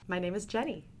My name is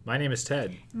Jenny. My name is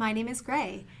Ted. My name is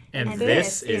Gray. And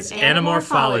this is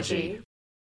Animorphology.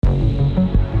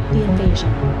 The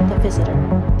invasion, the visitor,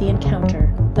 the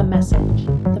encounter, the message,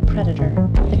 the predator,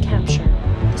 the capture,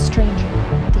 the stranger,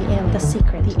 the alien, the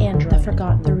secret, the android, the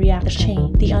forgotten, the reaction, the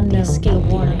chain, the unknown, the escape, the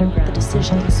warning, the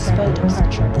decision, the slow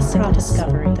departure, the sick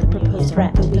discovery, the proposed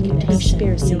threat, the mutation,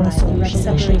 the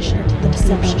separation, the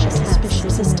deception, the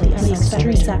suspicion, the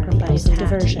unexpected sacrifice, the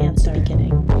diversion, the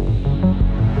beginning.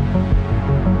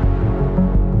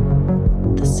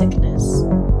 The sickness.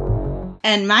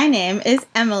 And my name is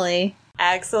Emily.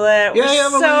 Excellent. We're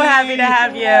Emily! so happy to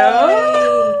have you.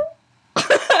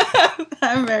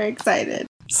 I'm very excited.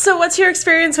 So what's your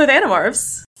experience with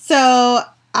Animorphs? So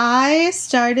I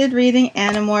started reading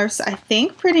Animorphs, I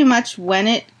think pretty much when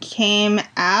it came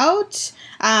out. So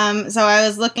I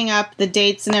was looking up the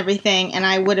dates and everything, and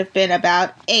I would have been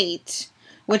about 8,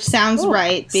 which sounds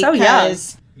right because... so young.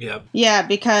 Yep. Yeah,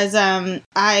 because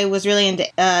I was really into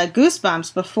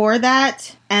Goosebumps before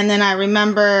that. And then I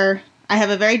remember I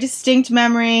have a very distinct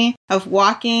memory of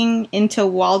walking into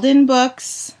Walden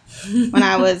Books when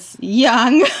I was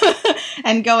young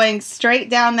and going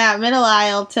straight down that middle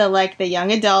aisle to like the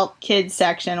young adult kids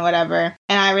section, whatever.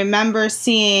 And I remember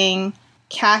seeing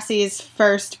Cassie's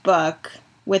first book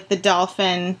with the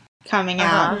dolphin coming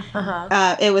out.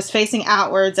 It was facing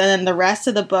outwards, and then the rest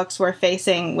of the books were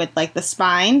facing with like the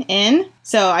spine in,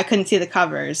 so I couldn't see the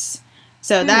covers.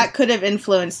 So that could have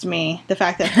influenced me, the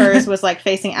fact that hers was like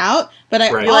facing out. But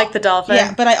You like the dolphin?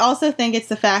 Yeah, but I also think it's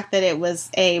the fact that it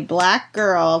was a black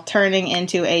girl turning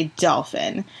into a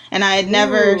dolphin, and I had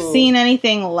never seen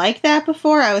anything like that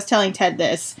before. I was telling Ted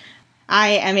this.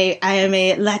 I am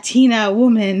a Latina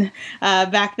woman.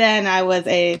 Back then, I was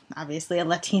obviously a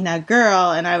Latina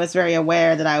girl, and I was very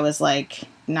aware that I was like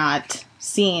not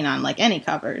seen on like any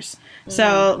covers.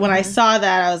 So when I saw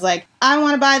that, I was like, I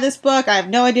want to buy this book. I have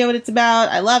no idea what it's about.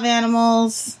 I love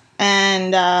animals,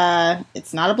 and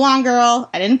it's not a blonde girl.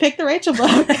 I didn't pick the Rachel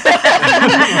book.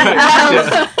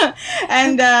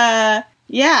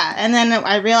 Yeah, and then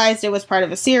I realized it was part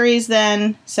of a series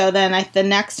then. So then the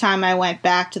next time I went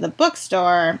back to the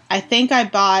bookstore, I think I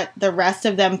bought the rest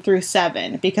of them through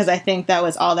 7 because I think that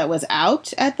was all that was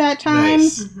out at that time.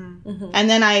 Nice. And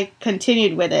then I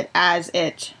continued with it as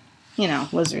it,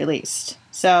 was released.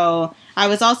 So I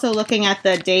was also looking at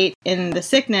the date in The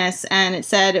Sickness, and it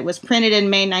said it was printed in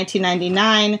May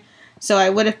 1999. So I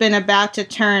would have been about to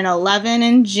turn 11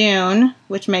 in June,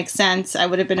 which makes sense. I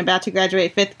would have been about to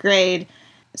graduate 5th grade.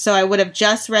 So I would have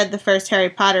just read the first Harry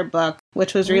Potter book,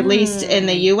 which was released in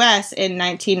the U.S. in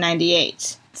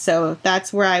 1998. So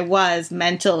that's where I was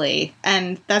mentally.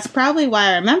 And that's probably why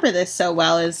I remember this so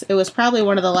well, is it was probably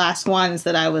one of the last ones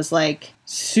that I was, like,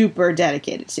 super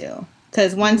dedicated to.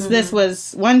 Because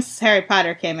once Harry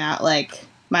Potter came out, like,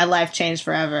 my life changed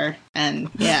forever.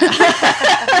 And,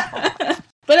 yeah.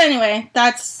 But anyway,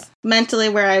 that's mentally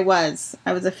where I was.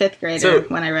 I was a 5th grader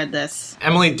when I read this.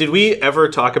 Emily, did we ever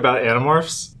talk about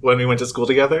Animorphs when we went to school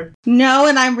together? No,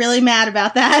 and I'm really mad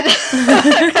about that.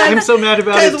 I'm so mad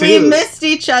about it, too. Because we missed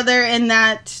each other in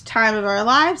that time of our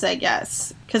lives, I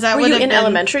guess. Were you in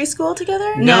elementary school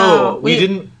together? No, we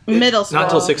didn't. Middle school.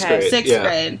 Not until 6th grade. 6th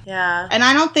grade. Yeah. And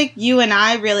I don't think you and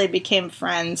I really became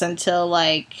friends until,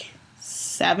 like,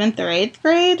 7th or 8th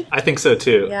grade. I think so,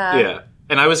 too. Yeah.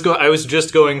 And I was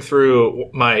just going through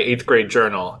my 8th grade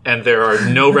journal, and there are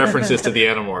no references to the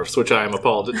Animorphs, which I am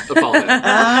appalled at. But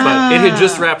it had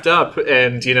just wrapped up,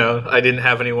 and, I didn't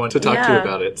have anyone to talk to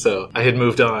about it, so I had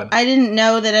moved on. I didn't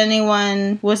know that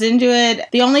anyone was into it.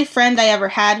 The only friend I ever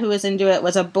had who was into it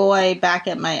was a boy back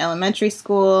at my elementary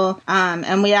school,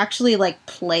 and we actually, like,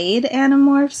 played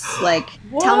Animorphs. Like,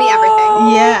 tell me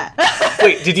everything. Yeah.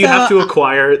 Wait, did you have to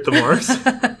acquire the morphs?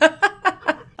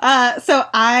 So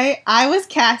I was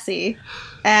Cassie,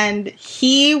 and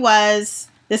he was,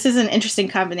 this is an interesting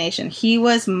combination. He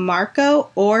was Marco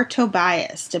or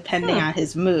Tobias, depending on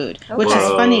his mood, which is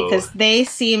funny because they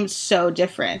seemed so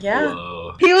different. Yeah.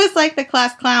 Whoa. He was like the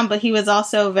class clown, but he was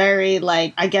also very,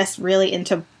 like, I guess really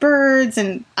into birds,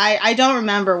 and I don't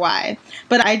remember why.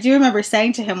 But I do remember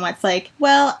saying to him once, like,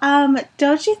 well,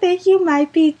 don't you think you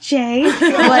might be Jake?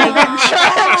 Like,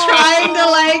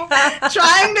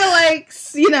 trying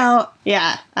to,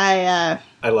 yeah,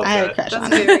 I love I had a that. crush on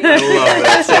That's him. very I love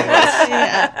that so much.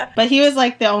 Yeah. But he was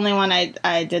like the only one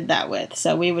I did that with.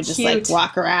 So we would just like Cute.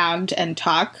 walk around and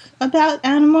talk about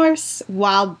Animorphs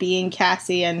while being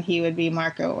Cassie, and he would be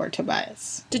Marco or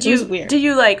Tobias. Did It was you weird. did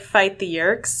you like fight the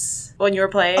Yeerks when you were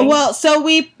playing? Well, so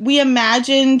we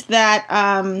imagined that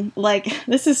like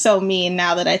this is so mean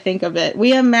now that I think of it.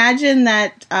 We imagined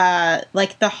that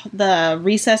like the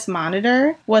recess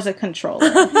monitor was a controller.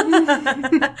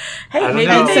 Hey, don't maybe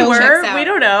know. they So- were. Checks out. We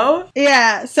don't know.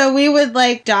 Yeah, so we would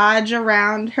like dodge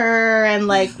around her and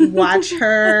like watch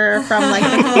her from like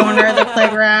the corner of the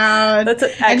playground. That's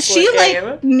an And she excellent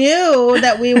like game. knew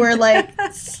that we were like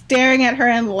staring at her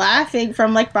and laughing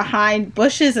from like behind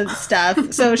bushes and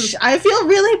stuff. So I feel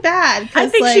really bad. 'cause, I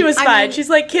think like, she was fine. mean- She's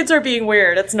like, kids are being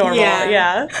weird. It's normal. Yeah.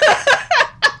 Yeah.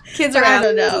 Kids I around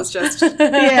don't know. is just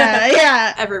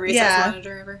Yeah. every recess Yeah.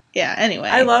 monitor ever. Yeah. Anyway,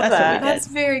 I love that's that. What we did. That's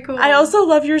very cool. I also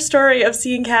love your story of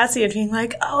seeing Cassie and being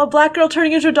like, oh, a black girl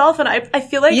turning into a dolphin. I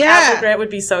feel like Yeah. Apple Grant would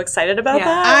be so excited about Yeah.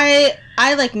 that.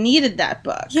 I like needed that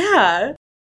book. Yeah.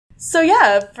 So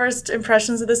yeah, first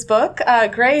impressions of this book.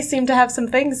 Gray seemed to have some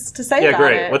things to say Yeah, about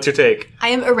great. it. What's your take? I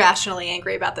am irrationally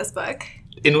angry about this book.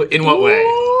 In what way?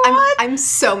 I'm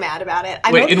so mad about it.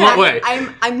 I'm Wait, in what way?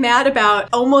 I'm mad about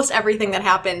almost everything that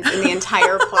happens in the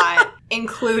entire plot,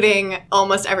 including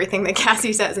almost everything that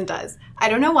Cassie says and does. I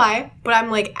don't know why, but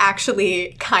I'm like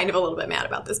actually kind of a little bit mad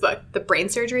about this book. The brain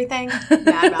surgery thing,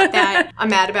 mad about that. I'm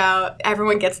mad about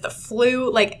everyone gets the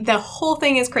flu. Like the whole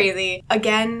thing is crazy.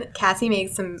 Again, Cassie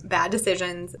makes some bad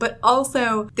decisions, but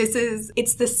also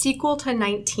it's the sequel to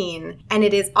 19, and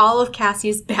it is all of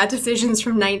Cassie's bad decisions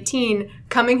from 19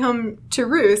 coming home to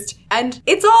roost, and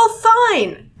it's all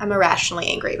fine. I'm irrationally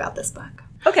angry about this book.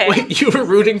 Okay. Wait, you were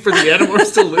rooting for the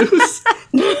Animorphs to lose?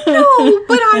 No,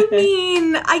 but I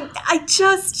mean, I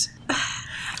just...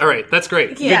 All right, that's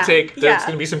great. Yeah, Good take. There's yeah.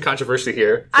 going to be some controversy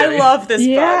here. I Jenny? love this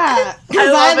Yeah, book. because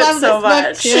I love it so this book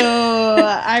much. too.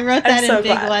 I wrote that so in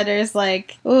big glad. letters,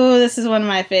 like, "Ooh, this is one of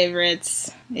my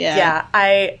favorites." Yeah, Yeah,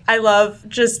 I love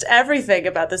just everything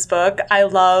about this book. I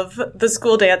love the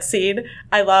school dance scene.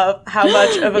 I love how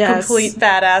much of a Yes. complete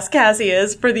badass Cassie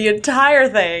is for the entire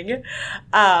thing.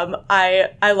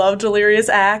 I love Delirious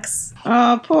Axe.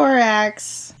 Oh, poor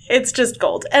Axe. It's just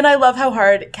gold. And I love how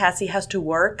hard Cassie has to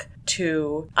work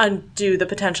to undo the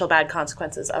potential bad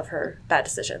consequences of her bad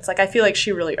decisions. Like, I feel like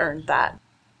she really earned that.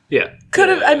 Yeah. Could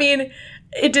have, Yeah. I mean,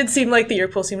 it did seem like the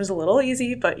Yeerpool scene was a little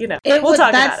easy, but, you know, It we'll was,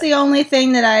 talk that's about the only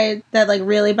thing that like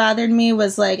really bothered me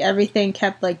was like everything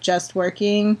kept like just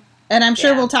working. And I'm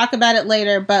sure Yeah. we'll talk about it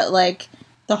later, but like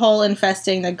the whole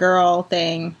infesting the girl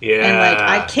thing. Yeah. And like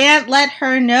I can't let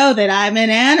her know that I'm an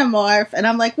Animorph. And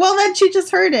I'm like, well then she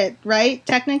just heard it, right?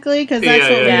 Technically, because that's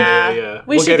what we yeah.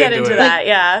 We We'll should get into into it. that,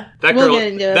 yeah. That We'll girl, get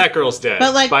into it. that girl's dead.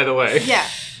 But, like- by the way. Yeah.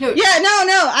 No, Yeah,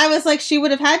 no. I was like, she would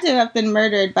have had to have been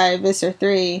murdered by Visser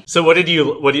 3. So why do you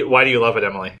love it,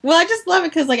 Emily? Well, I just love it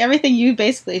because, like, everything you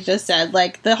basically just said,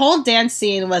 like, the whole dance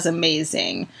scene was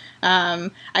amazing.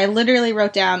 I literally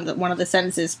wrote down one of the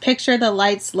sentences, picture the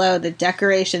lights low, the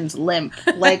decorations limp.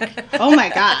 Like, oh my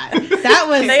god. That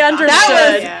was, They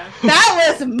understood.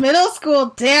 that was middle school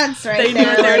dance right They knew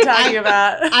there. what they were Like, talking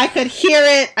about. I could hear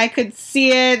it. I could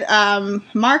see it.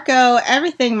 Marco,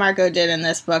 everything Marco did in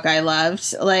this book I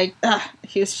loved. Like,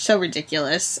 he was so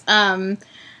ridiculous.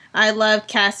 I loved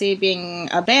Cassie being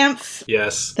a Banff.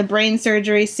 Yes. The brain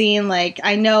surgery scene, like,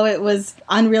 I know it was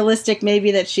unrealistic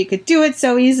maybe that she could do it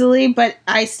so easily, but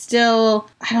I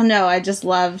don't know, I just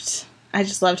loved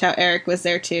how Eric was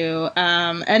there too.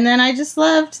 And then I just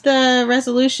loved the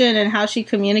resolution and how she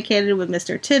communicated with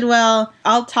Mr. Tidwell.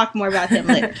 I'll talk more about him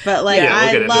later, but like, Yeah, we'll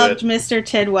I get into loved it. Mr.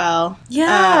 Tidwell.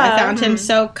 Yeah. I found him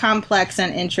so complex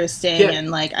and interesting, Yeah.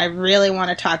 and like, I really want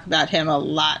to talk about him a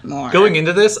lot more. Going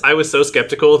into this, I was so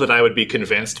skeptical that I would be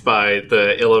convinced by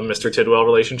the Ilum Mr. Tidwell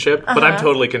relationship, but I'm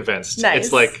totally convinced. Nice.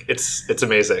 It's like it's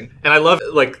amazing, and I love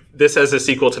like this as a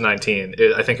sequel to 19.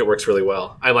 I think it works really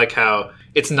well. I like how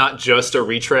it's not just a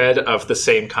retread of the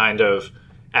same kind of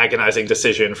agonizing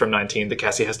decision from 19 that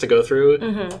Cassie has to go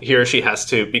through. Here she has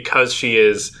to, because she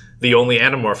is the only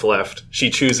Animorph left, she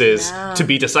chooses to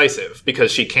be decisive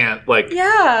because she can't, like...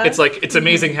 Yeah. It's like, it's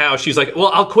amazing how she's like,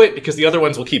 well, I'll quit because the other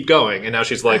ones will keep going. And now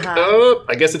she's like, oh,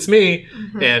 I guess it's me.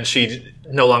 And she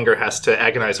no longer has to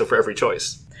agonize over every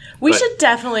choice. We But- should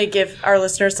definitely give our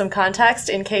listeners some context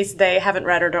in case they haven't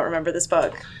read or don't remember this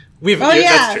book. Oh, Oh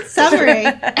yeah, that's true. summary.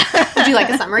 Would you like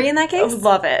a summary in that I case? would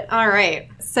love it. All right.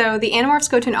 So the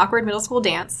Animorphs go to an awkward middle school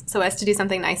dance so as to do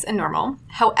something nice and normal.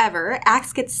 However,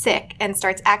 Axe gets sick and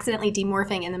starts accidentally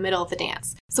demorphing in the middle of the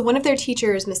dance. So one of their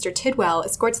teachers, Mr. Tidwell,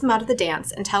 escorts them out of the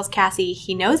dance and tells Cassie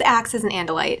he knows Axe is an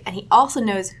Andalite, and he also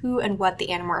knows who and what the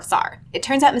Animorphs are. It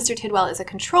turns out Mr. Tidwell is a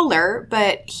controller,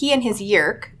 but he and his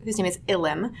Yeerk, whose name is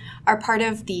Ilum, are part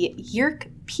of the Yeerk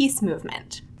Peace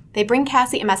Movement. They bring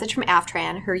Cassie a message from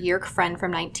Aftran, her Yeerk friend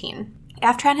from 19.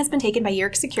 Aftran has been taken by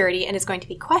Yeerk security and is going to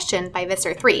be questioned by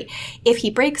Visser 3. If he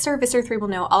breaks her, Visser 3 will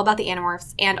know all about the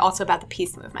Animorphs and also about the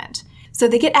peace movement. So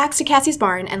they get Axe to Cassie's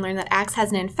barn and learn that Axe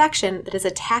has an infection that is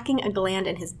attacking a gland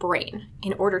in his brain.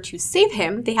 In order to save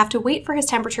him, they have to wait for his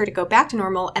temperature to go back to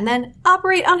normal and then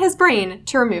operate on his brain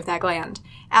to remove that gland.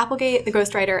 Applegate, the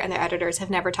ghostwriter, and their editors have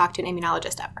never talked to an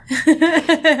immunologist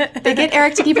ever. They get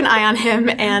Eric to keep an eye on him,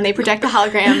 and they project the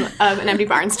hologram of an empty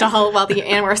barn stall while the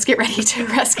Animorphs get ready to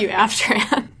rescue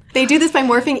Aftran. They do this by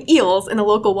morphing eels in the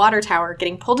local water tower,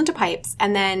 getting pulled into pipes,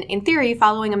 and then, in theory,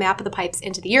 following a map of the pipes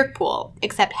into the Yeerk pool.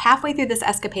 Except halfway through this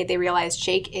escapade, they realize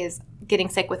Jake is getting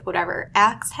sick with whatever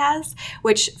Axe has,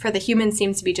 which for the humans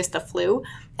seems to be just the flu,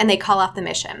 and they call off the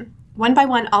mission. One by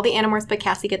one, all the Animorphs but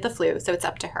Cassie get the flu, so it's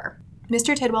up to her.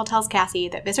 Mr. Tidwell tells Cassie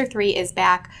that Visser 3 is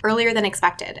back earlier than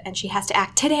expected, and she has to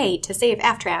act today to save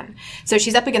Aftran. So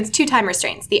she's up against 2 time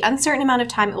restraints, the uncertain amount of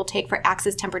time it will take for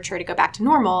Axe's temperature to go back to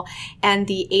normal, and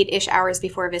the 8-ish hours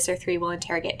before Visser 3 will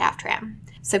interrogate Aftran.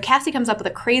 So Cassie comes up with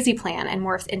a crazy plan and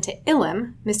morphs into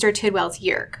Ilum, Mr. Tidwell's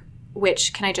Yeerk,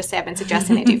 which, can I just say, I've been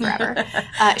suggesting they do forever.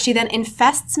 She then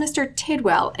infests Mr.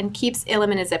 Tidwell and keeps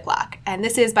Ilum in a Ziploc. And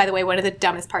this is, by the way, one of the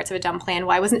dumbest parts of a dumb plan.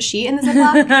 Why wasn't she in the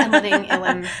Ziploc and letting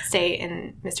Ilum stay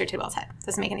in Mr. Tidwell's head?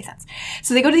 Doesn't make any sense.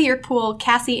 So they go to the Yeerk pool.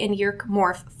 Cassie and Yeerk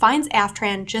morph, finds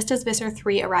Aftran just as Visser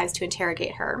 3 arrives to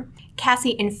interrogate her.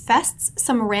 Cassie infests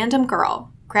some random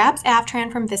girl, grabs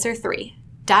Aftran from Visser 3,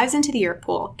 dives into the Yeerk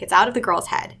pool, gets out of the girl's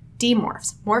head,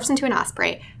 demorphs, morphs into an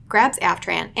osprey, grabs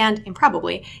Aftran, and,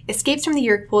 improbably, escapes from the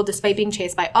Yeerk pool despite being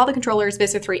chased by all the controllers,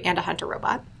 Visser 3, and a hunter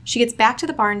robot. She gets back to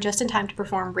the barn just in time to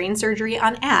perform brain surgery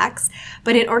on Axe,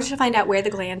 but in order to find out where the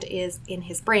gland is in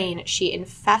his brain, she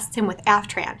infests him with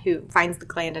Aftran, who finds the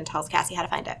gland and tells Cassie how to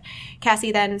find it.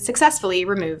 Cassie then successfully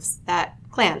removes that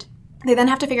gland. They then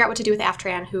have to figure out what to do with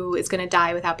Aftran, who is going to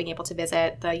die without being able to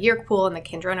visit the Yeerk pool and the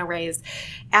Kandrona rays.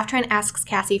 Aftran asks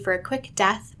Cassie for a quick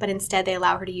death, but instead they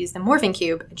allow her to use the morphing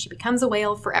cube, and she becomes a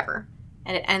whale forever.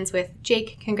 And it ends with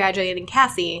Jake congratulating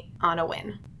Cassie on a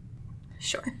win.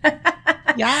 Sure.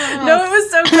 Yeah. No, it was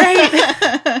so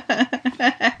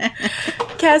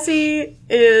great. Cassie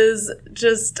is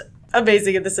just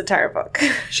amazing in this entire book.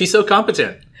 She's so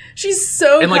competent. She's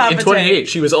so and like competent. in 28,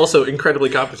 she was also incredibly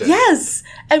competent. Yes,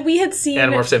 and we had seen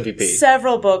Animorphs MVP.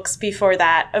 several books before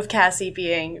that of Cassie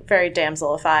being very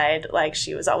damselified. Like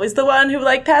she was always the one who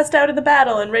like passed out in the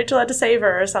battle, and Rachel had to save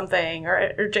her or something,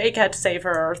 or Jake had to save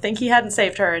her, or think he hadn't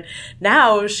saved her. And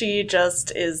now she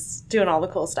just is doing all the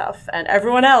cool stuff, and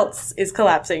everyone else is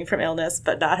collapsing from illness,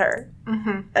 but not her. Mm-hmm.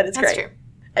 And it's That's great. True.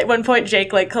 At one point,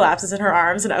 Jake like collapses in her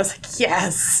arms, and I was like,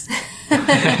 "Yes,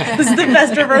 this is the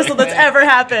best reversal that's ever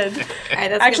happened." All right,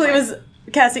 that's Actually, it was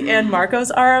Cassie and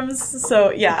Marco's arms. So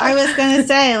yeah, I was gonna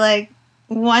say, like,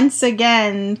 once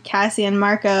again, Cassie and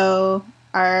Marco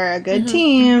are a good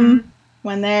team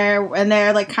when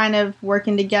they're like kind of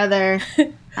working together.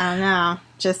 I don't know,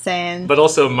 just saying. But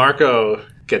also Marco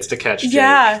gets to catch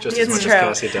Jake just as much as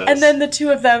Cassie does. And then the two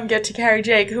of them get to carry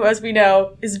Jake, who, as we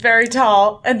know, is very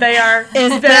tall, and they are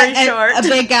very short. A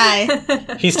big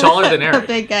guy. He's taller than A Eric.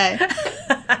 big guy.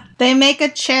 They make a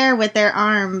chair with their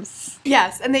arms.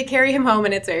 Yes, and they carry him home,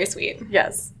 and it's very sweet.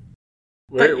 Yes.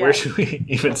 Where should we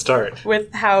even start?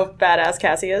 With how badass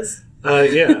Cassie is.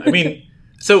 Yeah, I mean,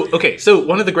 so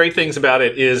one of the great things about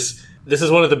it is, this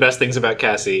is one of the best things about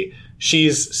Cassie.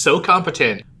 She's so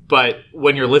competent, but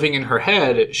when you're living in her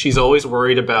head, she's always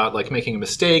worried about like making a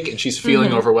mistake, and she's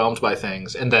feeling overwhelmed by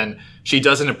things. And then she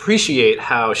doesn't appreciate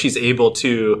how she's able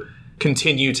to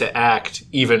continue to act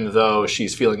even though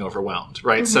she's feeling overwhelmed,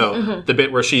 right? So the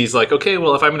bit where she's like, okay,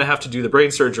 well, if I'm going to have to do the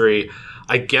brain surgery,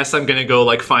 I guess I'm going to go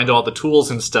like find all the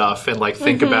tools and stuff and like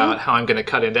think about how I'm going to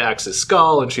cut into Axe's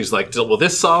skull. And she's like, will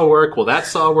this saw work? Will that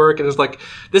saw work? And it's like,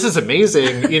 this is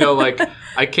amazing. You know, like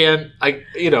I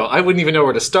wouldn't even know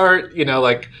where to start, you know,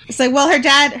 like. It's like, well, her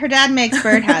dad makes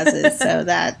birdhouses, so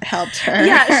that helped her.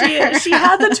 Yeah, she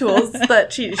had the tools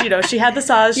that she had the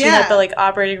saws, she had the like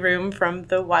operating room from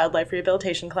the wildlife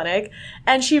rehabilitation clinic,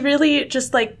 and she really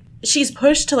just like she's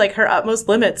pushed to like her utmost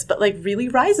limits, but like really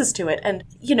rises to it and,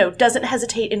 you know, doesn't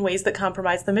hesitate in ways that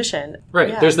compromise the mission. Right.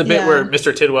 Yeah. There's the bit where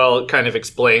Mr. Tidwell kind of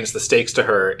explains the stakes to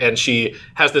her, and she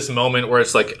has this moment where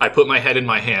it's like, I put my head in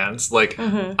my hands, like,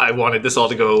 I wanted this all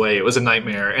to go away. It was a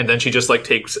nightmare. And then she just like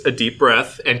takes a deep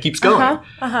breath and keeps going.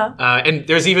 And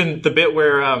there's even the bit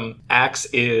where Axe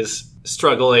is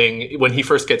struggling when he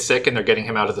first gets sick and they're getting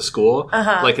him out of the school.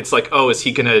 Like, it's like, oh, is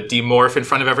he gonna demorph in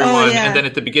front of everyone? And then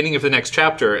at the beginning of the next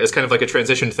chapter, as kind of like a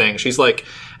transition thing, she's like,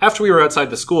 after we were outside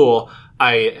the school,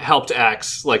 I helped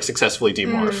Axe like successfully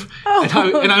demorph.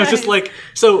 And I was just like,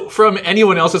 so from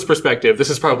anyone else's perspective, this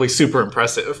is probably super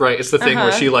impressive, right? It's the thing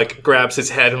where she like grabs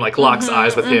his head and like locks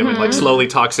eyes with him and like slowly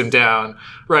talks him down,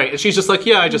 right? And she's just like,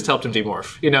 yeah, I just helped him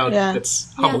demorph, you know?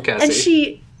 It's humble Cassie. And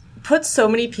she puts so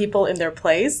many people in their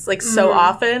place, like, so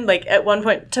often. Like, at one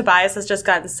point, Tobias has just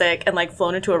gotten sick and, like,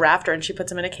 flown into a rafter, and she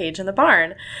puts him in a cage in the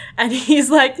barn. And he's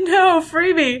like, no,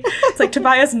 free me. It's like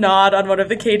Tobias gnawed on one of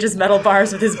the cage's metal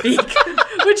bars with his beak,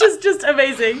 which is just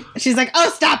amazing. She's like,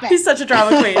 oh, stop it. He's such a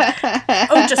drama queen.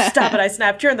 Oh, just stop it, I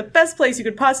snapped. You're in the best place you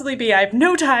could possibly be. I have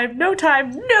no time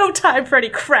for any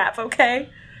crap, okay?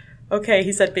 Okay,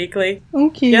 he said meekly.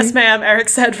 Okay. Yes, ma'am, Eric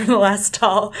said from the last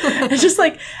stall. It's just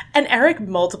like, and Eric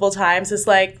multiple times is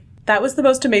like, that was the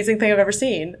most amazing thing I've ever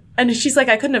seen. And she's like,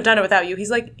 I couldn't have done it without you.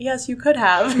 He's like, yes, you could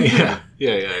have.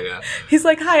 Yeah. He's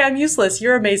like, hi, I'm useless.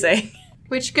 You're amazing.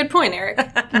 Which, good point, Eric.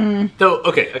 Though,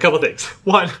 okay, a couple things.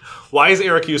 One, why is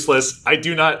Eric useless? I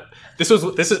do not... This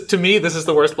is to me, this is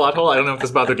the worst plot hole. I don't know if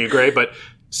this bothered you, Gray, but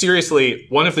seriously,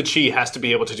 one of the Chee has to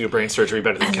be able to do brain surgery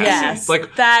better than Cassie. Yes,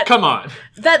 like, come on.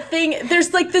 That thing,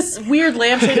 there's like this weird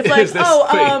lampshade of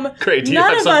like, Gray,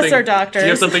 none of us are doctors. Do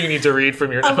you have something you need to read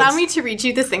from your notes? Allow me to read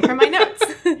you this thing from my notes.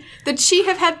 The Chee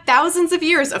have had thousands of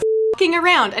years of f***ing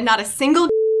around, and not a single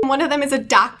one of them is a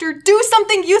doctor. Do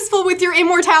something useful with your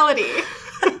immortality.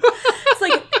 It's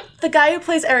like, the guy who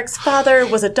plays Eric's father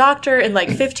was a doctor in like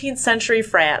 15th century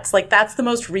France. Like, that's the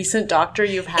most recent doctor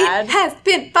you've had. It has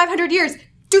been 500 years.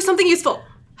 Do something useful.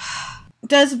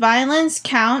 Does violence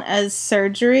count as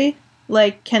surgery?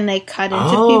 Like, can they cut into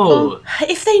people?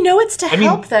 If they know it's to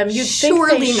help them, you'd think they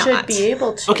surely should not. be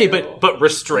able to. Okay, but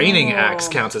restraining acts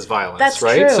counts as violence, That's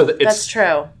right? true. So That's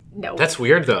true. No. That's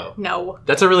weird, though. No.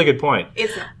 That's a really good point.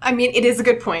 It's not. I mean, it is a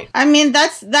good point. I mean,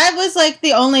 that was like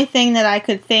the only thing that I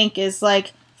could think is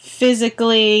like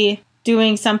physically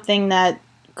doing something that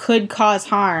could cause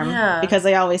harm. Yeah. Because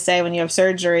they always say when you have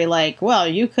surgery, like, well,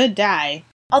 you could die.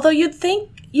 Although you'd think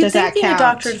Does that being count? a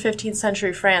doctor in 15th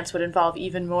century France would involve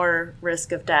even more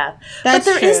risk of death. That's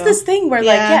but there is true. this thing where,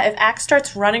 Yeah. if Axe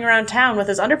starts running around town with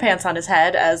his underpants on his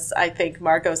head, as I think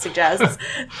Margot suggests,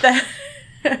 that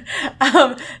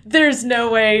there's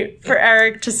no way for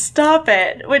Eric to stop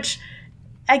it, which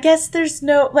I guess there's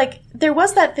no, like, there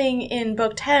was that thing in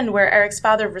book 10 where Eric's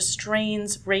father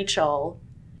restrains Rachel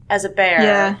as a bear.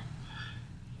 Yeah.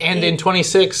 And in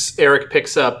 26, Eric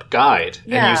picks up Guide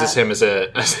and Yeah. uses him as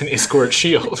an escort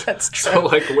shield. That's true. So,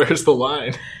 like, where's the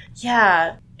line?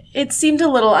 Yeah. It seemed a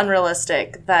little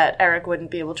unrealistic that Eric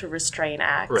wouldn't be able to restrain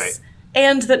Axe. Right.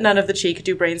 And that none of the Chee could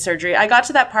do brain surgery. I got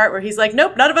to that part where he's like,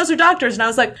 nope, none of us are doctors. And I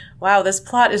was like, wow, this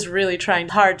plot is really trying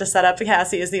hard to set up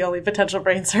Cassie as the only potential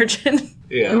brain surgeon.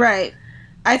 Yeah. Right.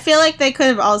 I feel like they could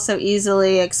have also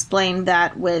easily explained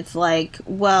that with, like,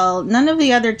 well, none of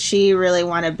the other Chee really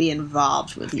want to be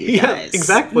involved with you Yeah, guys.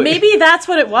 exactly. Maybe that's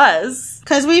what it was.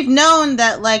 Because we've known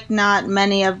that, like, not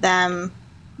many of them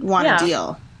want to Yeah.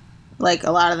 deal. Like,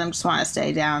 a lot of them just want to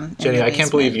stay down. Jenny, I can't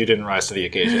believe you didn't rise to the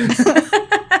occasion.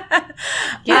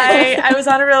 I was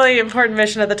on a really important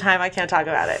mission at the time. I can't talk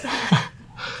about it.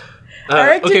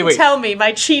 Eric didn't tell me.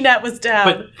 My Chee net was down.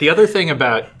 But the other thing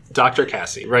about Dr.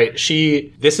 Cassie, right?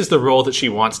 This is the role that she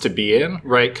wants to be in,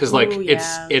 right? Because, like, Ooh,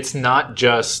 yeah. it's not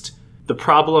just... The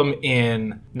problem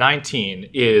in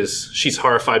 19 is she's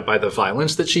horrified by the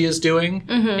violence that she is doing.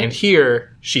 Mm-hmm. And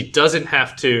here, she doesn't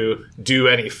have to do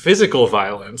any physical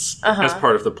violence as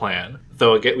part of the plan.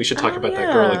 Though, again, we should talk about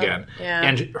that girl again. Yeah.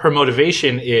 And her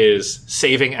motivation is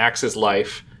saving Axe's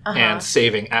life and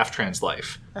saving Aftran's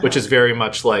life, which is very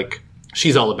much like...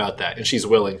 She's all about that, and she's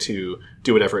willing to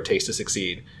do whatever it takes to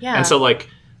succeed. Yeah. And so, like,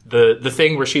 the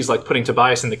thing where she's, like, putting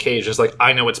Tobias in the cage is, like,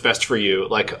 I know what's best for you.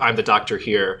 Like, I'm the doctor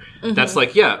here. That's,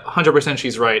 like, yeah, 100%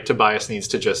 she's right. Tobias needs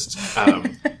to just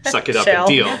suck it up Chill. and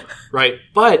deal, right?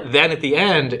 But then at the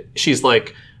end, she's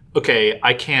like, okay,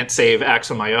 I can't save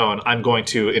Axe on my own. I'm going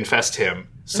to infest him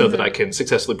so that I can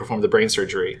successfully perform the brain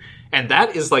surgery. And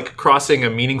that is, like, crossing a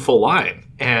meaningful line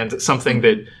and something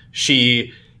that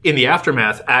she... In the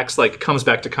aftermath, Axe, like, comes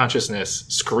back to consciousness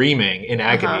screaming in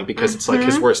agony because it's, like,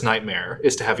 his worst nightmare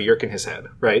is to have a yerk in his head,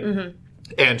 right?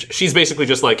 And she's basically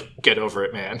just like, get over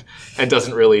it, man, and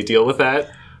doesn't really deal with that.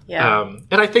 Yeah.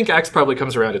 And I think Axe probably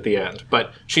comes around at the end,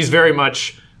 but she's very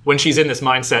much, when she's in this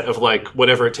mindset of like,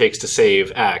 whatever it takes to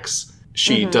save Axe,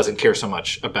 she doesn't care so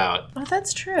much about Oh,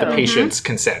 that's true. the patient's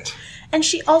consent. And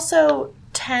she also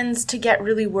tends to get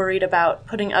really worried about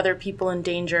putting other people in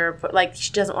danger, but like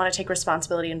she doesn't want to take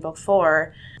responsibility in book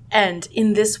 4. And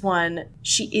in this one,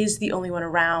 she is the only one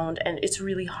around, and it's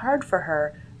really hard for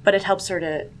her, but it helps her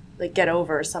to like get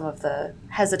over some of the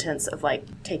hesitance of like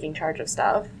taking charge of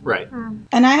stuff. Right.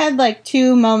 And I had like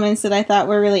 2 moments that I thought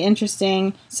were really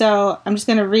interesting. So I'm just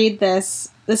going to read this.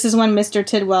 This is when Mr.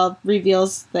 Tidwell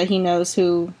reveals that he knows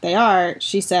who they are.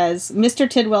 She says, Mr.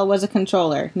 Tidwell was a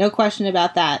controller. No question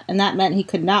about that. And that meant he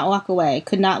could not walk away,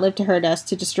 could not live to hurt us,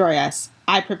 to destroy us.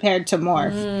 I prepared to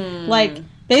morph. Like,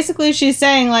 basically she's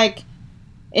saying, like,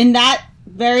 in that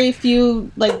very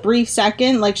few, like, brief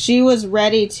second, like, she was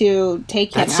ready to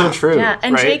take him That's so out. true. Yeah,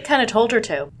 and right? Jake kind of told her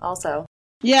to also.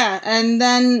 Yeah, and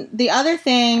then the other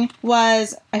thing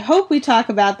was, I hope we talk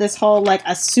about this whole, like,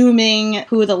 assuming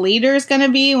who the leader is going to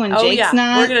be when Oh Jake's yeah,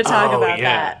 not. we're going to talk Oh, about yeah.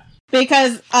 that.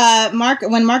 Because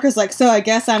when Marco's like, so I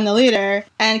guess I'm the leader,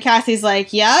 and Cassie's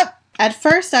like, yep. At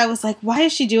first I was like, why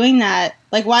is she doing that?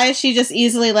 Like, why is she just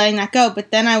easily letting that go?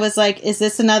 But then I was like, is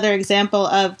this another example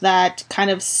of that kind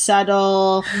of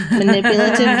subtle,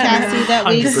 manipulative Cassie that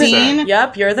we've 100%. seen?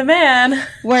 Yep, you're the man.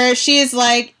 Where she's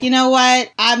like, you know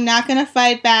what? I'm not going to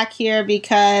fight back here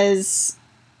because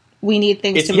we need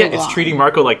things to move it's along. treating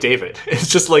Marco like David. It's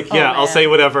just like, yeah, I'll man. say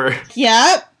whatever.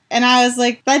 Yep. And I was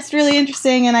like, that's really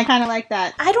interesting, and I kind of like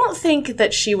that. I don't think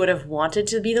that she would have wanted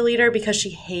to be the leader because she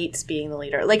hates being the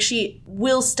leader. Like, she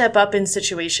will step up in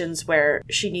situations where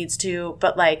she needs to,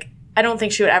 but, like, I don't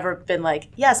think she would ever have been like,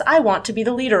 yes, I want to be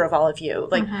the leader of all of you.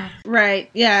 Like, Right.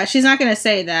 Yeah, she's not going to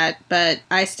say that, but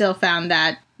I still found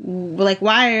that, like,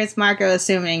 why is Marco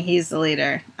assuming he's the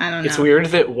leader? I don't know. It's weird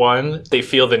that, 1, they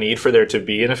feel the need for there to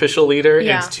be an official leader,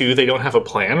 Yeah. and 2, they don't have a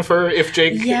plan for if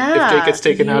Jake Yeah, gets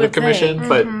taken you out of would commission. think.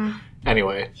 But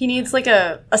anyway, he needs, like,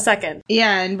 a second.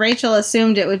 Yeah, and Rachel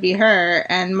assumed it would be her,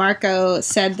 and Marco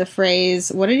said the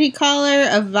phrase, what did he call her?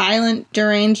 A violent,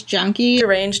 deranged junkie?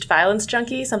 Deranged violence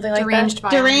junkie, something like Deranged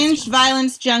that. violence. Deranged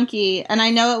violence junkie. And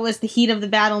I know it was the heat of the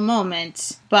battle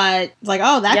moment, but it's like,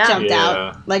 oh, that Yeah. jumped Yeah.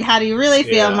 out. Like, how do you really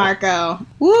feel, Yeah. Marco?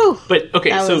 Woo! but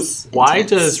okay, That so was why intense.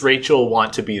 does Rachel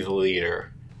want to be the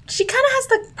leader? She kind of has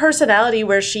the personality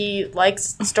where she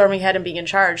likes storming ahead and being in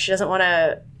charge. She doesn't want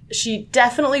to... She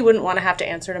definitely wouldn't want to have to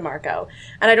answer to Marco.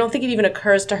 And I don't think it even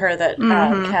occurs to her that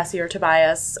Cassie or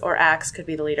Tobias or Axe could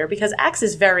be the leader, because Axe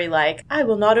is very like, I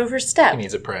will not overstep. He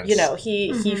needs a prince. You know,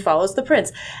 he follows the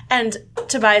prince. And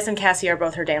Tobias and Cassie are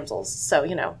both her damsels, so,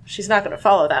 you know, she's not going to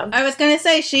follow them. I was going to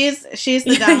say, she's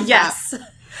the dumb Yes.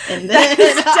 in this.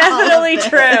 It's definitely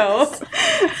true.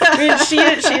 I mean, she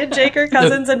and Jake are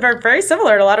cousins and are very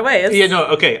similar in a lot of ways. Yeah, no,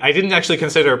 okay. I didn't actually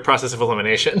consider process of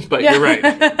elimination, but you're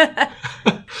right.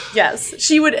 Yes,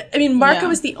 she would. I mean, Marco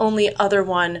Yeah. is the only other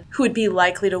one who would be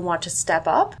likely to want to step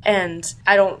up, and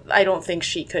I don't think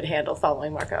she could handle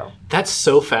following Marco. That's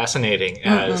so fascinating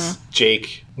as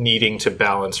Jake needing to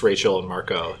balance Rachel and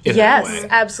Marco in Yes, that way.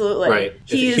 absolutely. Right.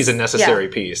 He's a necessary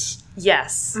piece.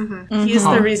 Yes, he's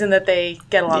the reason that they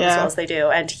get along as Yeah. well as they do,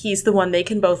 and he's the one they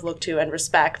can both look to and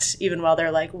respect, even while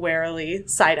they're like warily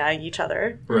side-eyeing each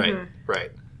other. Right,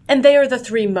 right, And they are the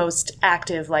 3 most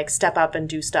active, like, step up and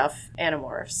do stuff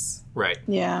Animorphs. right.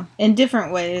 Yeah, in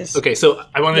different ways. Okay, so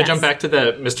I want to Yes. jump back to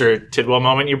the Mr. Tidwell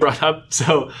moment you brought up.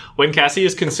 So when Cassie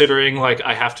is considering, like,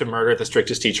 I have to murder the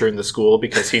strictest teacher in the school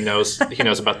because he knows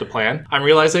about the plan, I'm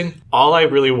realizing all I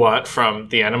really want from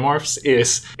the Animorphs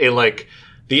is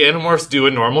the Animorphs do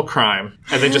a normal crime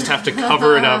and then just have to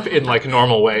cover it up in, like,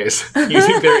 normal ways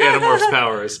using their Animorphs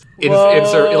powers.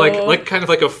 Like kind of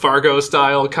like a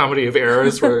Fargo-style comedy of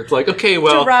errors where it's like, okay,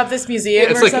 well... To rob this museum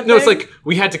it's or like, something? no, it's like,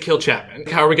 we had to kill Chapman.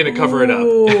 How are we going to cover it up?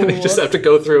 And they just have to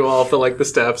go through all the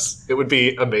steps. It would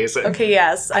be amazing. Okay,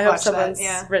 yes. I hope watched that, someone's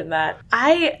yeah. written that.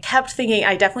 I kept thinking,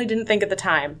 I definitely didn't think at the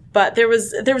time, but there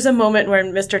was a moment where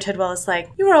Mr. Tidwell is like,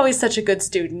 you were always such a good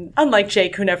student, unlike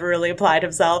Jake, who never really applied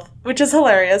himself, which is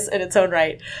hilarious in its own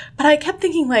right. But I kept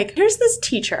thinking, like, here's this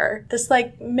teacher, this,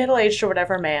 like, middle-aged or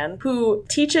whatever man, who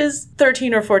teaches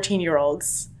 13 or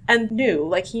 14-year-olds, and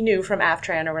he knew from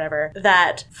Aftran or whatever,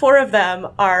 that 4 of them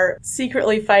are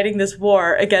secretly fighting this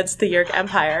war against the Yeerk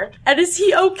Empire. And is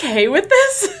he okay with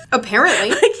this? Apparently.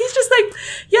 Like, he's just like,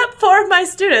 yep, 4 of my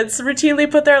students routinely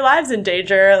put their lives in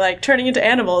danger, like, turning into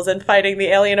animals and fighting the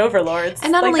alien overlords.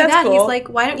 And not Like, only that's that, cool. he's like,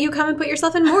 why don't you come and put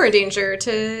yourself in more danger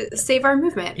to save our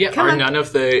movement? Yeah, Come are on. none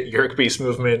of the Yeerk Beast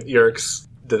movement Yeerks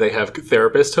Do they have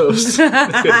therapist hosts they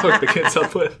hook the kids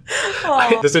up with?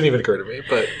 This didn't even occur to me,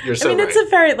 but you're so right. it's a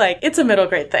very, it's a middle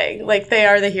grade thing. They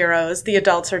are the heroes. The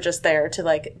adults are just there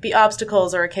to, be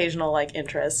obstacles or occasional,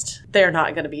 interest. They're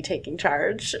not going to be taking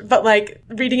charge. But,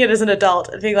 reading it as an adult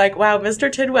and being like, wow,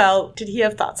 Mr. Tidwell, did he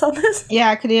have thoughts on this?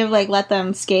 Yeah, could he have, let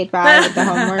them skate by with the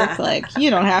homework? You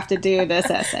don't have to do this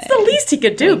essay. It's the least he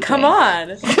could do. Come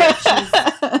on.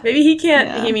 Maybe he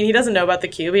can't, he doesn't know about the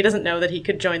cube. He doesn't know that he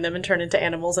could join them and turn into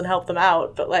animals and help them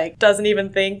out. But, doesn't even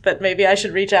think that maybe I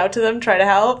should reach out to them, try to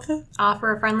help.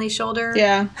 Offer a friendly shoulder.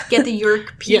 Yeah. Get the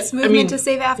Yerk peace movement to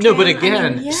save after No, but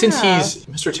again, since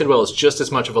Mr. Tidwell is just as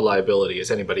much of a liability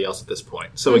as anybody else at this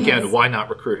point. So again, why not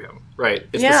recruit him, right?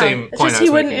 It's the same point. It's just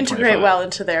he wouldn't integrate well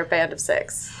into their band of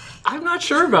 6. I'm not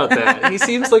sure about that. He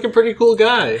seems like a pretty cool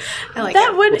guy. I like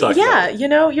that.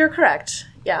 We'll You're correct.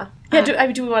 Yeah. Yeah,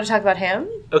 do we want to talk about him?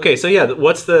 Okay, so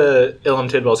what's the Ilum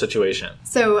Tidwell situation?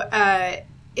 So,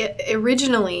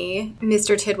 originally,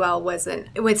 Mr. Tidwell was an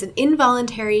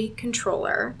involuntary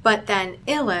controller, but then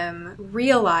Ilum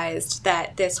realized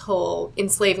that this whole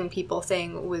enslaving people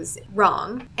thing was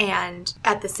wrong, and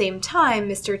at the same time,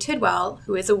 Mr. Tidwell,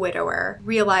 who is a widower,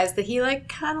 realized that he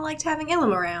kind of liked having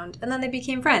Ilum around, and then they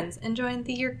became friends and joined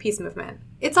the Yerk Peace Movement.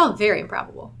 It's all very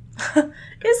improbable. Is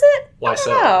it? Why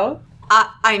so? Know.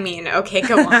 Okay,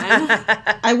 go on.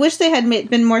 I wish they had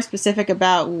been more specific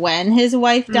about when his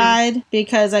wife died,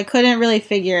 because I couldn't really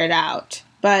figure it out.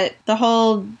 But the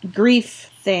whole grief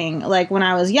thing, when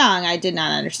I was young, I did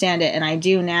not understand it, and I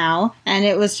do now. And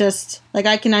it was just,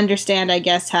 I can understand, I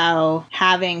guess, how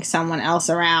having someone else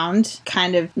around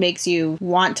kind of makes you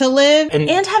want to live. And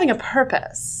having a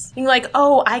purpose. Being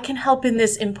I can help in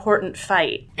this important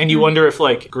fight. And you wonder if,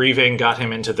 grieving got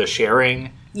him into the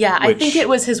sharing. Yeah, I think it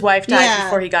was his wife died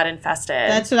before he got infested.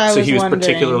 That's what I was wondering. So he was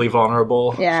particularly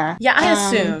vulnerable? Yeah. Yeah, I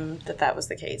assumed that was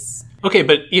the case. Okay,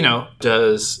 but,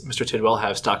 does Mr. Tidwell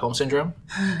have Stockholm Syndrome?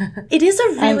 It is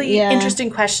a really interesting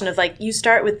question of, you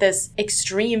start with this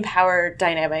extreme power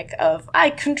dynamic of, I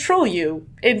control you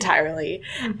entirely.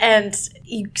 And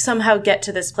you somehow get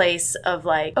to this place of,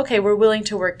 okay, we're willing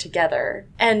to work together.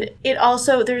 And it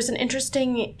also, there's an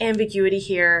interesting ambiguity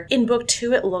here. In book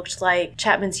 2, it looked like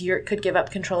Chapman's Yerk could give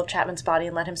up control of Chapman's body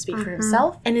and let him speak for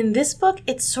himself. And in this book,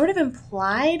 it's sort of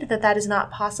implied that is not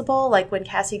possible. When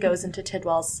Cassie goes into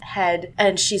Tidwell's head,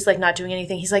 and she's not doing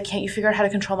anything. He's like, can't you figure out how to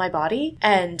control my body?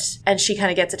 And she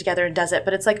kind of gets it together and does it.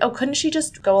 But it's couldn't she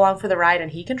just go along for the ride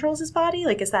and he controls his body?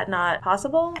 Is that not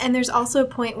possible? And there's also a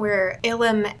point where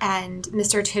Ilum and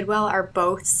Mr. Tidwell are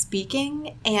both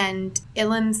speaking, and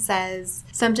Ilum says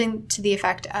something to the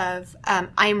effect of,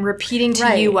 I'm repeating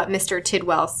to you what Mr.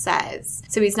 Tidwell says.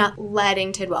 So he's not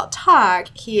letting Tidwell talk,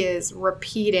 he is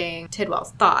repeating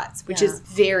Tidwell's thoughts, which is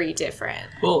very different.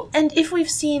 Well, and if we've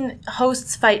seen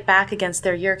hosts fight back against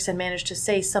their Yerks and manage to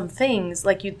say some things,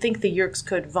 you'd think the Yerks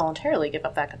could voluntarily give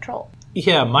up that control.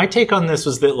 Yeah, my take on this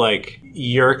was that,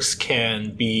 Yerks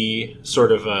can be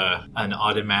sort of an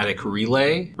automatic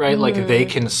relay, right? They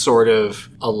can sort of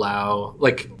allow,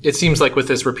 it seems with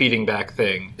this repeating back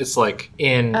thing, it's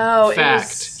in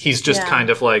fact, he's just kind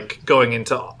of going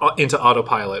into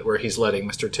autopilot where he's letting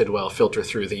Mr. Tidwell filter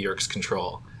through the Yerk's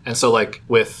control. And so,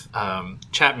 with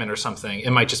Chapman or something,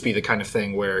 it might just be the kind of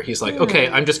thing where he's okay,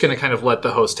 I'm just going to kind of let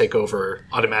the host take over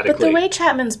automatically. But the way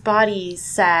Chapman's body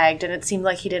sagged, and it seemed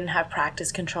like he didn't have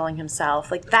practice controlling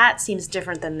himself, that seems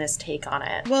different than this take on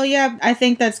it. Well, yeah, I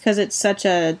think that's because it's such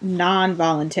a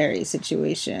non-voluntary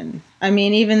situation. I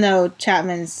mean, even though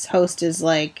Chapman's host is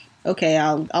okay,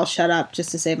 I'll shut up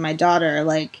just to save my daughter.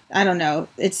 I don't know.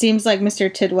 It seems like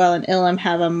Mr. Tidwell and Ilum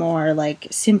have a more,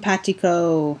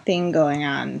 simpatico thing going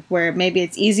on, where maybe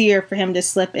it's easier for him to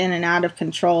slip in and out of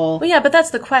control. Well, yeah, but that's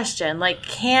the question.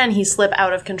 Can he slip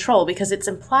out of control? Because it's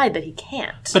implied that he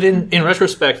can't. But in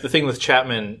retrospect, the thing with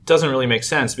Chapman doesn't really make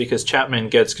sense, because Chapman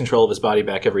gets control of his body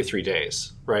back every 3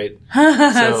 days, right?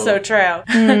 That's so true.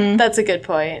 That's a good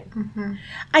point.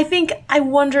 I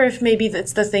wonder if maybe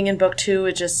that's the thing in book 2,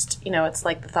 it just, it's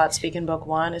the thought speak in book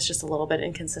 1 is just a little bit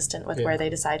inconsistent with where they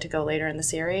decide to go later in the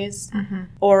series.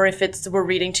 Or if we're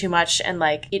reading too much and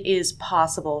it is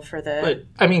possible for the...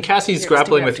 But, Cassie's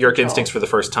grappling with Yerk instincts for the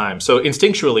first time, so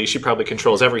instinctually she probably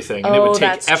controls everything, and it would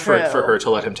take effort for her to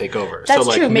let him take over.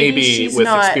 That's true. Maybe with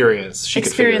experience she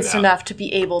could figure it out. Enough to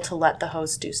be able to let the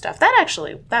host do stuff. That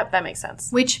actually, that makes sense.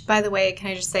 Which, by the way, can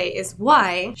I just say, is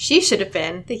why she should have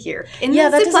been the Yeerk in Yeah,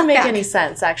 the that doesn't Ziploc make bag. any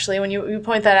sense, actually, when you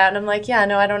point that out. And I'm like, yeah,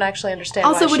 no, I don't actually understand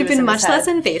Also, why would she have was been in much his less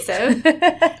head.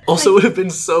 invasive. Also would have been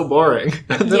so boring.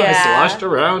 And then I Yeah. sloshed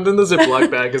around in the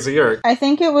Ziploc bag as a Yeerk. I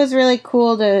think it was really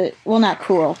cool not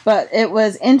cool, but it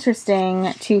was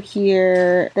interesting to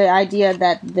hear the idea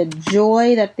that the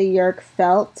joy that the Yeerk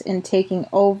felt in taking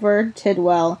over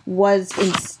Tidwell was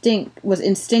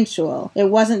instinctual. It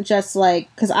wasn't just like,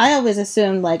 because I always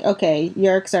assumed like, okay,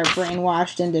 Yeerks are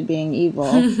brainwashed into being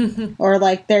evil, or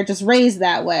like they're just raised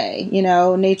that way,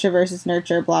 nature versus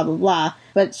nurture, blah, blah, blah.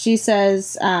 But she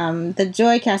says the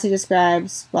joy Cassie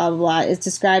describes, blah, blah, blah, is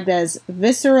described as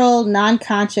visceral,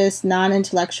 non-conscious,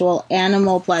 non-intellectual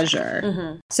animal pleasure.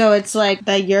 Mm-hmm. So it's like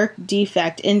the Yeerk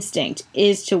defect instinct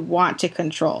is to want to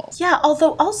control. Yeah,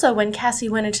 although also when Cassie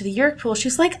went into the Yeerk pool,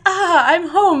 she's like, I'm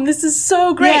home. This is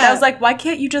so great. Yeah. I was like, why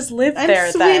can't you just live I'm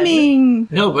there swimming.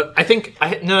 No, but I think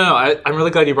I'm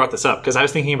really glad you brought this up because I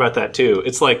was thinking about that too.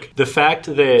 It's like the fact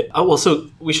that so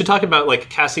we should talk about like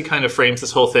Cassie kind of frames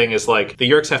this whole thing as like the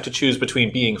Yeerks have to choose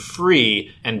between being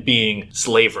free and being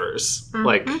slavers,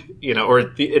 like or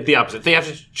the opposite. They have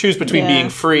to choose between being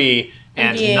free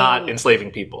and being- not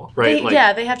enslaving people, right?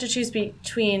 They have to choose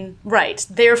between, right,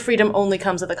 their freedom only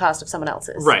comes at the cost of someone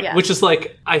else's. Right, Yeah. which is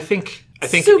like, I think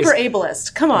super is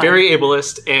ableist. Come on. very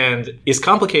ableist and is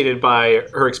complicated by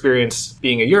her experience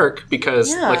being a Yeerk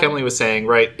because, like Emily was saying,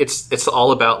 right, it's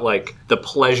all about like the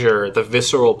pleasure, the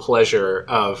visceral pleasure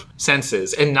of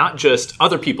senses, and not just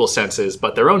other people's senses,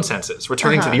 but their own senses.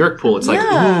 Returning to the Yeerk pool, it's like,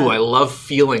 ooh, I love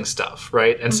feeling stuff,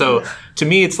 right? And so to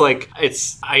me, it's like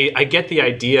I get the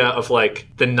idea of like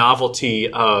the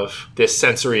novelty of this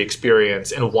sensory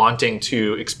experience and wanting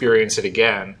to experience it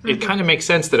again. It kind of makes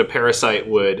sense that a parasite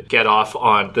would get off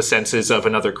on the senses of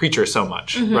another creature so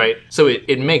much, right? So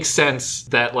it makes sense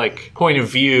that like point of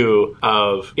view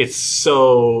of it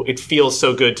feels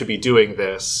so good to be doing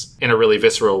this in a really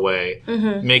visceral way,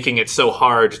 making it so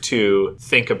hard to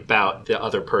think about the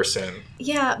other person.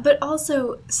 Yeah, but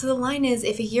also, so the line is,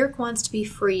 if a Yeerk wants to be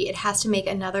free, it has to make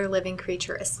another living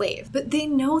creature a slave. But they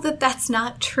know that that's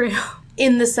not true.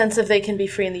 In the sense of they can be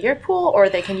free in the Yeerk pool, or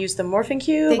they can use the morphing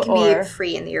cube, They can or... be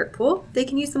free in the Yeerk pool. They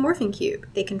can use the morphing cube.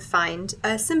 They can find a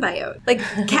symbiote. Like,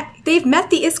 they've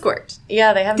met the Isquart.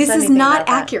 Yeah, they haven't This said is anything not about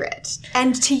that. accurate.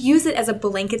 And to use it as a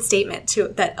blanket statement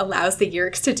that allows the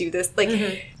Yeerks to do this, like,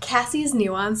 Cassie's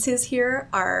nuances here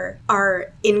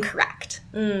are incorrect.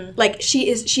 Like, she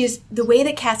is the way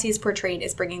that Cassie is portrayed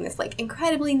is bringing this, like,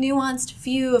 incredibly nuanced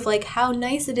view of, like, how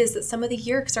nice it is that some of the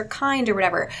Yeerks are kind or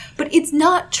whatever. But it's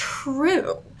not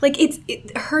true. Like,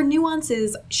 her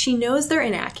nuances, she knows they're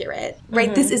inaccurate,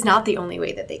 right? This is not the only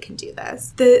way that they can do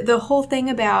this. The whole thing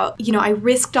about, I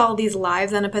risked all these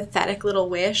lives on a pathetic little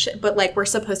wish, but, like, we're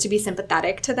supposed to be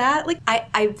sympathetic to that. Like,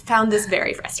 I found this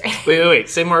very frustrating. Wait.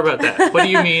 Say more about that. What do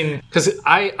you mean? Because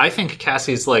I think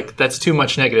Cassie's like, that's too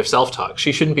much negative self-talk.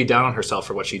 She shouldn't be down on herself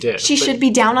for what she did. She should be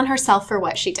down on herself for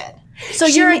what she did. So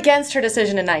you're against her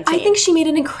decision in 19? I think she made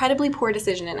an incredibly poor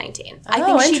decition in 19. I Oh,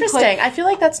 think she interesting. I feel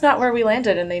like that's not where we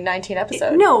landed in the 19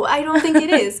 episode. No, I don't think it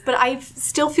is, but I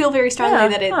still feel very strongly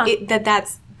Yeah,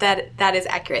 that is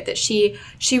accurate. That she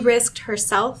risked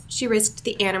herself, she risked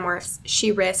the Animorphs,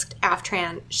 she risked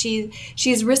Aftran.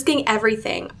 She's risking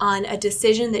everything on a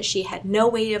decision that she had no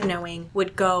way of knowing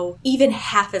would go even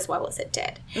half as well as it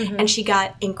did. And she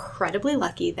got incredibly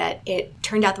lucky that it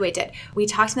turned out the way it did. We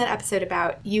talked in that episode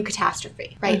about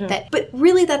eucatastrophe, right? But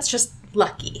really that's just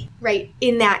lucky, right?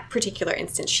 In that particular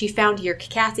instance, she found Yeerk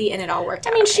Cassie and it all worked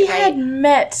out. I mean, she right?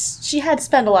 had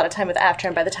spent a lot of time with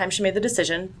Aftran by the time she made the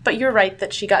decision, but you're right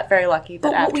that she got very lucky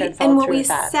that Aftran followed through with that. And what we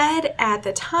said at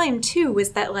the time, too,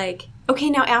 was that, like, okay,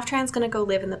 now Aftran's going to go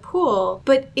live in the pool,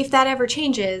 but if that ever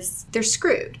changes, they're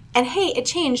screwed. And hey, it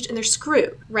changed and they're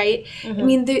screwed, right? I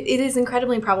mean, it is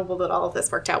incredibly improbable that all of this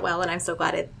worked out well, and I'm so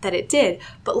glad that it did.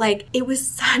 But, like, it was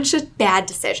such a bad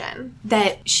decision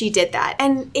that she did that.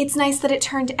 And it's nice that it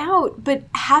turned out, but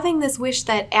having this wish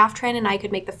that Aftran and I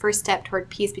could make the first step toward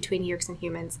peace between Yeerks and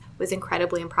humans was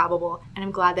incredibly improbable, and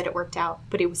I'm glad that it worked out,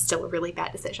 but it was still a really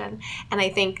bad decision. And I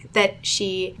think that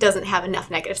she doesn't have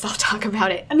enough negative self-talk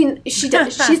about it. I mean, she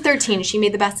does. She's 13. She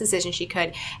made the best decision she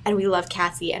could, and we love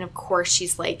Cassie, and of course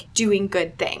she's, like, doing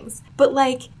good things. But,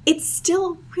 like, it's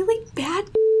still a really bad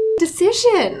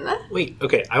decision. Wait,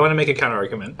 okay, I want to make a counter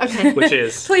argument. Okay. Which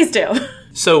is... Please do.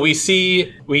 So we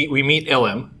meet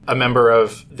Ilum, a member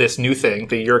of this new thing,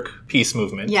 the Yeerk peace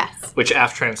movement, Yes. which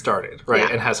Aftran started, right,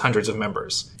 Yeah. and has hundreds of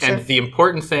members. Sure. And the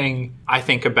important thing, I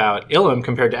think, about Ilum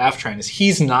compared to Aftran is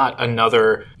he's not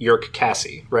another Yeerk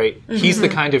Cassie, right? He's the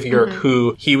kind of Yeerk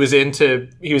who he was into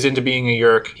being a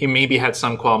Yeerk. He maybe had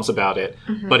some qualms about it,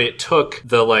 but it took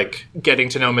the, like, getting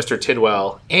to know Mr.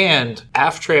 Tidwell and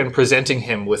Aftran presenting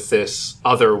him with this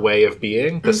other way of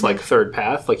being, this, like, third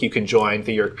path, like, you can join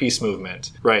the Yeerk peace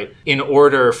movement, right, in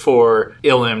order for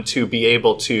Ilum to be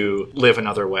able to live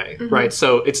another way, right?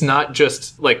 So it's not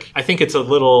just, like, I think it's a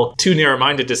little too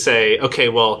narrow-minded to say, okay,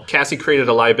 well, Cassie created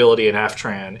a liability in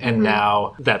Aftran, and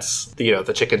now that's,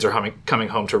 the chickens are coming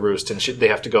home to roost, and they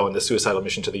have to go on this suicidal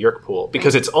mission to the Yeerk pool.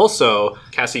 Because it's also,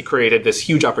 Cassie created this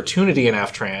huge opportunity in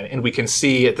Aftran, and we can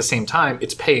see at the same time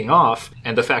it's paying off,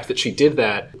 and the fact that she did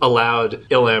that allowed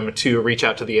Ilum to reach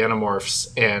out to the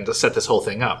Animorphs and set this whole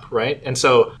thing up, right? And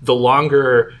so the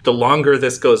longer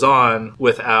this goes on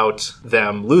without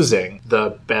them losing,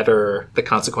 the better the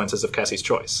consequences of Cassie's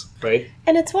choice, right?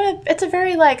 And it's a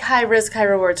very, like, high risk, high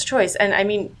rewards choice. And I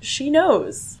mean, she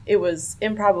knows it was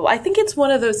improbable. I think it's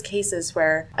one of those cases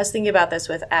where I was thinking about this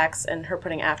with Axe and her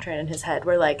putting Aftran in his head,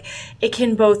 where, like, it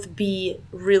can both be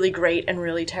really great and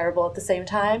really terrible at the same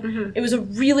time. It was a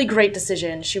really great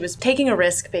decision. She was taking a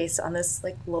risk based on this,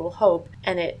 like, little hope,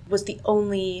 and it was the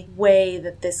only way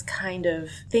that this kind of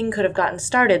thing could have gotten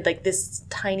started. Like, this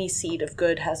tiny seed of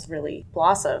good has really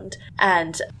blossomed.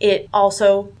 And it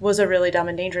also was a really dumb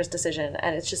and dangerous decision,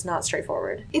 and it's just not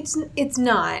straightforward. It's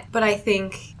not, but I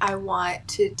think I want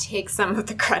to take some of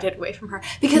the credit away from her,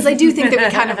 because I do think that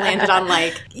we kind of landed on,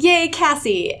 like, yay,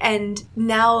 Cassie. And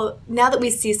now that we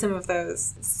see some of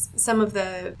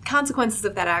the consequences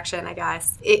of that action, I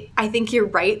guess, I think you're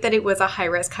right that it was a high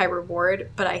risk, high reward,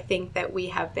 but I think that we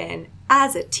have been,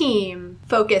 as a team,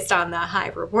 focused on the high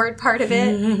reward part of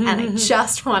it. And I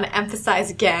just want to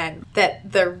emphasize again that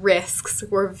the risks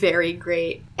were very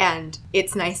great, and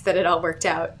it's nice that it all worked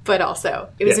out, but also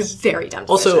it was a very dumb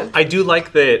decision. Also, I do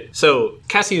like that. So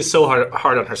Cassie is so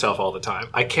hard on herself all the time.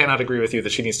 I cannot agree with you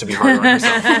that she needs to be harder on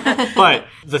herself. But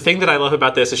the thing that I love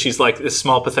about this is she's like this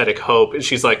small pathetic hope, and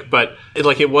she's like, but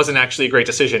it wasn't actually a great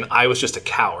decision. I was just a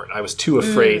coward. I was too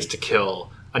afraid to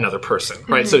kill another person,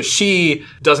 right? So she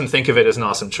doesn't think of it as an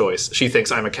awesome choice. She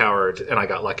thinks I'm a coward and I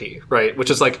got lucky, right? Which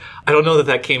is, like, I don't know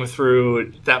that came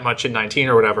through that much in 19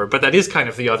 or whatever, but that is kind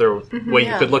of the other way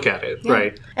you could look at it,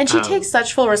 right? And she takes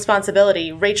such full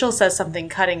responsibility. Rachel says something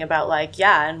cutting about, like,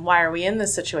 and why are we in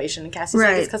this situation? And Cassie's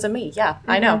like, it's because of me. Yeah,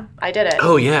 I know. I did it.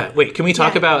 Oh, yeah. Wait, can we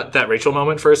talk about that Rachel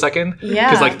moment for a second? Yeah.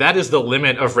 Because, like, that is the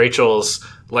limit of Rachel's,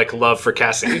 like, love for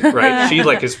Cassie, right? She,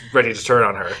 like, is ready to turn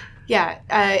on her. Yeah,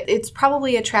 it's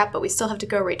probably a trap, but we still have to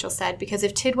go, Rachel said, because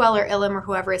if Tidwell or Ilum or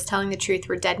whoever is telling the truth,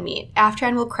 we're dead meat.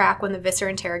 Aftran will crack when the Visser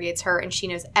interrogates her, and she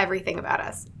knows everything about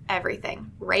us.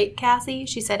 Everything. Right, Cassie?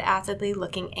 She said acidly,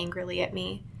 looking angrily at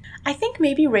me. I think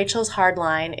maybe Rachel's hard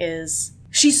line is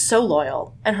she's so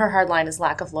loyal, and her hard line is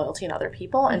lack of loyalty in other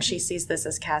people, and she sees this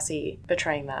as Cassie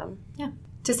betraying them. Yeah.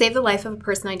 To save the life of a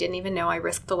person I didn't even know, I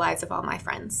risked the lives of all my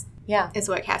friends. Yeah. Is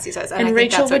what Cassie says. And I think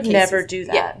Rachel that's what would never do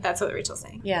that. Yeah, that's what Rachel's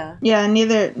saying. Yeah. Yeah,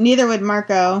 neither would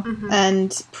Marco,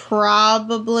 and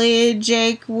probably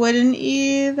Jake wouldn't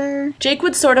either. Jake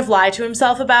would sort of lie to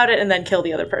himself about it and then kill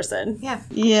the other person. Yeah.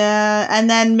 Yeah, and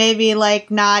then maybe, like,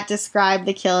 not describe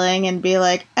the killing and be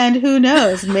like, and who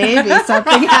knows, maybe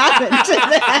something happened to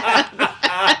them.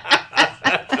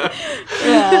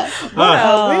 Yeah.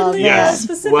 Wow, weirdly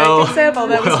specific example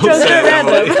that was chosen at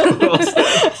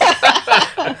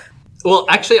random. Well,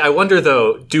 actually, I wonder,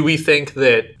 though, do we think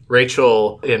that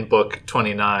Rachel in book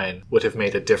 29 would have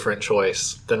made a different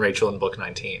choice than Rachel in book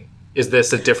 19? Is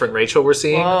this a different Rachel we're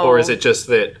seeing? Whoa. Or is it just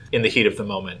that in the heat of the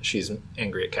moment, she's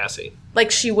angry at Cassie? Like,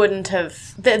 she wouldn't have...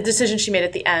 The decision she made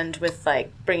at the end with,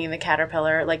 like, bringing the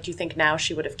caterpillar, like, do you think now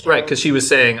she would have killed... Right, because she was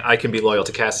saying, I can be loyal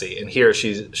to Cassie. And here,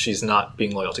 she's not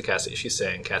being loyal to Cassie. She's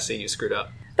saying, Cassie, you screwed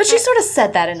up. But she sort of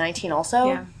said that in 19 also.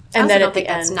 Yeah. And then at the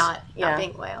that's end... not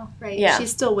being loyal, right? Yeah. She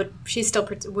still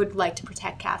would like to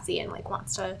protect Cassie and, like,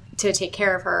 wants to take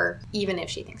care of her, even if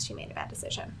she thinks she made a bad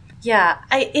decision. Yeah,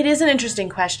 it is an interesting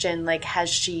question. Like, has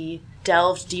she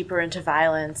delved deeper into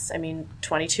violence? I mean,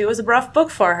 22 was a rough book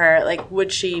for her. Like,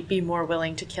 would she be more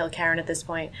willing to kill Karen at this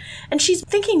point? And she's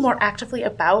thinking more actively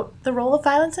about the role of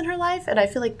violence in her life, and I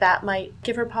feel like that might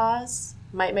give her pause,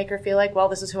 might make her feel like, well,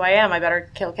 this is who I am, I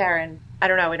better kill Karen. I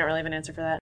don't know, we don't really have an answer for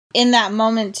that. in that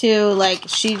moment too, like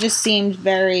she just seemed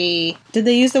very, did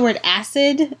they use the word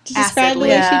acid to describe the way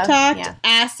Yeah. she talked? Yeah.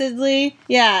 Acidly.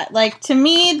 Yeah, like to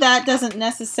me that doesn't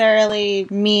necessarily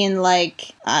mean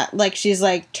like she's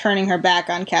like turning her back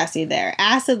on Cassie there.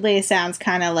 Acidly sounds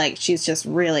kind of like she's just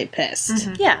really pissed.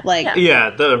 Yeah. Like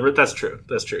yeah. Yeah, that's true.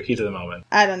 That's true. Heat of the moment.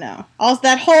 I don't know. Also,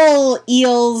 that whole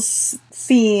eels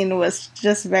scene was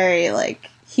just very like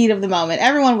heat of the moment.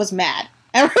 Everyone was mad.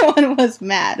 Everyone was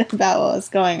mad about what was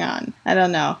going on. I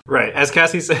don't know. Right. As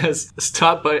Cassie says,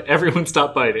 everyone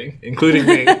stop biting, including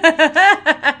me.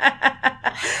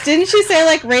 Didn't she say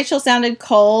like Rachel sounded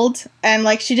cold? And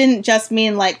like she didn't just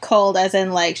mean like cold as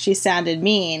in like she sounded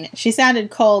mean. She sounded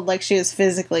cold like she was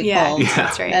physically cold. Yeah.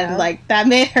 That's right. And like that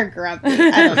made her grumpy.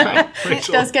 I don't know.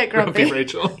 Rachel, does get grumpy.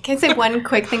 Rachel. Can I say one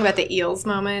quick thing about the eels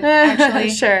moment, actually?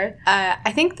 Sure.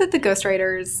 I think that the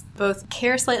ghostwriters both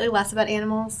care slightly less about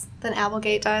animals than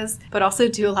Applegate does, but also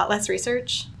do a lot less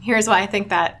research. Here's why I think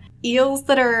that. Eels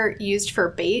that are used for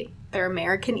bait, they're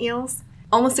American eels,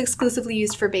 almost exclusively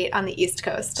used for bait on the East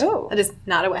Coast. Oh. That is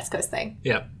not a West Coast thing.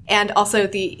 Yeah. And also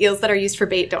the eels that are used for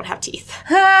bait don't have teeth.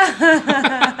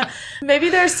 Maybe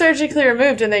they're surgically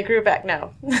removed and they grew back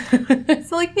now.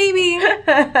 So like maybe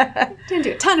didn't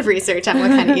do a ton of research on what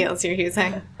kind of eels you're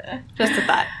using. Just a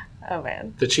thought. Oh,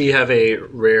 man. The Chi have a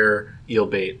rare eel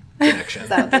bait connection. Is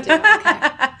that what they do?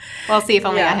 Okay. Well, see if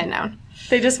only Yeah. I had known.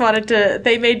 They just wanted to,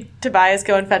 they made Tobias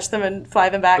go and fetch them and fly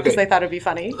them back because Okay. they thought it'd be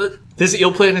funny. This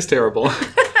eel plan is terrible.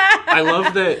 I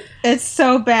love that. It's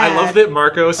so bad. I love that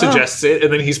Marco suggests it,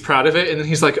 and then he's proud of it, and then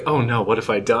he's like, "Oh no, what have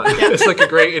I done?" It's like a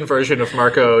great inversion of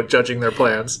Marco judging their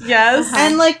plans. Yes.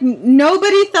 And like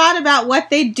nobody thought about what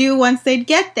they'd do once they'd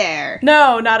get there.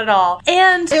 No, not at all.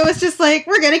 And It was just like,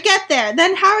 we're gonna get there.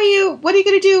 Then what are you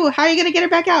gonna do? How are you gonna get her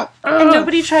back out? And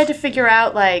nobody tried to figure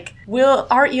out, like,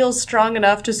 are eels strong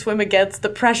enough to swim against the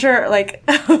pressure, like,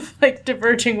 of, like,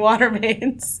 diverging water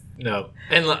mains? No,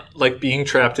 and like being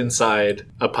trapped inside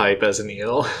a pipe as an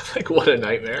eel, like what a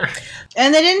nightmare.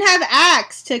 And they didn't have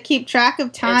acts to keep track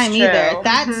of time It's true. either.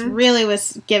 That's really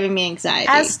was giving me anxiety.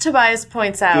 As Tobias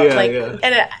points out, Yeah, like, yeah.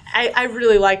 and I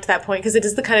really liked that point because it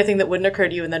is the kind of thing that wouldn't occur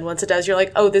to you, and then once it does, you're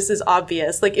like, oh, this is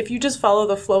obvious. Like, if you just follow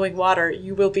the flowing water,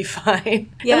 you will be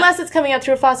fine. Yeah. Unless it's coming out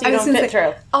through a faucet you I was don't gonna fit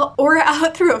say- through. Or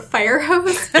out through a fire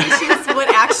hose, which is what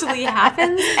actually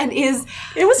happens and is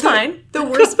It was fine. the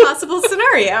worst possible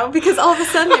scenario because all of a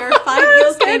sudden there are 5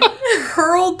 eels being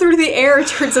hurled through the air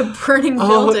towards a burning Oh,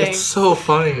 building. it's so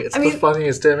funny. It's the mean,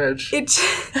 funniest image.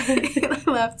 I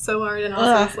laughed so hard and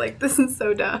also was like, this is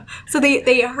so dumb. So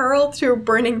they hurl through a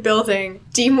burning building,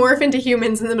 demorph into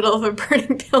humans in the middle of a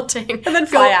burning building, and then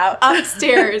fly out.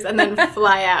 upstairs and then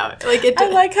fly out. Like it. I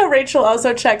like how Rachel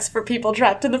also checks for people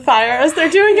trapped in the fire as they're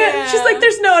doing Yeah. it. She's like,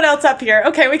 there's no one else up here.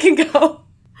 Okay, we can go.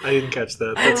 I didn't catch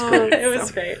that. That's great. It was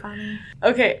great.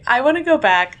 Okay, I want to go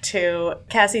back to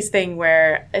Cassie's thing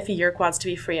where if a Yeerk wants to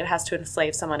be free, it has to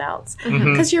enslave someone else.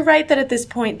 Because you're right that at this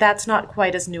point, that's not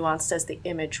quite as nuanced as the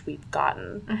image we've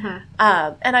gotten.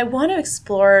 And I want to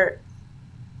explore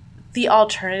the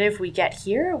alternative we get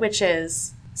here, which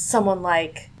is someone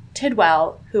like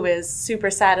Tidwell, who is super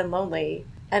sad and lonely,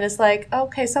 and is like,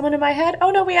 okay, someone in my head? Oh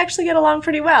no, we actually get along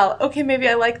pretty well. Okay, maybe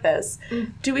I like this.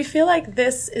 Do we feel like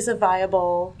this is a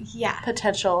viable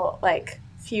potential, like,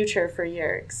 future for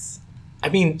Yeerks? I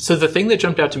mean, so the thing that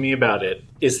jumped out to me about it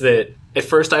is that at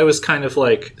first I was kind of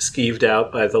like skeeved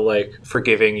out by the like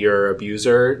forgiving your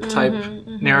abuser type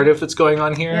narrative that's going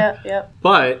on here. Yep.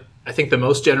 But I think the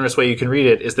most generous way you can read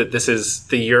it is that this is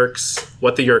the Yeerks,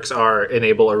 what the Yeerks are,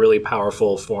 enable a really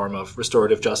powerful form of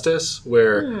restorative justice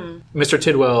where Mr.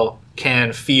 Tidwell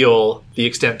can feel the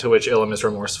extent to which Ilum is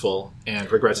remorseful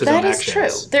and regrets his own That is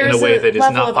actions true. There's in a way a that is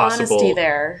level not of possible honesty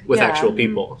there. with Yeah. actual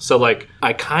people. So, like,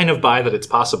 I kind of buy that it's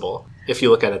possible if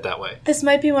you look at it that way. This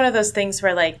might be one of those things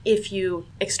where, like, if you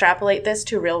extrapolate this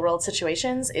to real-world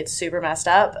situations, it's super messed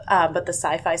up, but the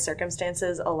sci-fi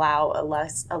circumstances allow a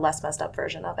less messed up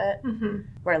version of it.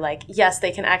 Where, like, yes,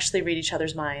 they can actually read each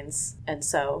other's minds, and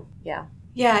so, yeah.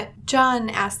 Yeah, John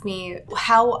asked me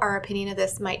how our opinion of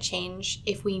this might change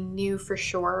if we knew for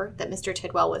sure that Mr.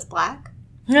 Tidwell was black,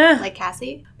 like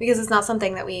Cassie, because it's not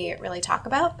something that we really talk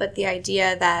about, but the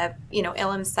idea that, you know,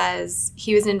 Ilum says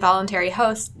he was an involuntary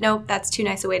host, nope, that's too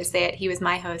nice a way to say it, he was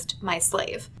my host, my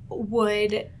slave. How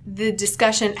would the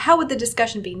discussion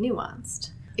be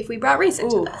nuanced if we brought reason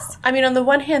to this? I mean, on the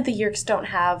one hand, the Yeerks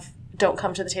don't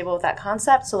come to the table with that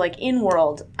concept. So, like, in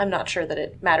world, I'm not sure that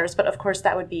it matters. But, of course,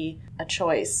 that would be a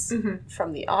choice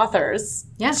from the authors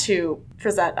to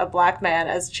present a black man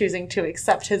as choosing to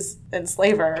accept his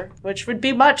enslaver, which would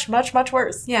be much, much, much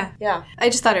worse. Yeah. Yeah. I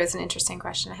just thought it was an interesting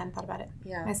question. I hadn't thought about it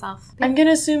myself. I'm going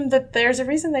to assume that there's a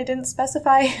reason they didn't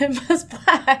specify him as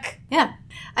black. Yeah.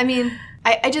 I mean,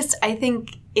 I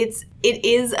think it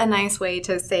is a nice way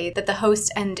to say that the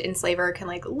host and enslaver can,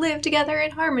 like, live together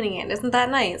in harmony, and isn't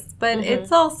that nice? But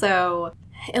it's also...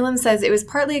 Ilum says, it was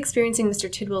partly experiencing Mr.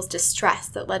 Tidwell's distress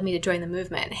that led me to join the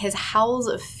movement. His howls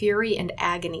of fury and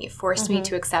agony forced me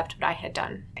to accept what I had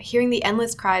done. Hearing the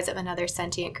endless cries of another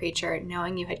sentient creature,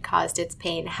 knowing you had caused its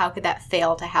pain, how could that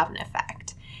fail to have an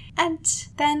effect? And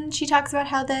then she talks about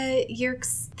how the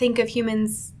Yeerks think of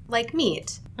humans like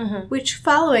meat, which,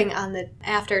 following on the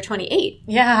after 28,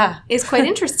 is quite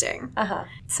interesting.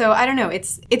 So I don't know.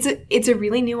 It's a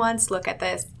really nuanced look at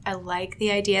this. I like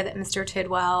the idea that Mr.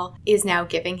 Tidwell is now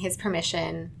giving his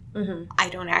permission. I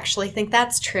don't actually think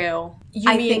that's true.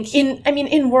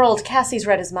 In world, Cassie's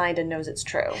read his mind and knows it's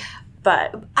true.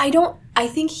 But I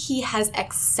think he has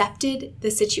accepted the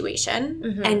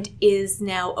situation and is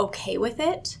now okay with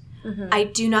it. I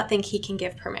do not think he can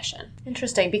give permission.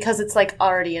 Interesting, because it's, like,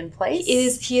 already in place?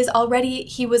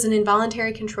 He was an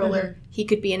involuntary controller. He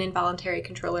could be an involuntary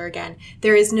controller again.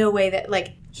 There is no way that,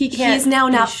 like, he's now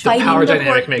not fighting the power the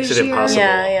dynamic makes it impossible.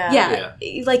 Yeah.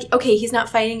 Like, okay, he's not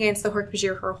fighting against the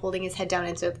Hork-Bajir who are holding his head down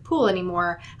into the pool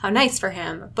anymore. How nice for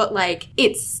him. But, like,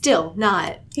 it's still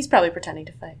not... He's probably pretending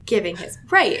to fight. Giving his...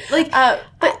 Right. Like,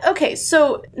 but, okay,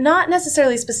 so not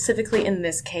necessarily specifically in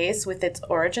this case with its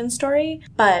origin story,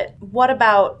 but what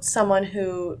about someone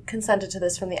who consented to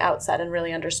this from the outset and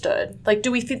really understood? Like,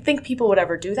 do we think people would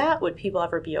ever do that? Would people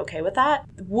ever be okay with that?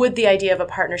 Would the idea of a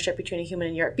partnership between a human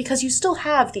and Yeerk... Because you still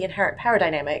have the inherent power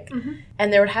dynamic,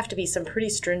 and there would have to be some pretty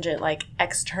stringent, like,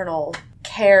 external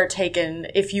care taken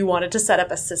if you wanted to set up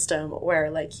a system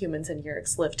where, like, humans and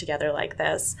Yeerks live together like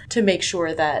this to make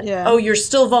sure that, you're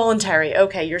still voluntary.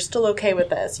 Okay, you're still okay with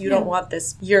this. You don't want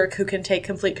this Yeerk who can take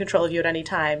complete control of you at any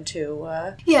time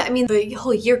to... Yeah, I mean, the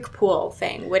whole Yeerk pool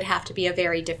thing would have to be a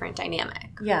very different dynamic.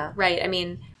 Yeah. Right? I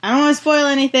mean... I don't want to spoil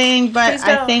anything, but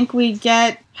I think we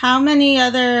get... How many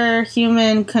other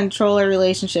human controller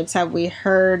relationships have we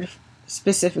heard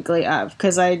specifically of?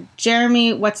 Because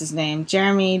Jeremy, what's his name?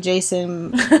 Jeremy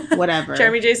Jason, whatever.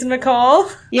 Jeremy Jason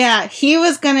McCall? Yeah, he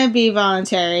was going to be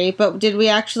voluntary, but did we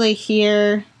actually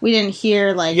hear... We didn't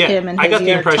hear, like, him and his I got the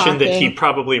Yeerk impression that talking. he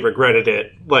probably regretted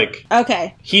it. Like,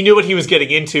 okay. He knew what he was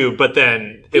getting into, but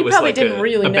then it was like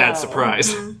a bad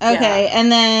surprise. Okay,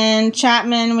 and then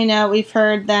Chapman, we've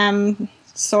heard them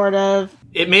sort of...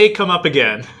 It may come up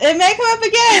again. It may come up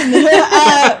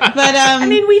again. But I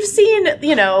mean, we've seen,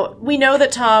 we know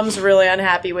that Tom's really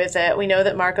unhappy with it. We know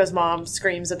that Marco's mom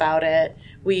screams about it.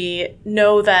 We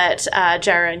know that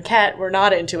Jarrah and Ket were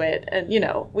not into it. And,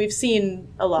 we've seen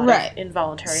a lot of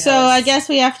involuntary So hosts. I guess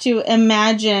we have to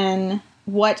imagine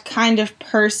what kind of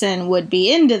person would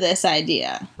be into this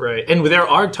idea. Right. And there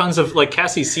are tons of, like,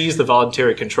 Cassie sees the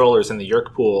voluntary controllers in the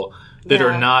Yeerk pool that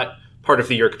are not part of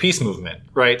the Yeerk peace movement,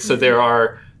 right? So there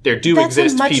do exist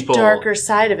That's a much people... darker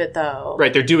side of it, though.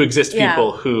 Right, there do exist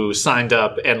people who signed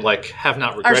up and, like, have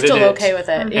not regretted it. Are still okay with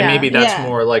it, And maybe that's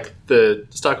more like the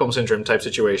Stockholm Syndrome type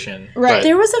situation. Right. But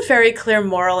there was a very clear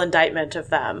moral indictment of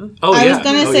them. I was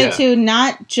going to say, too,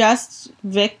 not just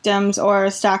victims or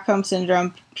Stockholm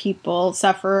Syndrome people,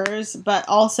 sufferers, but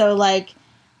also, like,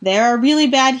 there are really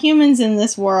bad humans in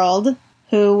this world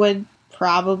who would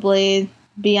probably...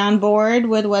 be on board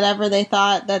with whatever they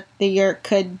thought that the Yeerk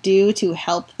could do to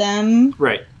help them.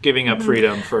 Right. Giving up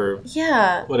freedom for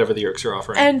whatever the Yeerks are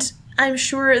offering. And I'm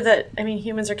sure that,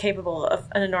 humans are capable of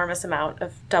an enormous amount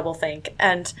of doublethink.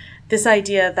 And this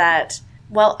idea that,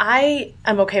 well, I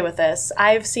am okay with this.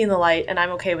 I've seen the light and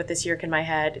I'm okay with this Yeerk in my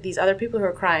head. These other people who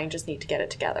are crying just need to get it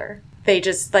together. They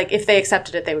just, like, if they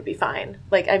accepted it, they would be fine.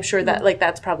 Like, I'm sure that, like,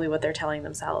 that's probably what they're telling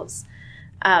themselves.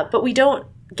 But we don't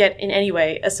get in any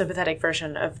way a sympathetic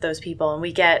version of those people, and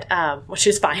we get which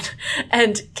is fine.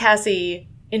 And Cassie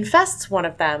infests one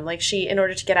of them. Like, she, in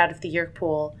order to get out of the Yeerk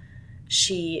pool,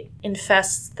 she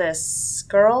infests this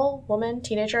woman,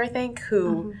 teenager, I think,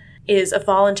 who is a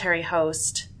voluntary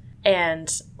host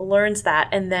and learns that.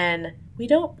 And then we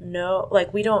don't know,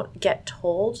 like, we don't get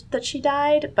told that she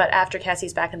died, but after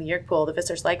Cassie's back in the Yeerk pool, the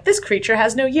visitor's like, this creature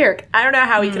has no Yeerk. I don't know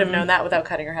how he could have known that without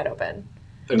cutting her head open.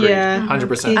 Agreed. Yeah,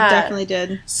 100%. He definitely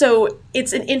did. So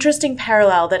it's an interesting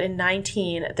parallel that in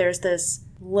 19, there's this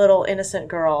little innocent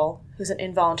girl who's an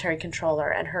involuntary controller,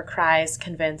 and her cries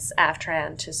convince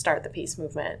Aftran to start the peace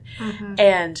movement.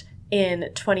 And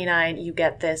in 29, you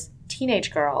get this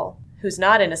teenage girl who's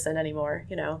not innocent anymore,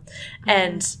 you know.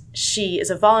 And she is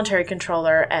a voluntary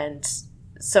controller, and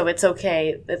so it's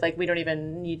okay that, like, we don't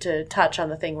even need to touch on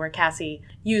the thing where Cassie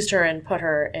used her and put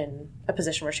her in a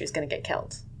position where she's going to get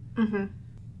killed. Mm-hmm.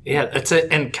 Yeah, that's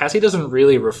it. And Cassie doesn't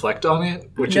really reflect on it,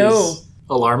 which is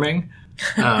alarming.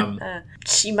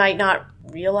 She might not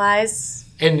realize.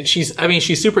 And she's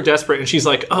super desperate, and she's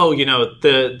like, oh, you know,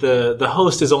 the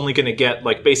host is only going to get,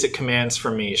 like, basic commands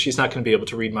from me. She's not going to be able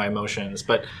to read my emotions.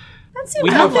 But That seems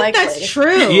I don't think unlikely. that's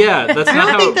true. yeah, that's I not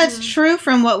don't how think that's true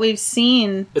from what we've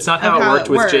seen. it's not how of it how worked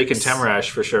it with Jake and works. Tamarash,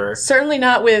 for sure. Certainly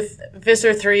not with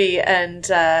Visser 3 and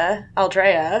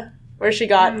Aldrea, where she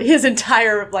got his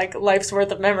entire, like, life's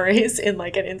worth of memories in,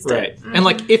 like, an instant. Right. And,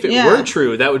 like, if it Yeah. were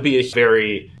true, that would be a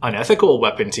very unethical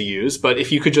weapon to use. But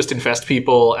if you could just infest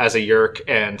people as a Yeerk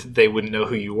and they wouldn't know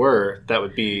who you were, that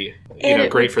would be, And it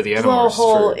great for the would blow a Animorphs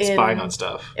hole for in- spying on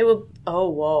stuff. It would... Oh,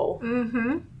 whoa.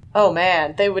 Mm-hmm. Oh,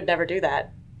 man. They would never do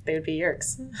that. They would be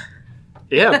Yeerks.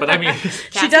 Yeah, but I mean,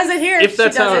 She does it here. if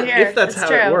that's she does how it here. if that's It's how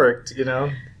true. it worked, you know.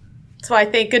 That's why,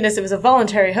 thank goodness, it was a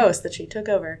voluntary host that she took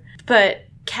over. But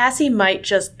Cassie might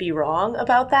just be wrong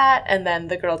about that, and then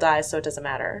the girl dies, so it doesn't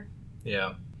matter.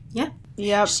 Yeah. Yeah.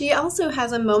 Yep. She also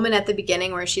has a moment at the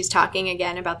beginning where she's talking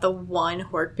again about the one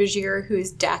Hork-Bajir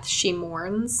whose death she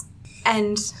mourns.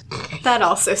 And that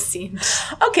also seemed...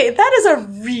 Okay, that is a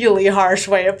really harsh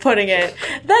way of putting it.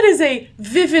 That is a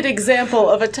vivid example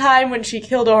of a time when she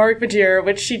killed a Hork-Bajir,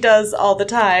 which she does all the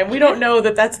time. We don't know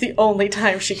that that's the only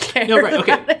time she cared No, right,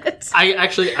 okay. about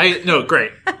it. No,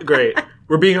 great.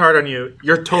 We're being hard on you.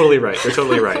 You're totally right.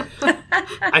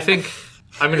 I think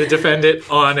I'm going to defend it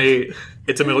on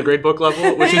it's a middle grade book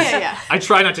level, which is, Yeah. I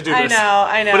try not to do I this.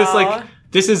 know. But it's like,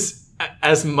 this is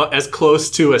as close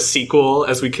to a sequel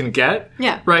as we can get.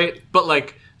 Yeah. Right? But,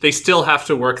 like, they still have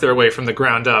to work their way from the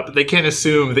ground up. They can't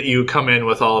assume that you come in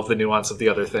with all of the nuance of the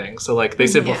other thing. So, like, they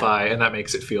simplify, and that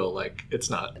makes it feel like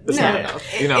it's not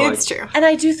enough. You know, it's true. And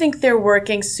I do think they're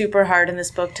working super hard in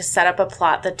this book to set up a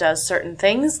plot that does certain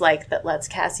things, like that lets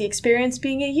Cassie experience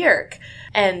being a Yeerk.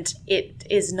 And it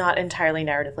is not entirely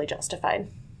narratively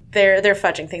justified. They're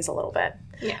fudging things a little bit.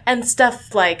 Yeah. And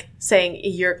stuff like saying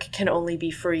a Yeerk can only be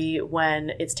free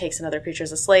when it takes another creature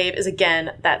as a slave is,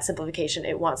 again, that simplification.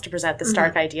 It wants to present the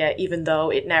Stark idea, even though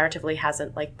it narratively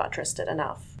hasn't, like, buttressed it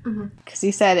enough. Because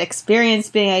you said experience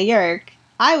being a Yeerk.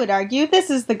 I would argue this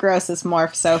is the grossest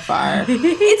morph so far.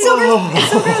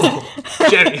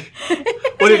 Jenny,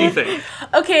 what did you think?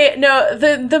 Okay, no,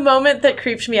 the moment that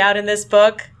creeped me out in this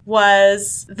book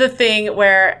was the thing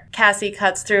where Cassie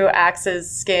cuts through Axe's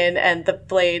skin and the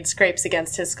blade scrapes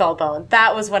against his skull bone.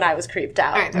 That was when I was creeped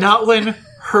out. All right. Not when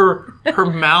her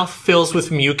mouth fills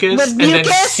with mucus With and then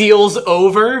mucus? seals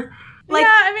over. Like- yeah,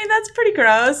 I mean, that's pretty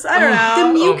gross. I don't know.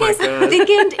 The mucus Oh my God.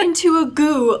 thickened into a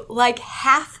goo like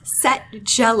half-set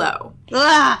Jell-O.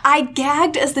 Ugh. I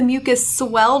gagged as the mucus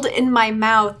swelled in my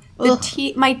mouth.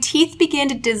 My teeth began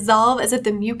to dissolve as if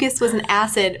the mucus was an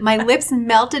acid. My lips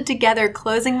melted together,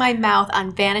 closing my mouth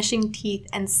on vanishing teeth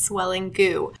and swelling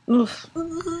goo.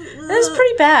 That's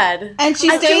pretty bad. And she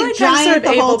I feel stayed like I'm giant sort of the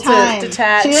whole able to time.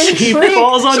 detach. She didn't She shrink.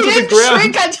 falls onto she the didn't ground.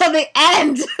 shrink until the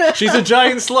end. She's a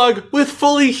giant slug with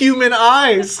fully human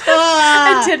eyes.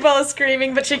 Ah. And Tidwell is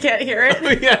screaming, but she can't hear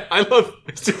it. Yeah, I love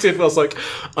Mr. Tidwell's like,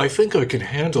 I think I can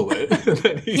handle it. And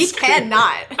then He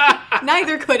cannot.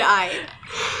 Neither could I.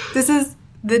 This is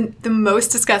the most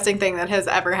disgusting thing that has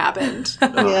ever happened.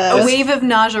 Yes. A wave of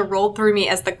nausea rolled through me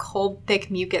as the cold,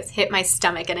 thick mucus hit my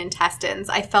stomach and intestines.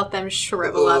 I felt them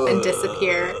shrivel up and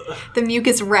disappear. The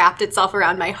mucus wrapped itself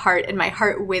around my heart, and my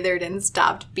heart withered and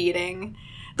stopped beating.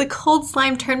 The cold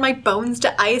slime turned my bones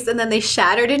to ice, and then they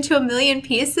shattered into a million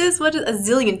pieces. A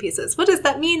zillion pieces. What does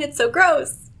that mean? It's so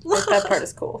gross. That part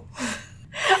is cool.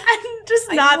 I'm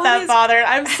just not what that is- bothered.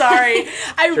 I'm sorry.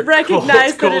 I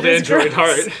recognize cold that it is android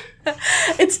gross. heart.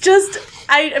 It's just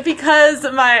because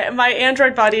my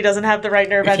android body doesn't have the right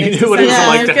nerve You endings. knew what it was Yeah.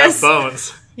 like to have mucus.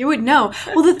 bones. You would know.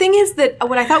 Well, the thing is that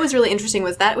what I thought was really interesting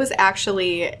was that was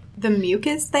actually the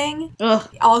mucus thing. Ugh.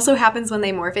 Also happens when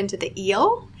they morph into the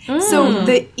eel. So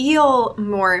the eel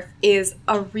morph is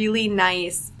a really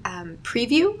nice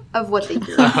preview of what the eel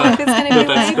morph is going to be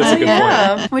That's like. a good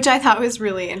Yeah. point. Which I thought was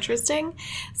really interesting.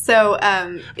 So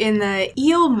in the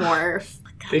eel morph,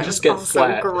 They just get also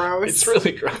flat. gross. It's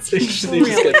really gross. They just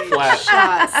get flat.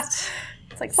 just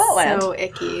It's like Flatland. so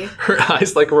icky. Her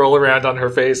eyes like roll around on her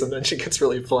face and then she gets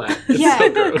really flat. It's Yeah. so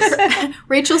gross.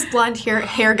 Rachel's blonde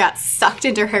hair got sucked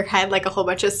into her head like a whole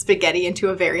bunch of spaghetti into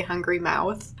a very hungry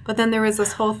mouth. But then there was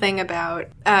this whole thing about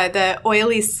the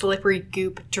oily, slippery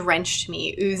goop drenched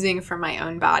me, oozing from my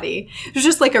own body. It was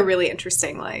just like a really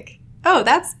interesting, like, oh,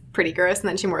 that's pretty gross, and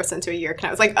then she morphs into a yerk, and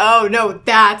I was like, oh, no,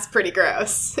 that's pretty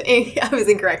gross. I was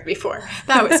incorrect before.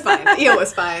 That was fine. The eel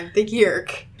was fine. The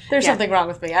yerk. There's something wrong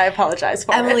with me. I apologize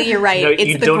for Emily, it. you're right. No, it's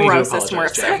you the don't need to grossest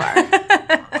morph apologize,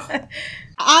 so far.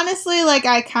 Honestly, like,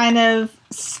 I kind of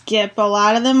skip a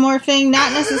lot of the morphing,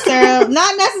 not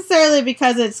necessarily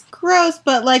because it's gross,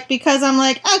 but like because I'm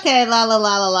like, okay, la la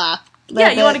la la la.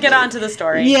 Yeah, you want to get on to the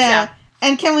story. Yeah.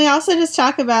 And can we also just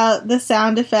talk about the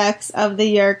sound effects of the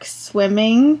yerk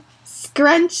swimming?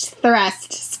 Scrunch,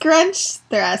 thrust, scrunch,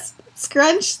 thrust,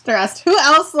 scrunch, thrust. Who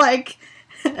else, like,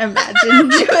 imagine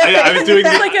doing I was doing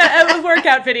It's like a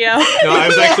workout video. No, I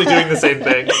was actually doing the same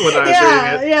thing when I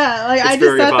was reading it. Yeah, like, It's I just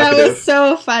very thought that evocative. was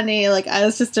so funny. Like, I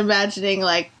was just imagining,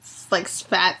 like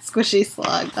fat, squishy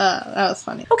slug. That was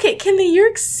funny. Okay, can the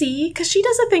yerk see? Because she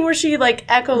does a thing where she, like,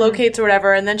 echolocates or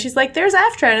whatever, and then she's like, there's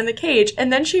Aftran in the cage,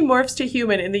 and then she morphs to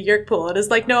human in the yerk pool, and is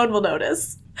like, no one will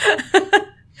notice.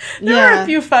 There are a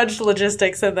few fudged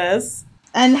logistics in this.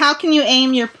 And how can you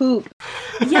aim your poop?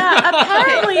 Yeah,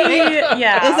 apparently,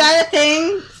 yeah. Is that a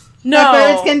thing? no,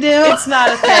 that birds can do? It's not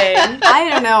a thing. I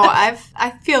don't know.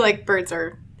 I feel like birds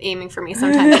are aiming for me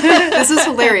sometimes. This is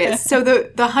hilarious. So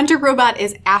the hunter robot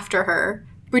is after her,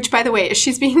 which, by the way,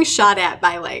 she's being shot at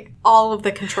by, like, all of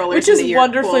the controllers Which in is the yerk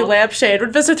wonderfully pool. lampshade.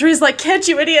 When Visitor 3 is like, can't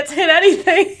you idiots hit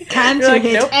anything? Can't You're you like,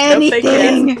 hit nope, anything? they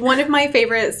can't. One of my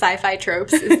favorite sci-fi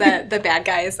tropes is that the bad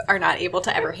guys are not able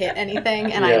to ever hit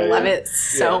anything, and I love it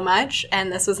so much,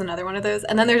 and this was another one of those.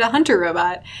 And then there's a hunter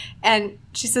robot, and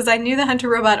she says, I knew the hunter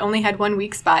robot only had one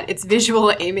weak spot, its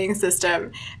visual aiming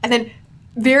system. And then,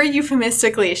 very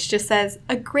euphemistically, she just says,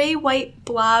 a gray-white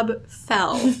blob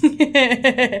fell.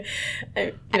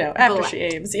 After she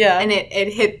aims, yeah. And it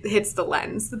hits the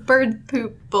lens. The bird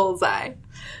poop bullseye.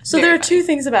 So Very there are funny. two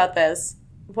things about this.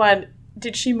 One,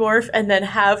 did she morph and then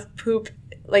have poop,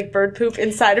 like bird poop,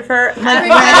 inside of her?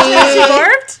 Like, After she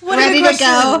morphed? ready to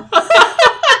go.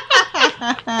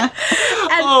 And,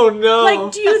 Oh no!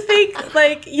 like, do you think,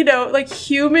 like, like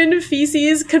human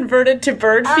feces converted to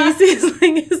bird feces?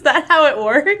 Like, is that how it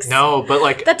works? No, but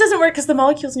like That doesn't work because the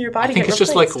molecules in your body I think get it's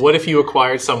just like, replaced. what if you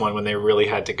acquired someone when they really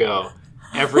had to go?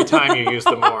 Every time you use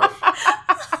the morph.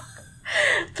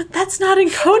 But that's not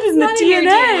encoded in the not in your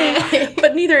DNA. DNA.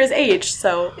 But neither is H,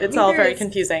 so it's all Neither very is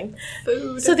confusing.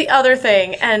 Food. So the other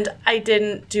thing, and I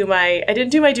didn't do my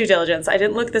due diligence. I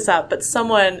didn't look this up, but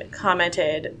someone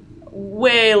commented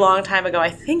way long time ago, I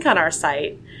think on our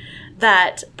site,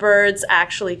 that birds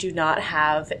actually do not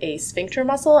have a sphincter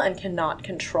muscle and cannot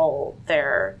control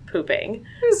their pooping.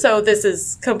 So this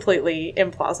is completely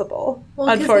implausible, 'cause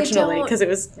they unfortunately, don't- because it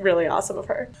was really awesome of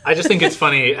her. I just think it's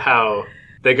funny how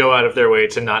they go out of their way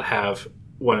to not have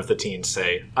one of the teens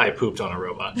say, I pooped on a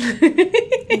robot.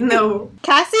 No.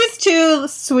 Cassie's too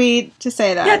sweet to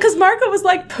say that. Yeah, because Marco was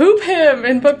like, poop him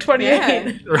in book 28.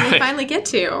 Yeah. Right. They finally get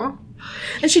to.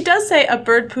 And she does say a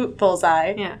bird poop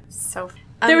bullseye. Yeah. So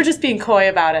They were just being coy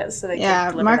about it, so they Yeah,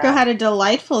 could deliver Marco that. had a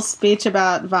delightful speech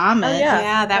about vomit. Oh, yeah.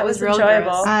 Yeah, that was real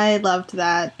enjoyable. gross. I loved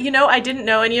that. I didn't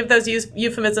know any of those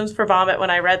euphemisms for vomit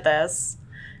when I read this.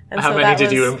 And How so many that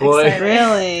did you was employ? exciting.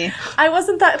 Really. I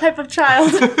wasn't that type of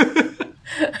child.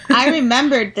 I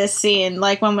remembered this scene.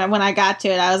 Like, when I got to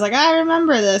it, I was like, I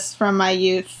remember this from my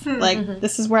youth. Like,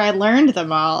 this is where I learned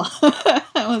them all.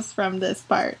 It was from this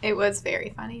part. It was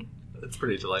very funny. It's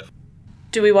pretty delightful.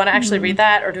 Do we want to actually read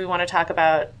that, or do we want to talk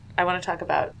about... I want to talk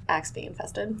about Axe being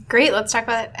infested. Great, let's talk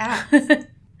about Axe.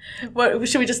 What,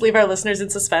 should we just leave our listeners in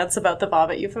suspense about the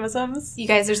vomit euphemisms? You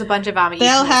guys, there's a bunch of vomit.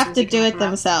 They'll euphemisms have to you can do look it them up.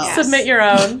 themselves. Yeah. Submit your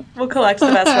own. We'll collect the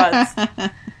best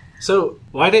ones. So,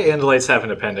 why do Andalites have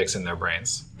an appendix in their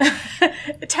brains?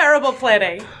 Terrible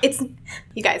planning. It's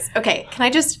you guys. Okay, can I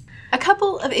just a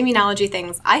couple of immunology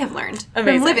things I have learned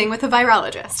Amazing. from living with a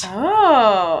virologist.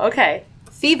 Oh, okay.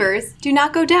 Fevers do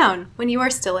not go down when you are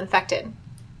still infected.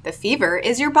 The fever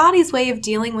is your body's way of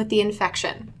dealing with the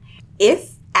infection.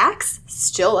 If Axe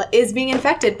still is being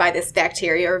infected by this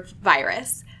bacteria or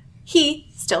virus, he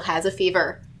still has a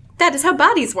fever. That is how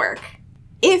bodies work.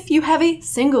 If you have a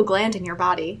single gland in your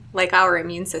body, like our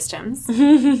immune systems,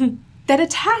 that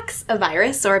attacks a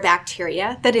virus or a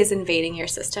bacteria that is invading your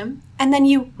system, and then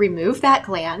you remove that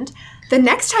gland, the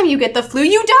next time you get the flu,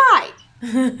 you die.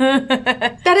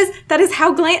 that is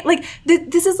how gland, like,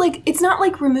 this is like, it's not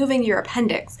like removing your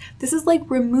appendix. This is like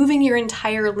removing your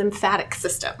entire lymphatic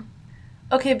system.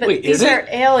 Okay, but Wait, these is it? are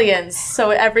aliens, so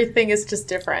everything is just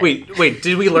different. Wait,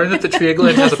 did we learn that the tree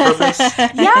gland has a purpose?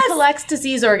 It collects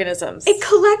disease organisms. It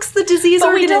collects the disease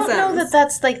But we organisms. don't know that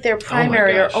that's like their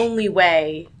primary or gosh. only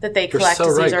way that they You're collect so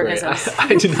disease right, Gray. organisms.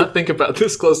 I did not think about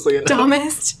this closely enough.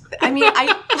 Dumbest. I mean, I,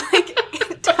 like,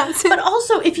 it doesn't. But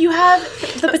also, if you have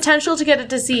the potential to get a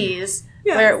disease,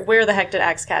 Yes. Where the heck did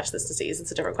Axe catch this disease?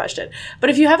 It's a different question. But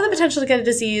if you have the potential to get a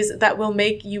disease that will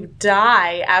make you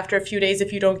die after a few days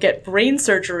if you don't get brain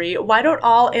surgery, why don't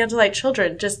all Andalite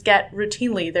children just get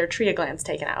routinely their tria glands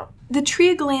taken out? The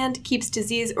tria gland keeps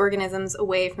disease organisms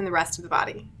away from the rest of the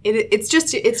body. It's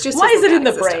just. Why is it in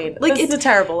the brain? Like it's a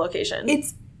terrible location.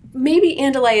 It's maybe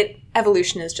Andalite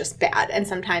evolution is just bad, and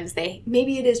sometimes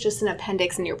maybe it is just an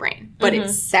appendix in your brain. But it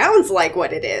sounds like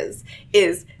what it is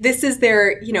this is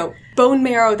their bone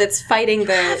marrow that's fighting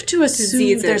the I have to assume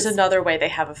diseases. there's another way they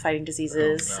have of fighting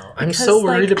diseases. Oh, no. I'm so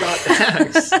worried about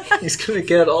Axe. He's gonna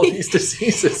get all these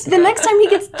diseases. The next time he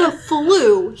gets the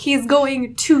flu, he's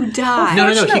going to die. No,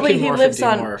 he Fortunately, can morph lives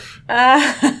and on.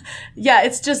 demorph. Yeah,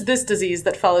 it's just this disease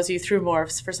that follows you through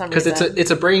morphs for some reason. Because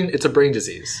it's a brain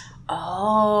disease.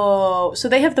 Oh, so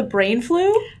they have the brain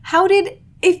flu? How did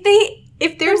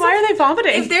if there's Why are they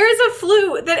vomiting? If there is a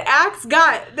flu that Axe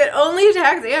got that only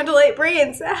attacks Andalite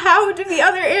brains, how do the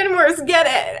other Animorphs get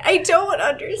it? I don't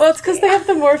understand. Well, it's because they have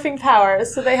the morphing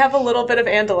powers, so they have a little bit of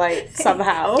Andalite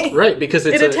somehow. Right, because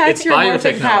it's attacks your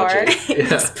morphing power. biotechnology.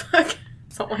 Yeah.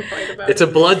 Someone point about It's a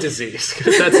blood disease,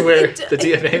 because that's where the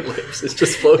DNA lives. It's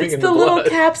just floating It's in the the little blood.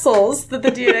 capsules that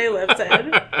the DNA lives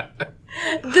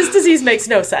in. This disease makes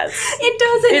no sense. It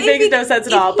doesn't. It makes no sense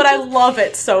at all, but I love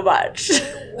it so much.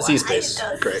 Z-Space.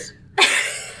 Great.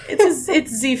 It's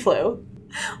Z-flu.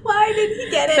 Why did he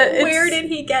get it? It's- Where did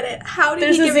he get it? How did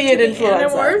There's he a give Z it in to the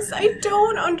influenza. Animorphs? I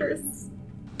don't understand.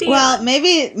 Well,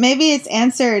 maybe it's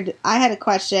answered. I had a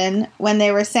question when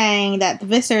they were saying that the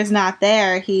Visser's not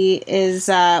there. He is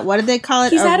what did they call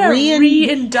it? He's at a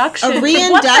reinduction. A What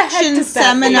the heck reinduction does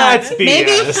that mean? seminar. That's Maybe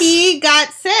BS. he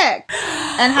got sick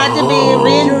and had to Oh.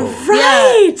 be You're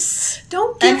right.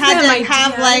 don't give and had them to ideas.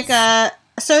 have like a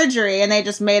surgery, and they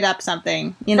just made up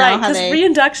something. You know Right, how because they.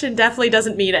 reinduction definitely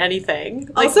doesn't mean anything.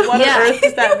 Like, Also, what yeah. on earth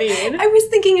does that mean? I was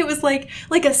thinking it was like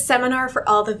a seminar for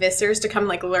all the Vissers to come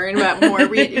learn about more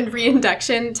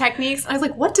reinduction techniques. I was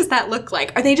like, what does that look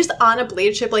like? Are they just on a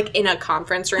blade ship in a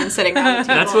conference room sitting around the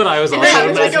table? That's what I was And also they're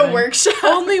having a imagining. workshop.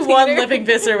 Only one theater. living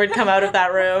Visser would come out of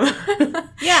that room.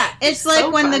 Yeah, it's like so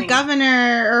when funny. the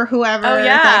governor or whoever, Oh,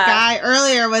 yeah. that guy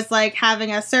earlier was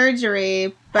having a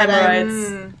surgery, but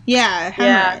Hemorrhoids. yeah,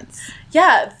 hemorrhoids.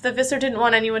 Yeah, the Visser didn't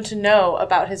want anyone to know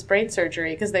about his brain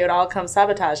surgery because they would all come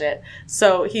sabotage it.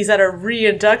 So he's at a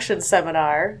reinduction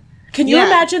seminar. Can you Yeah.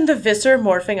 imagine the Visser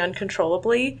morphing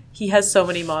uncontrollably? He has so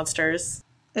many monsters.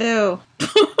 Ew.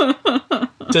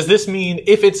 Does this mean,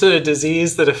 if it's a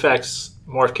disease that affects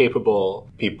more capable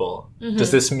people,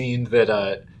 does this mean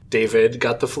that David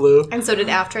got the flu? And so did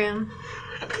Aftran.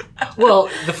 Well,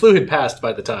 the flu had passed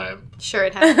by the time. Sure,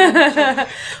 it has.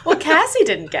 Well, Cassie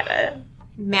didn't get it.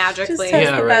 Magically. Just has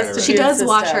Yeah, the right, best right. She immune does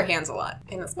wash system. her hands a lot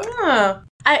in this book. Oh.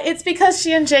 It's because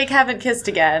she and Jake haven't kissed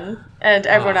again, and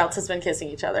everyone else has been kissing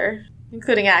each other,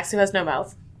 including Axe, who has no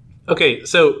mouth. Okay,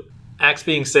 so Axe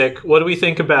being sick, what do we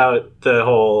think about the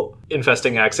whole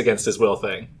infesting Axe against his will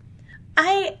thing?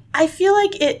 I feel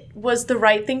like it was the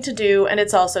right thing to do, and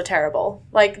it's also terrible.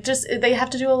 They have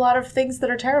to do a lot of things that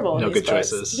are terrible. in No these good books.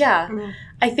 choices. Yeah.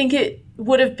 I think it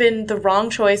would have been the wrong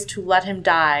choice to let him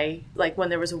die, when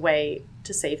there was a way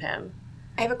to save him.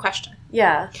 I have a question.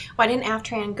 Yeah. Why didn't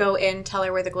Aftran go in, tell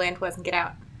her where the gland was, and get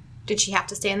out? Did she have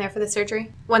to stay in there for the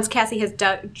surgery? Once Cassie has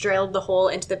drilled the hole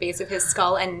into the base of his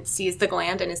skull and sees the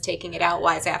gland and is taking it out,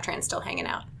 why is Aftran still hanging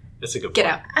out? That's a good Get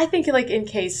point. out. I think, in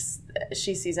case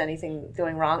she sees anything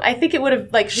going wrong, I think it would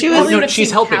have, She Oh, was- probably would no, have she's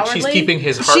seemed helping. cowardly. She's keeping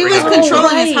his heart She rate was up.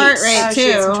 controlling his heart right. rate Oh, she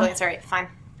is too. controlling. Sorry, fine.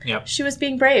 Yep. She was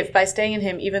being brave by staying in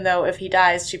him, even though if he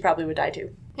dies, she probably would die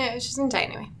too. Yeah, she's gonna die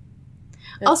anyway.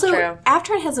 That's Also, true.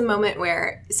 Aftran has a moment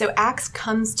where, Axe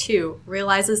comes to,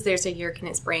 realizes there's a yerk in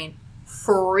his brain,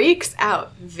 freaks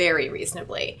out very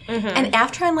reasonably. And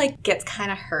Aftran, gets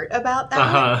kind of hurt about that.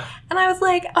 Uh-huh. And I was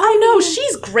like, Oh no,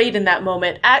 she's great in that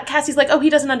moment. Cassie's like, oh, he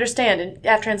doesn't understand. And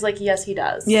Aftran's like, yes, he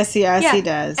does. Yes, Yeah. he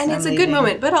does. And it's a good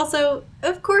moment, but also,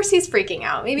 of course, he's freaking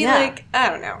out. Maybe, Yeah. I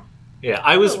don't know. Yeah,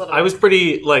 I was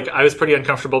pretty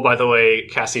uncomfortable by the way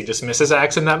Cassie dismisses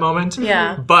Axe in that moment.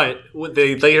 Yeah. But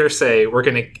they later say we're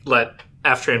going to let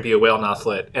Aftran be a whale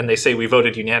Nothlit, and they say we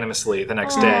voted unanimously the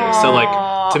next day. So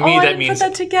to me I that didn't means put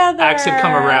that together. Axe had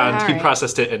come around, All he right.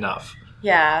 processed it enough.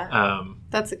 Yeah.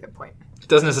 That's a good point.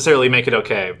 Doesn't necessarily make it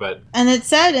okay, but And it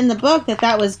said in the book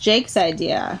that was Jake's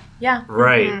idea. Yeah.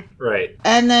 right.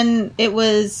 And then it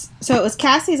was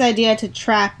Cassie's idea to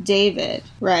trap David,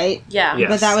 right? Yeah. Yes.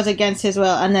 But that was against his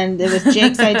will. And then it was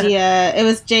Jake's idea. It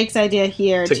was Jake's idea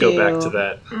here To go back to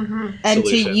that. and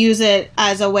solution. to use it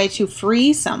as a way to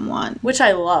free someone. Which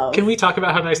I love. Can we talk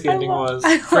about how nice the ending was?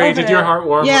 I Frey, love did it. your heart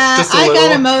warm? Yeah, Just a I little?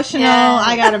 got emotional. Yeah.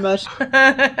 I got emotional.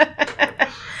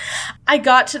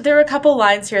 there were a couple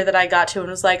lines here that I got to and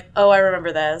was like, oh, I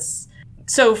remember this.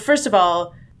 So first of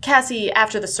all, Cassie,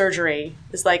 after the surgery,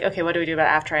 is like, okay, what do we do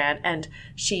about Aftran? And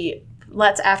she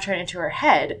lets Aftran into her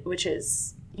head, which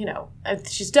is, you know,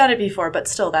 she's done it before, but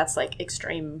still that's like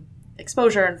extreme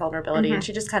exposure and vulnerability. And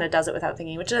she just kind of does it without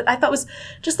thinking, which I thought was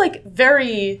just like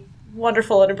very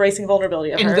wonderful and embracing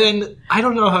vulnerability of her. And then, I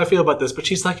don't know how I feel about this, but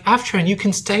she's like, Aftran, you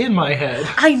can stay in my head.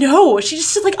 I know.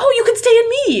 She's just like, oh, you can stay in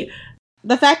me.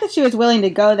 The fact that she was willing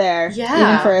to go there,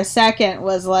 even for a second,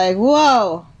 was like,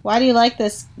 whoa, why do you like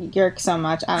this Yeerk so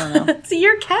much? I don't know. See,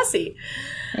 you're Cassie.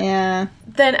 Yeah.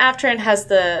 Then Aftran has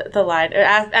the line.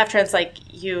 Aftran's like,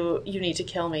 you need to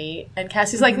kill me. And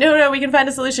Cassie's like, no, we can find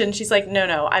a solution. She's like,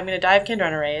 no, I'm going to die of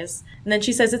Kandrona rays. And then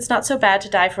she says, it's not so bad to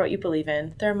die for what you believe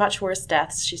in. There are much worse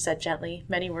deaths, she said gently.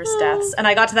 Many worse deaths. And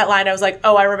I got to that line. I was like,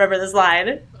 oh, I remember this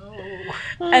line.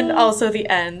 And also the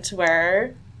end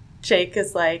where Jake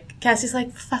is like, Cassie's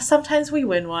like, sometimes we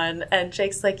win one. And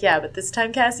Jake's like, yeah, but this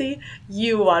time, Cassie,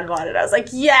 you won one. And I was like,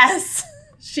 yes,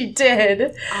 she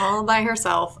did. All by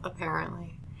herself,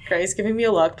 apparently. Grace giving me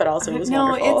a look, but also it was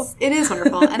wonderful. It is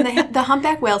wonderful. And the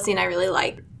humpback whale scene I really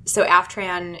like. So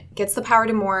Aftran gets the power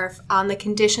to morph on the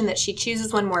condition that she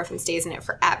chooses one morph and stays in it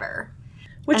forever.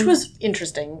 Which was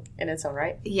interesting in its own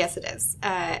right. Yes, it is.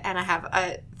 And I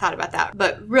have thought about that.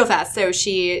 But real fast, so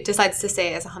she decides to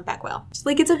stay as a humpback whale.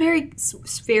 Like, it's a very,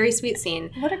 very sweet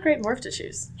scene. What a great morph to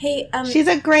choose. Hey, she's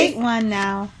a great one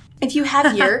now. If you have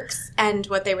Yeerks and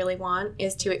what they really want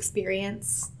is to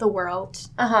experience the world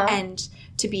and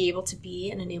to be able to be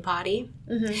in a new body,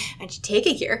 and you take a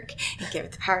Yeerk and give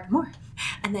it the power to morph,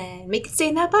 and then make it stay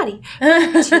in that body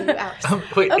for 2 hours.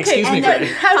 Wait, excuse me.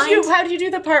 How do you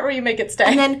do the part where you make it stay?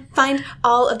 And then find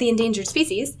all of the endangered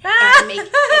species and make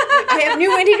I have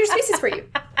new endangered species for you.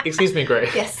 Excuse me, Gray.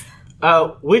 Yes.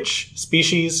 Which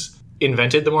species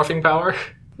invented the morphing power?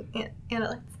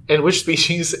 Annelids. And which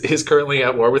species is currently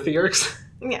at war with the Yeerks?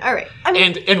 Yeah, all right.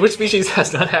 And which species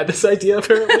has not had this idea,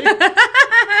 apparently?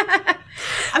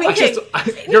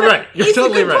 You're right. You're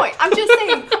totally right. Point. I'm just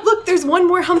saying, look, there's one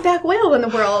more humpback whale in the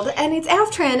world, and it's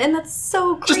Aftran, and that's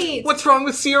so great. What's wrong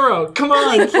with Zero? Come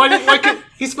on.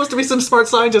 He's supposed to be some smart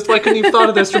scientist. Why couldn't you have thought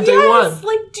of this from day one?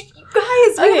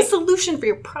 Guys, we have a solution for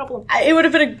your problem. It would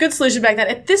have been a good solution back then.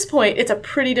 At this point, it's a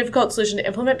pretty difficult solution to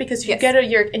implement because if you get a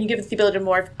Yeerk and you give it the ability to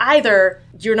morph, either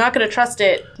you're not going to trust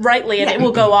it rightly and it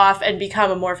will go off and become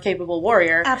a morph-capable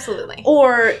warrior. Absolutely.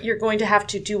 Or you're going to have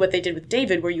to do what they did with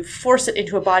David, where you force it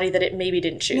into a body that it maybe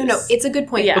didn't choose. No, it's a good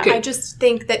point. Yeah. Okay. I just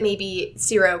think that maybe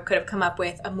Zero could have come up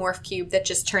with a morph cube that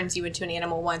just turns you into an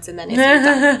animal once and then it's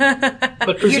done.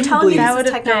 But you're telling me that this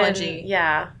is technology.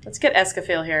 Let's get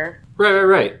Escafil here.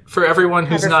 Right. For everyone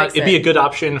who's not, it'd be a good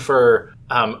option for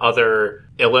other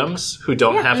Illims who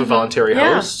don't have a voluntary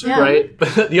host, right?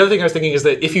 But the other thing I was thinking is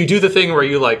that if you do the thing where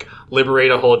you like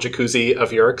liberate a whole jacuzzi of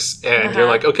Yeerks and you're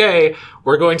like, okay,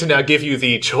 we're going to now give you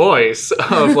the choice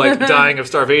of like dying of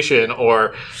starvation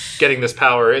or getting this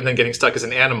power and then getting stuck as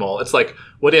an animal. It's like,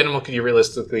 what animal could you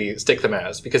realistically stick them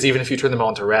as? Because even if you turn them all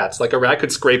into rats, like a rat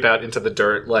could scrape out into the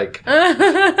dirt like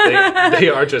they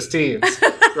are just teens,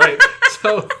 right?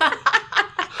 So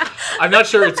I'm not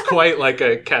sure it's quite like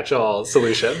a catch-all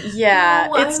solution. Yeah,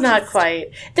 it's not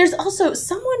quite. There's also,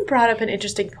 someone brought up an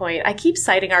interesting point. I keep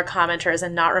citing our commenters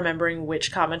and not remembering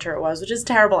which commenter it was, which is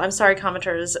terrible. I'm sorry,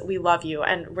 commenters. We love you,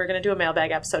 and we're going to do a mailbag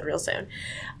episode real soon.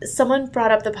 Someone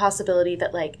brought up the possibility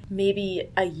that, like, maybe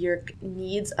a Yeerk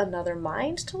needs another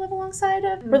mind to live alongside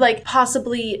it. Or, like,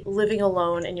 possibly living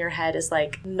alone in your head is,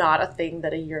 like, not a thing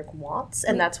that a Yeerk wants,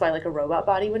 and that's why, like, a robot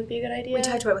body wouldn't be a good idea. We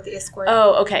talked about with the escort.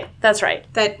 Oh, okay. That's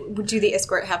right. That do the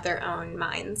escort have their own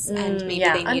minds, and maybe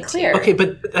they need unclear. to. Okay,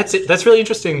 but that's it. That's really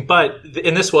interesting. But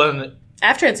in this one,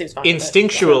 Aftran seems fine.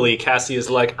 Instinctually, Cassie is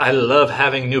like, I love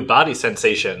having new body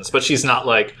sensations, but she's not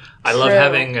like, I love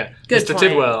having Mr.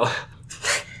 Tidwell.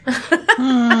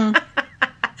 That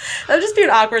would just be an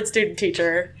awkward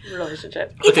student-teacher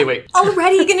relationship. Okay, wait.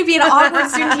 Already going to be an awkward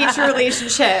student-teacher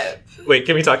relationship. Wait,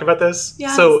 can we talk about this?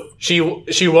 Yes. So she won't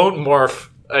morph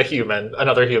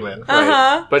another human,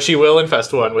 right? But she will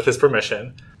infest one with his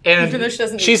permission. And even though she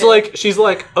doesn't she's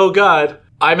like, oh God,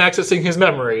 I'm accessing his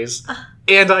memories,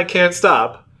 and I can't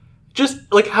stop. Just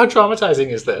like, how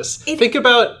traumatizing is this? Think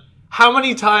about how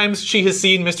many times she has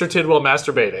seen Mr. Tidwell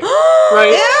masturbating,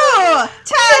 right? Ew!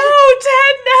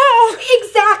 Ted, no!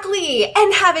 Exactly!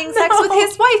 And having sex with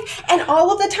his wife, and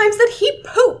all of the times that he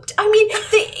pooped. I mean,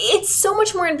 it's so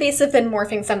much more invasive than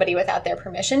morphing somebody without their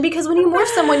permission, because when you morph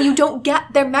someone, you don't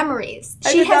get their memories.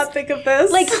 I did not think of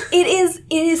this. Like, it is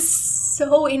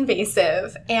so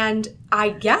invasive. And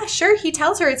sure, he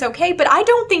tells her it's okay, but I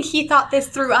don't think he thought this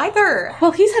through either.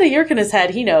 Well, he's had a yerk in his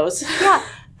head. He knows. Yeah.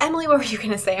 Emily, what were you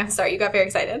going to say? I'm sorry, you got very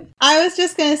excited. I was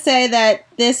just going to say that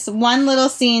this one little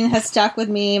scene has stuck with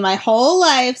me my whole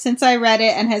life since I read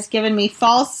it and has given me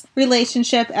false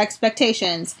relationship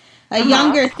expectations. A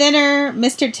younger, thinner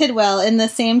Mr. Tidwell in the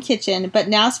same kitchen, but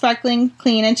now sparkling,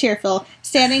 clean, and cheerful,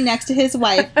 standing next to his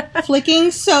wife, flicking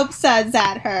soap suds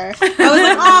at her. I was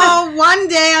like, oh, one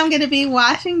day I'm going to be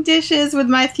washing dishes with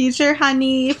my future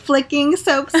honey, flicking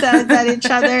soap suds at each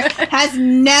other. Has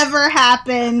never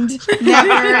happened.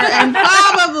 Never, and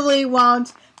probably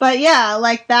won't. But yeah,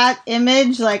 like that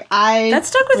image, like that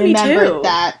stuck with me too.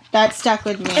 That stuck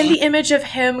with me. And the image of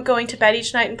him going to bed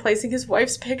each night and placing his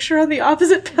wife's picture on the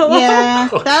opposite pillow. Yeah,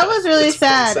 that was really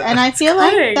sad. And I feel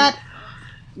like that,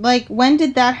 like, when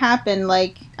did that happen?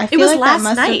 Like, I feel it was like last that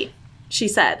must night. She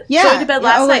said, yeah, going to bed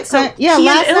last night. So last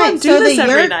and night. Do this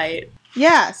every night.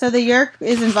 Yeah, so the yerk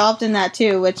is involved in that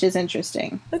too, which is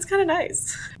interesting. That's kind of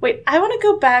nice. Wait, I want to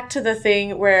go back to the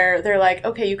thing where they're like,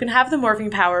 okay, you can have the morphing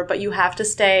power, but you have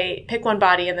to pick one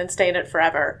body and then stay in it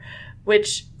forever.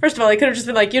 Which, first of all, they could have just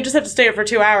been like, you just have to stay in it for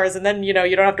 2 hours and then, you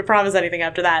don't have to promise anything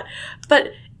after that.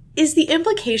 But is the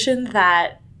implication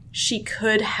that she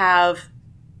could have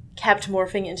kept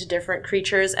morphing into different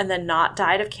creatures and then not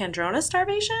died of Kandrona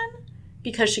starvation?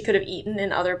 Because she could have eaten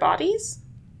in other bodies?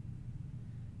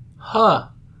 Huh.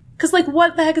 Because, like,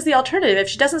 what the heck is the alternative? If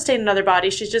she doesn't stay in another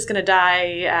body, she's just going to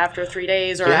die after 3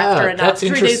 days or after enough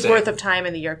 3 days worth of time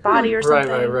in the yerk body or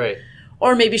something. Right.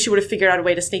 Or maybe she would have figured out a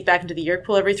way to sneak back into the yerk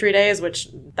pool every 3 days, which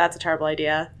that's a terrible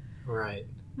idea. Right.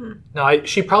 No,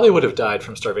 she probably would have died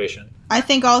from starvation. I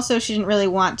think also she didn't really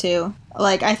want to.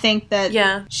 Like, I think that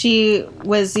she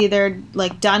was either,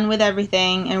 like, done with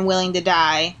everything and willing to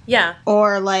die. Yeah.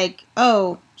 Or, like,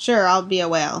 oh, sure, I'll be a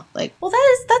whale. Like, well,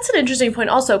 that's an interesting point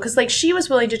also, because, like, she was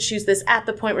willing to choose this at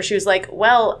the point where she was like,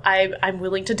 well, I'm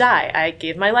willing to die. I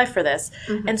gave my life for this.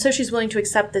 Mm-hmm. And so she's willing to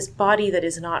accept this body that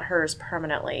is not hers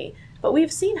permanently. But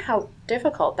we've seen how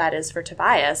difficult that is for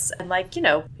Tobias. And, like,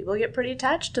 people get pretty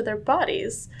attached to their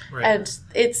bodies. Right. And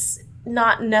it's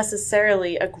not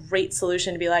necessarily a great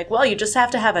solution to be like, well, you just have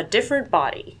to have a different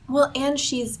body. Well, and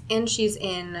she's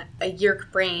in a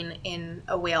yerk brain in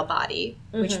a whale body,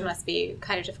 which must be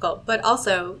kind of difficult. But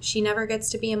also, she never gets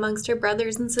to be amongst her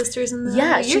brothers and sisters in the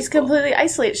yerk she's pool. Completely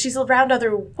isolated. She's around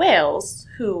other whales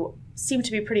who seem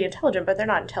to be pretty intelligent, but they're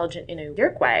not intelligent in a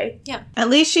yerk way. Yeah. At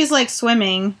least she's, like,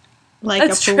 swimming like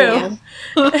That's a pool.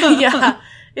 True. Yeah.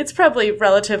 It's probably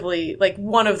relatively, like,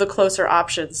 one of the closer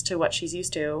options to what she's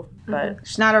used to, but...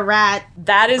 She's not a rat.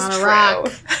 That is on true. A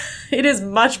rock. It is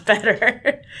much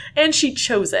better. And she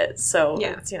chose it, so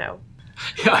it's, Yeah,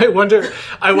 I wonder,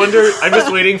 I'm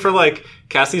just waiting for, like,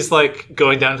 Cassie's, like,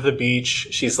 going down to the beach.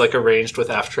 She's, like, arranged with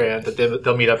Aftran that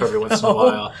they'll meet up every once in a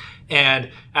while.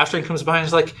 And Aftran comes by and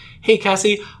is like, hey,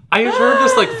 Cassie, I heard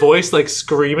this, like, voice, like,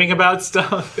 screaming about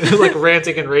stuff, like,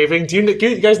 ranting and raving. Do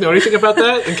you guys know anything about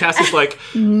that? And Cassie's like,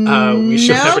 we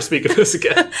should never speak of this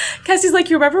again. Cassie's like,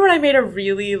 you remember when I made a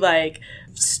really, like,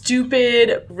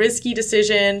 stupid, risky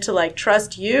decision to, like,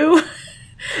 trust you?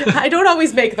 I don't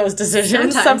always make those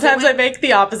decisions. Sometimes I make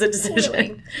the opposite decision.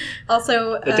 Totally.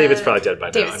 Also, David's probably dead by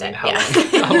now. David's dead. How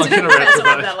long can a rat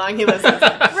survive? that long. He lives.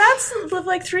 Rats live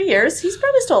like 3 years. He's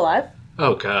probably still alive.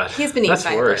 Oh God, he's been eaten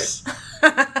by worse.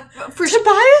 For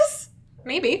Tobias?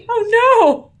 Maybe.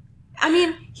 Oh no. I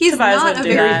mean, he's Tobias not a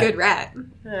very that. good rat,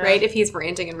 right? If he's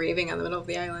ranting and raving on the middle of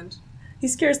the island, he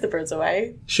scares the birds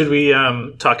away. Should we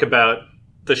talk about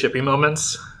the shipping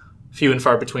moments? Few and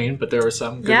far between, but there were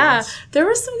some good ones. There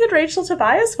were some good Rachel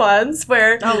Tobias ones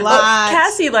where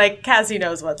Cassie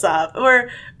knows what's up. So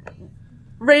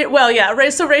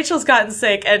Rachel's gotten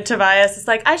sick and Tobias is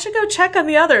like, I should go check on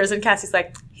the others, and Cassie's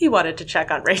like, he wanted to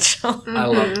check on Rachel. Mm-hmm. I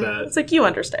love that. It's like, you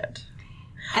understand.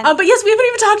 But yes, we haven't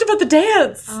even talked about the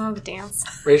dance. Oh, the dance.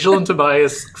 Rachel and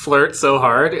Tobias flirt so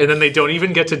hard, and then they don't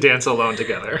even get to dance alone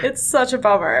together. It's such a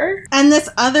bummer. And this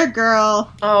other girl.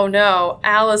 Oh no,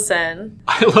 Allison.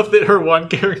 I love that her one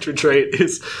character trait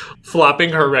is flopping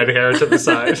her red hair to the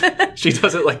side. She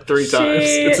does it like 3 times.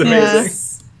 It's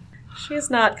amazing. She's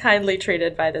not kindly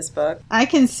treated by this book. I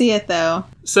can see it, though.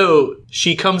 So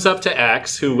she comes up to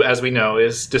Axe, who, as we know,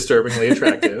 is disturbingly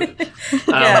attractive.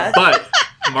 But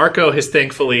Marco has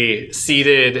thankfully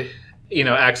seeded,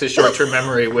 Axe's short-term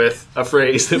memory with a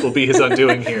phrase that will be his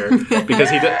undoing here. Because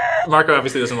Marco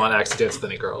obviously doesn't want Axe to dance with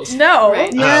any girls. No.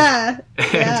 Right?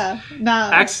 No.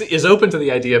 Axe is open to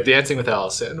the idea of dancing with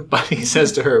Allison, but he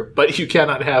says to her, but you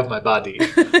cannot have my body. D.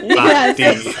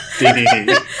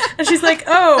 And she's like,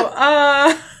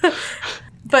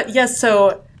 But yes,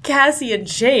 so Cassie and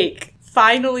Jake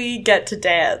finally get to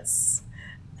dance.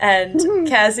 And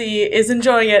Cassie is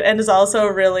enjoying it and is also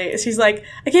really, she's like,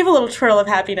 I gave a little twirl of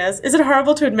happiness. Is it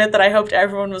horrible to admit that I hoped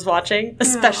everyone was watching?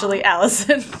 Especially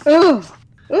Allison. Ooh.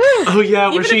 Ooh. Oh yeah,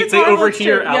 where Even if they it's horrible,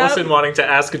 overhear it's true. Allison Yep. wanting to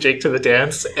ask Jake to the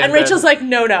dance. And Rachel's like,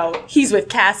 no, he's with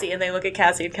Cassie. And they look at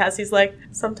Cassie, and Cassie's like,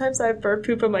 sometimes I have bird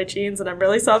poop on my jeans, and I'm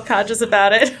really self-conscious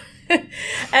about it.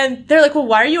 And they're like, well,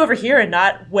 why are you over here and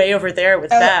not way over there with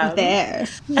them? There.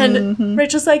 And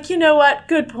Rachel's like, you know what?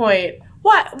 Good point.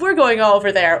 What? We're going all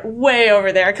over there. Way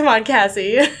over there. Come on,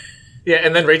 Cassie. Yeah,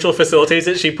 and then Rachel facilitates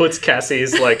it. She puts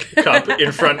Cassie's cup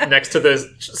in front next to the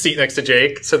seat next to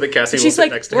Jake so that Cassie will She's sit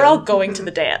like, next to we're him. all going to the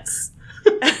dance.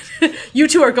 You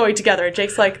two are going together. And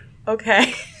Jake's like,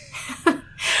 okay.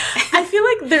 I feel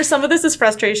like there's some of this is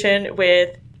frustration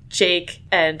with Jake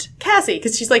and Cassie,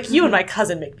 because she's like, you and my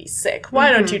cousin make me sick.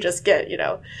 Why don't you just get,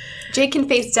 Jake can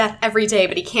face death every day,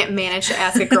 but he can't manage to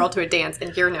ask a girl to a dance,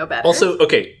 and you're no better. Also,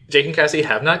 okay, Jake and Cassie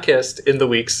have not kissed in the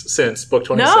weeks since book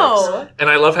 26. No. And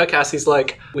I love how Cassie's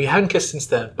like, we haven't kissed since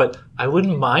then, but I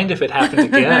wouldn't mind if it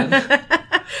happened again.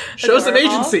 Shows an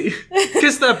Adorable. agency.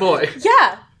 Kiss that boy.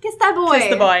 Yeah. Kiss that boy. Kiss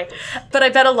the boy. But I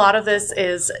bet a lot of this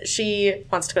is she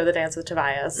wants to go to the dance with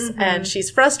Tobias, and she's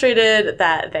frustrated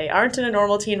that they aren't in a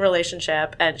normal teen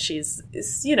relationship, and she's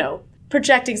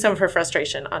projecting some of her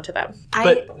frustration onto them.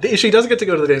 But she does get to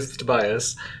go to the dance with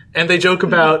Tobias, and they joke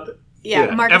about...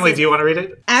 Yeah, Marcus Emily, is- do you want to read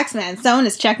it? Axeman, someone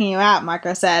is checking you out,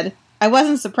 Marco said. I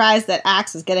wasn't surprised that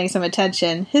Axe was getting some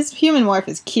attention. His human morph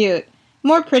is cute.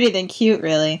 More pretty than cute,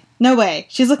 really. No way,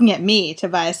 she's looking at me,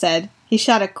 Tobias said. He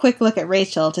shot a quick look at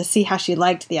Rachel to see how she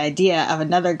liked the idea of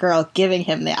another girl giving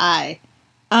him the eye.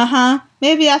 Uh-huh.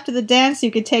 Maybe after the dance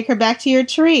you could take her back to your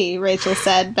tree, Rachel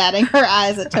said, batting her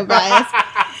eyes at Tobias.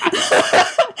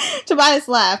 Tobias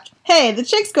laughed. Hey, the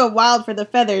chicks go wild for the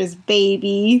feathers,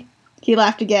 baby. He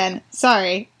laughed again.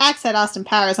 Sorry, Axe had Austin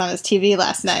Powers on his TV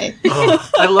last night.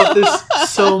 Oh, I love this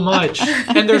so much.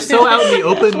 And they're so out in the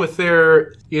open with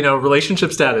their,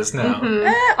 relationship status now.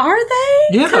 Are they?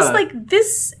 Yeah. Because,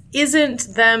 this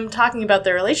isn't them talking about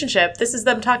their relationship. This is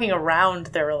them talking around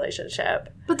their relationship.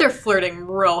 But they're flirting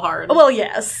real hard. Well,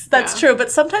 yes, that's Yeah. true.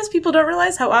 But sometimes people don't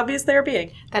realize how obvious they are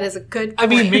being. That is a good I point.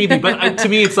 mean, maybe, but to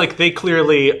me, it's like they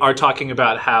clearly are talking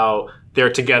about how they're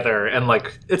together, and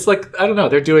it's like I don't know,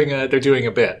 they're doing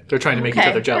a bit. They're trying to make each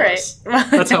other jealous. all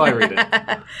right. That's how I read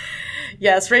it.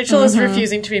 Yes, Rachel is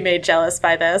refusing to be made jealous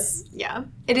by this. Yeah,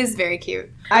 it is very cute.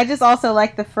 I just also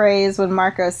like the phrase when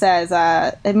Marco says,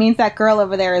 it means that girl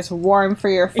over there is warm for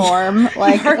your form.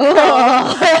 Like,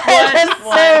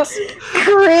 What? so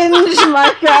cringe,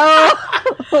 Marco.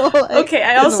 Okay,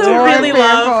 I It's also warm really for your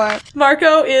love form.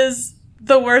 Marco is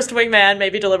the worst wingman,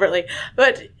 maybe deliberately.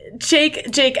 But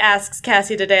Jake asks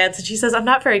Cassie to dance, and she says, I'm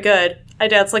not very good. I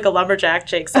dance like a lumberjack,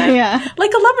 Jake said. Yeah.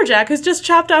 Like a lumberjack who's just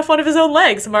chopped off one of his own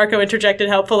legs, Marco interjected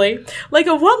helpfully. Like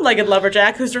a one-legged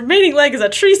lumberjack whose remaining leg is a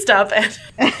tree stump, and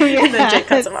then Jake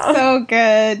cuts him off. So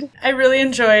good. I really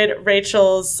enjoyed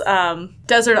Rachel's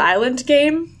desert island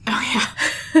game. Oh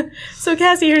yeah. So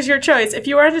Cassie, here's your choice. If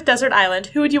you were on a desert island,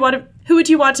 who would you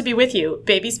want to be with you?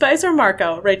 Baby Spice or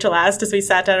Marco? Rachel asked as we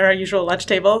sat down at our usual lunch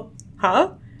table.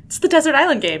 Huh? It's the desert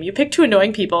island game. You pick two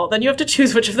annoying people, then you have to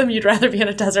choose which of them you'd rather be on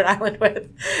a desert island with.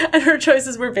 And her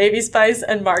choices were Baby Spice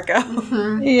and Marco.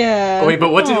 Yeah. Oh, wait,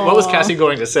 but what was Cassie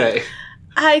going to say?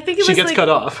 I think it She was gets cut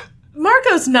off.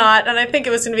 Marco's not, and I think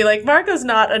it was going to be like, Marco's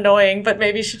not annoying, but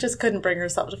maybe she just couldn't bring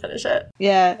herself to finish it.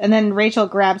 Yeah, and then Rachel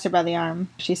grabs her by the arm.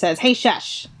 She says, hey,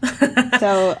 shush.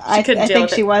 So I couldn't deal think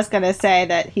with she it. was going to say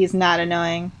that he's not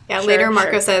annoying. Yeah, Sure, later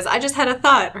Marco sure. says, I just had a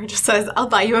thought. Or just says, I'll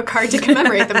buy you a card to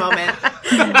commemorate the moment.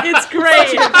 It's great.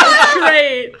 It's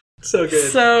great. So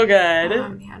good. So good. Oh,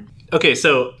 man. Okay,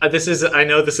 so I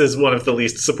know this is one of the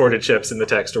least supported ships in the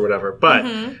text or whatever, but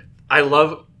I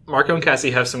love Marco and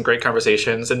Cassie have some great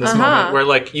conversations in this moment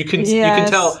where you can Yes.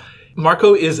 tell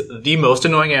Marco is the most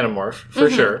annoying Animorph for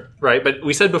sure, right? But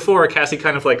we said before Cassie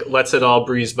kind of lets it all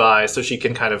breeze by so she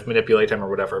can kind of manipulate him or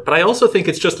whatever. But I also think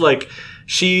it's just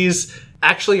she's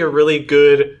actually a really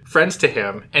good friend to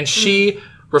him, and she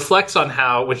reflects on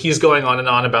how when he's going on and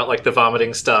on about the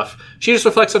vomiting stuff, she just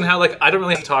reflects on how I don't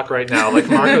really have to talk right now.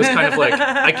 Marco's kind of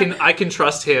I can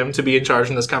trust him to be in charge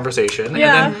in this conversation.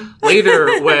 Yeah. And then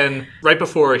later when right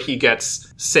before he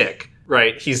gets sick,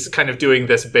 right, he's kind of doing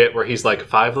this bit where he's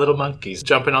 5 little monkeys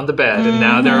jumping on the bed, and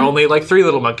now there are only 3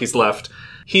 little monkeys left.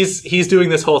 He's doing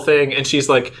this whole thing, and she's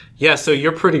like, yeah, so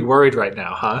you're pretty worried right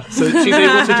now, huh? So she's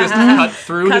able to just cut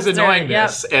through his Cuts through it,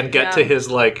 annoyingness and get to his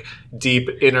deep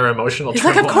inner emotional He's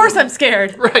turmoil. of course I'm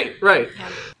scared. Right.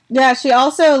 Yeah, she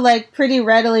also, like, pretty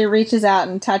readily reaches out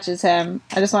and touches him.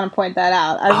 I just want to point that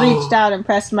out. I reached out and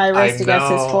pressed my wrist against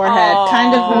his forehead. Aww.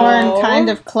 Kind of warm, kind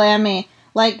of clammy.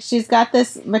 Like, she's got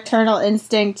this maternal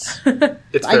instinct.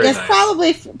 It's I very guess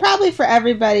nice. probably for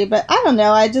everybody, but I don't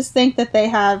know. I just think that they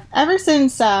have, ever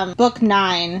since book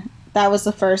 9, that was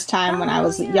the first time when I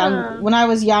was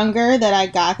younger that I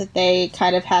got that they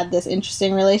kind of had this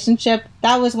interesting relationship.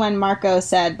 That was when Marco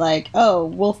said, like, oh,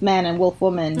 Wolfman and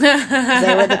Wolfwoman.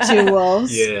 They were the two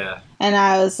wolves. Yeah. And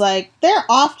I was like, they're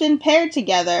often paired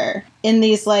together in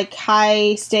these, like,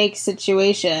 high-stakes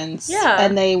situations. Yeah.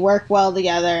 And they work well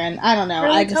together, and I don't know.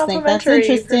 Really I just think that's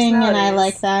complementary interesting, and I personalities.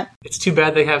 like that. It's too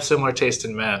bad they have similar taste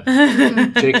in men.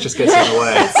 Jake just gets in the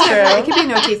way. It could be an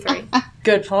OT3.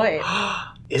 Good point.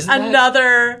 Isn't that...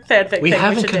 Another fanfic We thing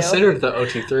haven't we should considered the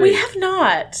OT3. do. We have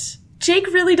not. Jake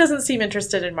really doesn't seem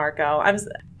interested in Marco.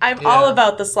 I'm all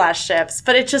about the slash ships,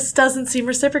 but it just doesn't seem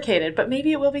reciprocated. But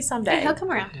maybe it will be someday. Hey, he'll come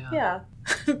around. Yeah.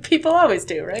 People always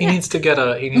do, right? He needs to get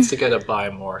a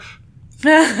biomorph.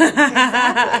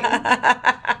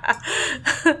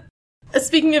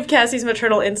 Speaking of Cassie's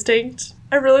maternal instinct,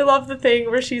 I really love the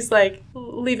thing where she's like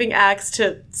leaving Axe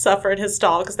to suffer in his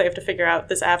stall because they have to figure out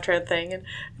this Aftran thing, and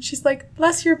she's like,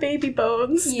 "Bless your baby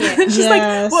bones." Yeah. And she's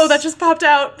like, "Whoa, that just popped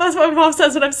out. That's what my mom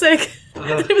says when I'm sick."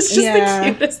 It was just Yeah.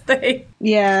 the cutest thing.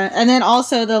 Yeah, and then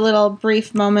also the little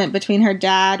brief moment between her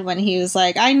dad when he was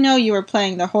like, I know you were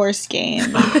playing the horse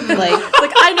game. Like,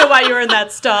 I know why you were in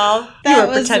that stall. You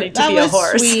were pretending to be a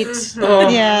horse. Sweet. Oh,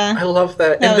 Yeah. I love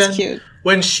that. That And was then cute.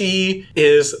 when she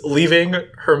is leaving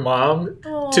her mom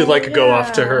to like go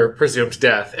off to her presumed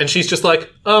death, and she's just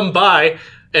like, bye,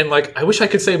 and like, I wish I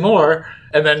could say more,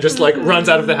 and then just like runs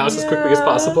out of the house as quickly as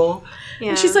possible. Yeah.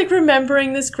 And she's like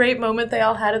remembering this great moment they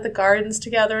all had at the gardens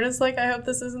together, and it's like, I hope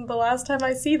this isn't the last time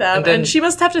I see them. And then- and she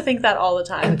must have to think that all the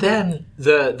time. And then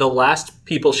the last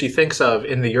people she thinks of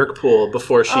in the Yerk pool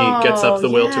before she gets up the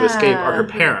will to escape are her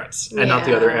parents and not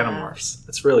the other Animorphs.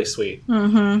 It's really sweet.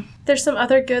 There's some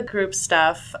other good group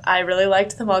stuff. I really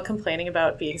liked them all complaining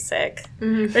about being sick.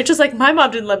 Rachel's like, my mom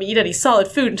didn't let me eat any solid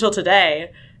food until today.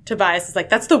 Tobias is like,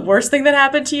 that's the worst thing that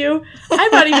happened to you?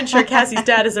 I'm not even sure Cassie's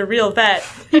dad is a real vet.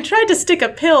 He tried to stick a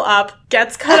pill up,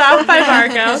 gets cut off by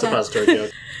Marco. Suppository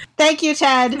joke. Thank you,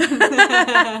 Ted.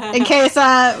 In case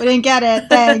we didn't get it.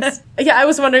 Thanks. Yeah, I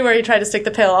was wondering where he tried to stick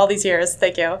the pill all these years.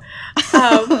 Thank you.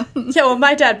 Yeah, well,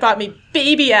 my dad bought me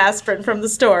baby aspirin from the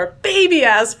store. Baby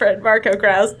aspirin, Marco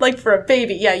growls. Like for a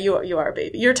baby. Yeah, you are a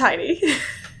baby. You're tiny.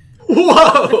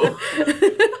 Whoa!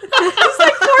 He's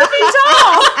like 4 feet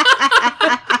tall.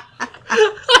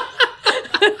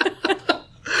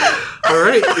 All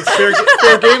right, it's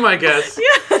fair game, I guess.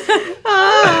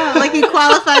 Like he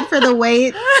qualified for the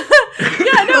weight.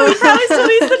 Yeah, no, he probably still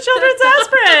needs the children's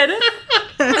aspirin.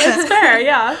 It's fair,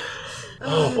 yeah.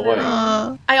 Oh boy.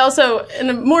 I also, in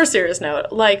a more serious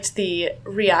note, liked the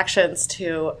reactions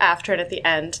to Aftran at the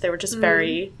end. They were just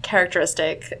very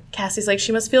characteristic. Cassie's like,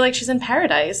 she must feel like she's in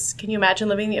paradise. Can you imagine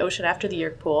living in the ocean after the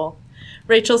Yerk pool?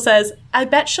 Rachel says, I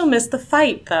bet she'll miss the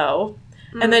fight, though.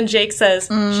 And then Jake says,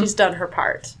 she's done her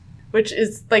part. Which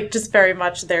is, like, just very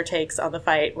much their takes on the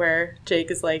fight, where Jake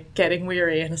is, like, getting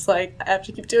weary and is like, I have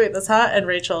to keep doing this, huh? And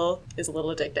Rachel is a little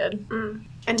addicted.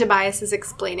 And Tobias is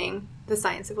explaining the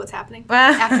science of what's happening.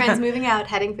 Aftran's moving out,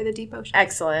 heading for the deep ocean.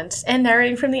 Excellent. And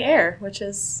narrating from the air, which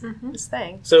is his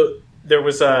thing. So there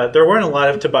weren't a lot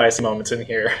of Tobias moments in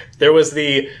here. There was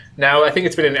now I think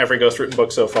it's been in every Ghost Written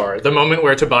book so far, the moment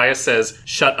where Tobias says,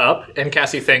 shut up, and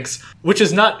Cassie thinks, which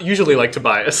is not usually like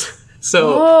Tobias.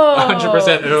 So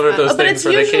 100% another of those things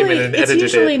where they came in and edited it.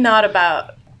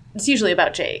 It's usually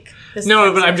about Jake.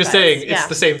 No, but I'm just saying, Yeah. it's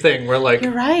the same thing where, like,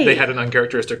 You're right. they had an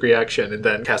uncharacteristic reaction, and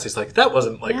then Cassie's like, that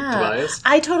wasn't like Tobias.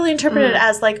 I totally interpreted it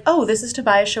as like, oh, this is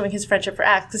Tobias showing his friendship for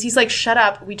Axe. Because he's like, shut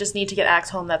up, we just need to get Axe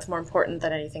home. That's more important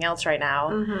than anything else right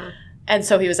now. And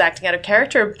so he was acting out of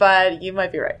character, but you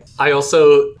might be right. I just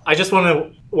want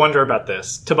to wonder about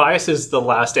this. Tobias is the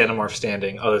last Animorph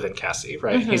standing other than Cassie,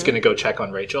 right? He's going to go check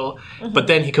on Rachel. But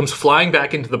then he comes flying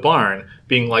back into the barn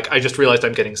being like, I just realized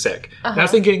I'm getting sick. And I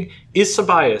was thinking, is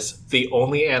Tobias the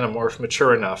only Animorph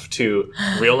mature enough to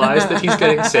realize that he's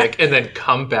getting sick and then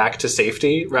come back to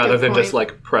safety rather than just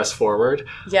like press forward?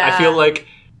 Yeah. I feel like,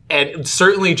 and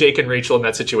certainly Jake and Rachel in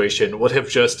that situation would have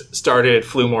just started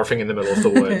flu morphing in the middle of the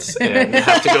woods and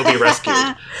have to go be rescued.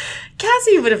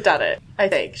 Cassie would have done it, I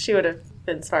think. She would have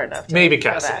been smart enough to Maybe know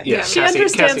Cassie. that. Yeah, She Cassie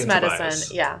understands and medicine.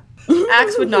 Tobias. Yeah.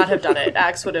 Axe would not have done it.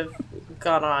 Axe would have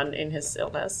gone on in his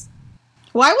illness.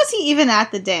 Why was he even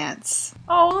at the dance?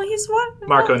 Oh, he's what?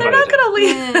 Marco They're invited not going to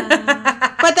leave.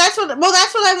 But that's what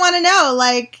I want to know.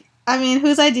 Like, I mean,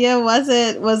 whose idea was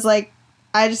it? Was like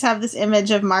I just have this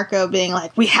image of Marco being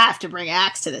like, we have to bring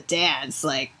Axe to the dance.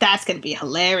 Like, that's going to be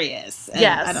hilarious. And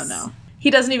Yes. I don't know. He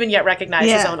doesn't even yet recognize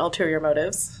his Yeah. own ulterior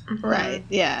motives. Right,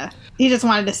 yeah. He just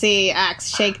wanted to see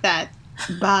Axe shake that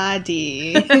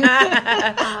body.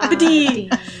 Badi.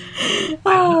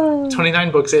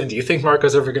 29 books in. Do you think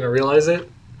Marco's ever going to realize it?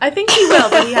 I think he will,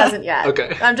 but he hasn't yet.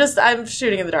 Okay. I'm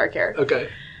shooting in the dark here. Okay.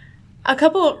 A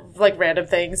couple of, like, random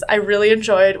things. I really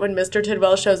enjoyed when Mr.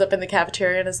 Tidwell shows up in the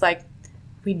cafeteria and is like,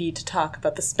 we need to talk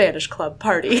about the Spanish club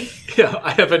party. Yeah,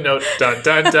 I have a note. Dun,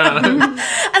 dun, dun. And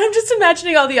I'm just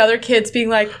imagining all the other kids being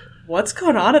like, what's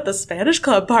going on at the Spanish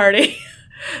club party?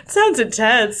 It sounds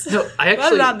intense. No, I I'm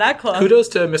actually... not in that club. Kudos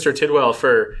to Mr. Tidwell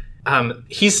for...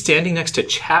 he's standing next to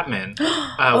Chapman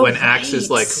when Axe is,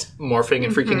 like, morphing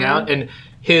and freaking out. And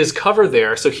his cover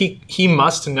there, so he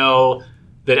must know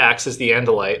that Axe is the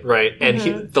Andalite, right?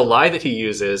 And the lie that he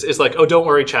uses is like, oh, don't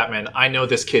worry, Chapman. I know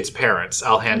this kid's parents.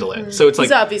 I'll handle it. So it's like...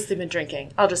 He's obviously been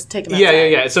drinking. I'll just take him outside.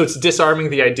 Yeah. So it's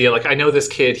disarming the idea, like, I know this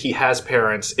kid, he has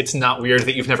parents. It's not weird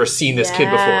that you've never seen this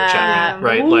kid before, Chapman,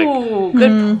 right? Ooh,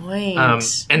 good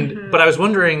point. But I was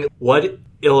wondering what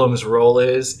Ilum's role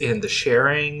is in the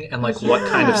sharing and, like, what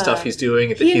kind of stuff he's doing.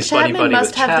 That He and he's Chapman buddy-buddy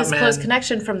must with have Chapman. this close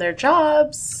connection from their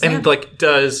jobs. And, like,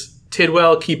 does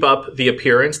Tidwell keep up the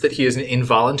appearance that he is an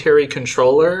involuntary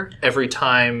controller every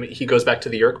time he goes back to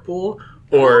the Yerk pool?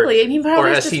 Or, Probably. I mean, probably or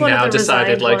it's has just he one of now the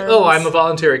decided, resigned like, oh, ones. I'm a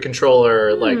voluntary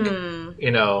controller, like,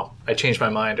 you know, I changed my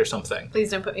mind or something?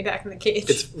 Please don't put me back in the cage.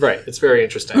 It's very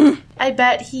interesting. I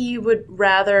bet he would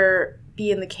rather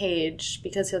be in the cage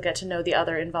because he'll get to know the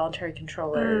other involuntary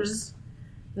controllers.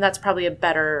 And that's probably a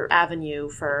better avenue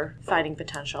for finding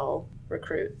potential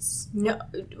recruits. No,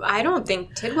 I don't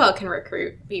think Tidwell can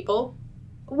recruit people.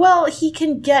 Well, he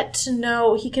can get to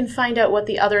know, he can find out what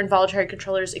the other involuntary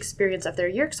controllers' experience of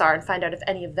their Yerks are and find out if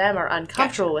any of them are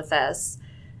uncomfortable with this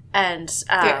and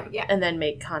and then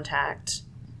make contact.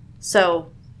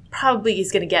 So probably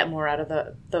he's going to get more out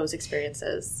of those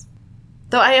experiences.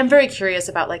 Though I am very curious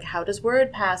about, like, how does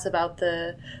word pass about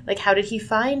the, like, how did he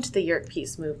find the Yerk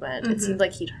peace movement? It seemed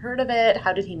like he'd heard of it.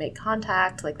 How did he make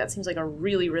contact? Like, that seems like a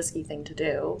really risky thing to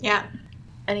do. Yeah.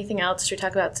 Anything else? Should we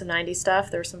talk about some 90s stuff?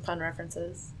 There were some fun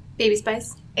references. Baby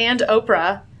Spice. And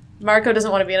Oprah. Marco doesn't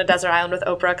want to be in a desert island with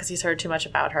Oprah because he's heard too much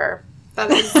about her.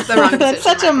 That is the wrong decision. That's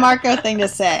such a Marco thing to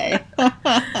say.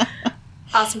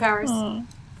 Austin Powers.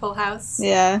 Full House.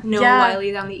 Yeah. No Yeah.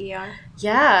 Wiley's on the ER.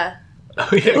 Yeah. Oh,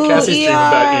 yeah, Cassie's dream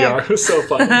about ER was so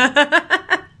funny.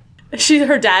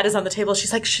 Her dad is on the table.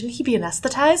 She's like, shouldn't he be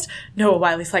anesthetized? Noah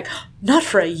Wiley's like, not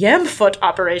for a yam foot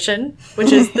operation,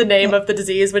 which is the name of the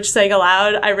disease, which, saying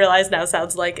aloud, I realize now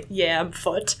sounds like yam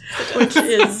foot, which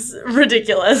is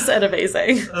ridiculous and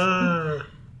amazing.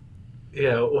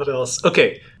 Yeah, what else?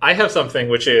 Okay, I have something,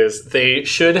 which is they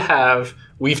should have...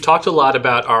 We've talked a lot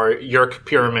about our Yerk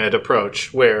pyramid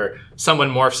approach, where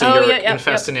someone morphs a Yerk,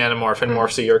 infests an Animorph, and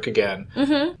morphs a Yerk again.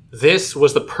 This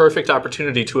was the perfect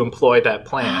opportunity to employ that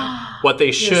plan. What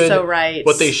they should, You're so right.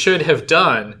 What they should have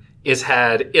done is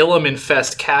had Ilum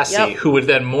infest Cassie, who would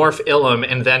then morph Ilum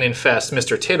and then infest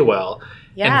Mr. Tidwell.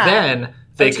 Yeah. And then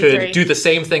they OT3. could do the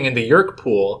same thing in the Yerk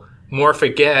pool, morph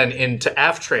again into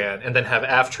Aftran, and then have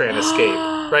Aftran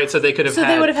escape. Right? So they could have So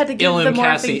they would have had to give Ilum, the morphing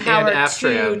Cassie, power and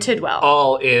Aftran to Tidwell.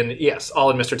 all in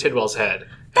Mr. Tidwell's head.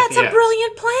 That's a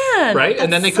brilliant plan. Right?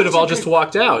 And then they could have all just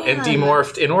walked out and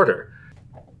demorphed in order.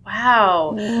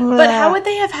 Wow. But how would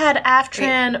they have had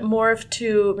Aftran morph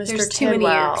to Mr. There's too many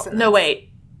Tidwell? Yerks in No, this. wait.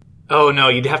 Oh, no,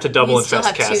 you'd have to double You still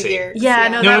infest have 2 Cassie. years. Yeah,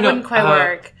 no, that No, wouldn't quite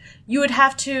work. You would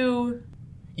have to...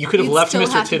 You could have You'd left still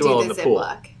Mr. have to do Tidwell in the the pool.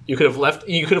 Ziploc. You could have left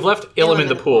Ilum in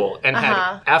the pool and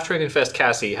had Aftran infest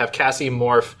Cassie, have Cassie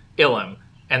morph Ilum,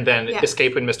 and then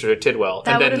escape in Mr. Tidwell.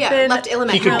 That And would then have been left Ilum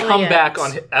at he could home. come back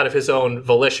out of his own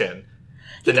volition.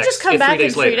 He could just come back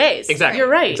in 3 days. Exactly. You're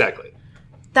right. Exactly.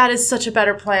 That is such a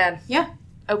better plan. Yeah.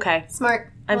 Okay.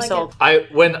 Smart. I I'm like sold.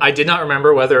 it. I did not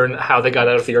remember whether and how they got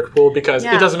out of the Yerk pool because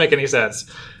it doesn't make any sense.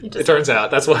 It turns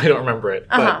out. That's why I don't remember it.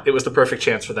 But it was the perfect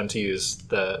chance for them to use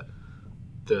the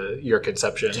Yerk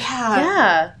inception.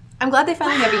 Yeah. I'm glad they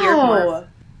finally have a Yerk morph.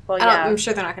 Well, I'm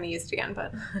sure they're not going to use it again,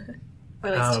 but... Or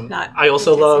at least not. I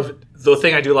also love... The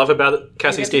thing I do love about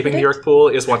Cassie escaping the Yerk pool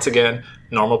is, once again,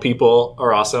 normal people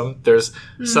are awesome. There's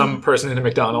some person in a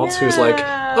McDonald's who's like,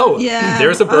 oh,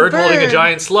 there's a bird holding a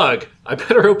giant slug. I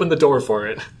better open the door for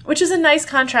it. Which is a nice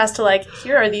contrast to, like,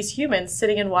 here are these humans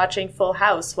sitting and watching Full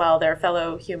House while their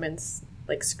fellow humans,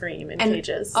 like, scream in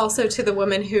cages. Also to the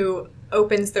woman who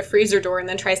opens the freezer door and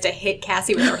then tries to hit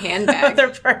Cassie with her handbag. Their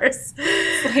purse.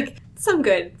 Like, some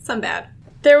good, some bad.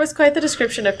 There was quite the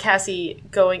description of Cassie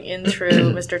going in through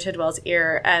Mr. Tidwell's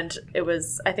ear, and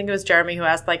I think it was Jeremy who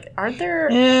asked, like, aren't there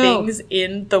things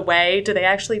in the way? Do they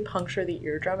actually puncture the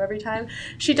eardrum every time?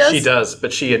 She does. She does,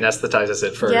 but she anesthetizes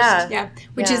it first. Yeah,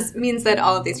 which means that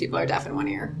all of these people are deaf in one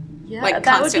ear. Yeah, like,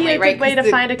 that constantly, would be a good way to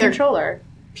find a they're controller.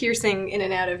 Piercing in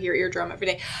and out of your eardrum every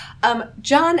day.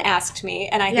 John asked me,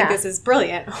 and I think this is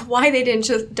brilliant, why they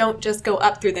don't just go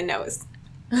up through the nose.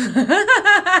 There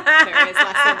is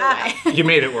less in the way. You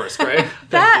made it worse, right?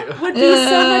 That would be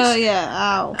so much. Yeah,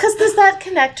 ow. Because does that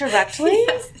connect directly?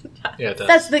 Yeah, it does.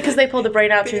 That's because they pull the brain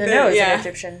out through the nose yeah. in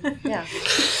Egyptian. Yeah.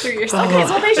 Through your Okay, so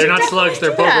they They're should not slugs,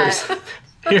 they're definitely do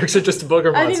boogers. Ears are just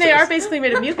booger monsters. I mean, they are basically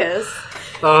made of mucus.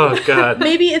 Oh, God.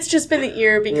 Maybe it's just been the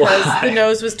ear because the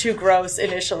nose was too gross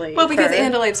initially. Well, because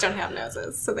Andalites don't have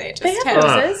noses, so they just they have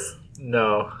noses.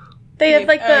 No. They have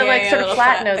like the sort of little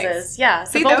flat flat noses. things. Yeah.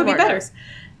 See, the that would be Voldemort better. nose.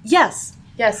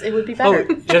 Yes, it would be Oh,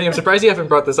 better. Jenny, I'm surprised you haven't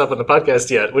brought this up on the podcast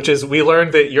yet, which is we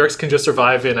learned that Yeerks can just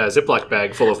survive in a Ziploc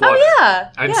bag full of water. Oh, yeah.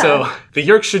 And so the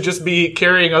Yeerks should just be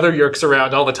carrying other Yeerks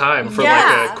around all the time for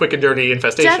like a quick and dirty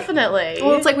infestation. Definitely.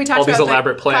 Well, it's like we talked All these about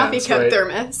elaborate the plans, coffee cup right?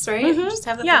 thermos, right? Just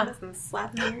have the Yeah. thermos and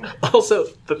slap in your ear. Also,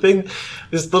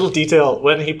 this little detail,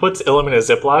 when he puts Ilum in a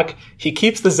Ziploc, he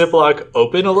keeps the Ziploc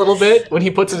open a little bit when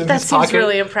he puts it in That his seems pocket.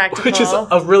 really impractical. Which is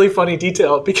a really funny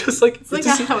detail because, like, It's like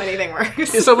not how anything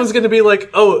works. someone's going to be like,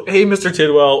 oh, hey, Mr.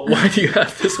 Tidwell, why do you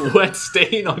have this wet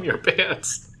stain on your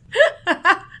pants?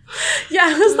 Yeah,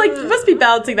 I was like, you must be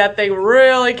balancing that thing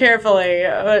really carefully.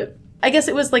 But I guess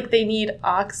it was like they need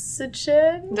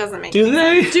oxygen. Doesn't make Do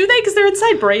they? Do they? Because they're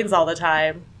inside brains all the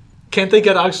time. Can't they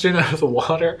get oxygen out of the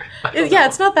water? Yeah,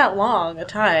 it's not that long a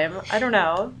time. I don't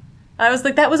know. I was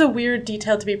like, that was a weird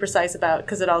detail to be precise about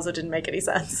because it also didn't make any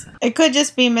sense. It could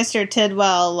just be Mr.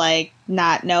 Tidwell, like,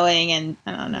 not knowing, and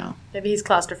I don't know. Maybe he's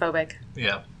claustrophobic,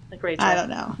 Yeah. like Rachel. I don't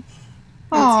know.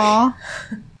 Aww.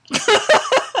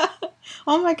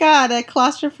 Oh my god, a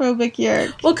claustrophobic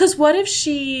Yeerk. Well, because what if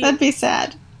she... That'd be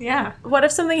sad. Yeah. What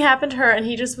if something happened to her and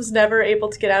he just was never able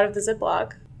to get out of the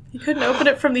Ziploc? He couldn't open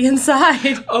it from the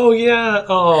inside. Oh, yeah.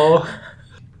 Oh.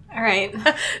 All right. No,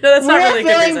 that's not We're really a good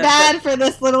feeling reason. bad for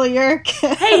this little Yeerk.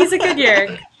 Hey, he's a good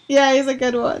Yeerk. Yeah, he's a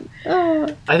good one.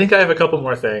 Oh. I think I have a couple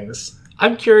more things.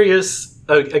 I'm curious,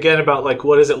 again, about, like,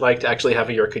 what is it like to actually have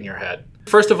a Yeerk in your head?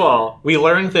 First of all, we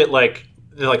learned that, like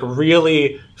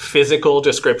really physical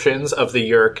descriptions of the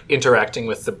Yeerk interacting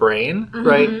with the brain,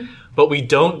 right? But we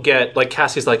don't get, like,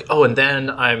 Cassie's like, oh, and then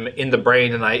I'm in the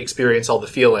brain and I experience all the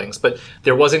feelings. But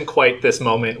there wasn't quite this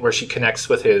moment where she connects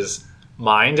with his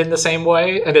mind in the same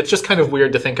way. And it's just kind of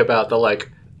weird to think about the, like,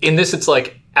 in this, it's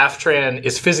like Aftran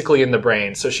is physically in the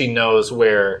brain, so she knows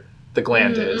where the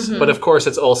gland is. But of course,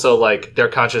 it's also like their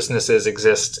consciousnesses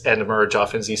exist and emerge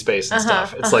off in Z-space and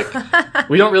stuff. It's like,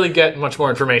 we don't really get much more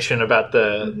information about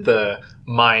the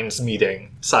minds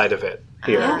meeting side of it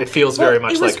here. It feels very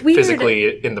much it was like weird.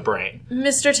 physically in the brain.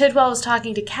 Mr. Tidwell was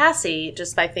talking to Cassie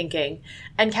just by thinking.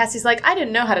 And Cassie's like, I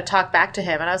didn't know how to talk back to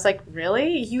him. And I was like,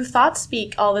 really? You thought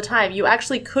speak all the time. You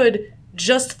actually could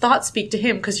just thought speak to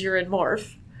him because you're in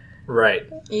Morph. Right.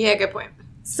 Yeah, good point.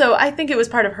 So I think it was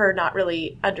part of her not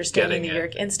really understanding Getting the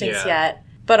it. Yeerk instincts Yeah. yet.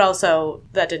 But also,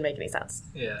 that didn't make any sense.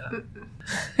 Yeah.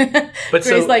 But But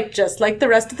Gray's so, like, just like the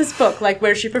rest of this book, like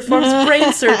where she performs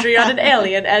brain surgery on an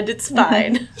alien and it's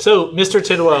fine. so Mr.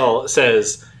 Tidwell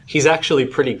says he's actually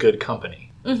pretty good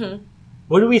company. Mm-hmm.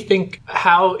 What do we think?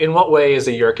 In what way is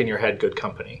a Yeerk in your head good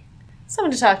company?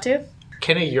 Someone to talk to.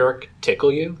 Can a Yeerk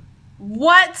tickle you?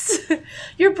 What?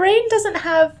 Your brain doesn't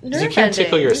have nerve You can't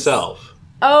tickle endings. yourself.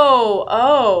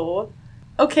 Oh.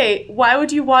 Okay, why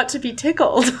would you want to be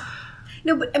tickled?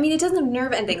 No, but I mean, it doesn't have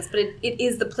nerve endings, but it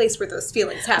is the place where those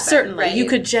feelings happen. Certainly. right? You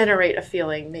could generate a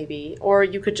feeling, maybe. Or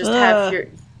you could just have your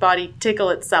body tickle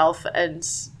itself and...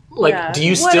 Like, yeah. do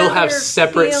you What still other have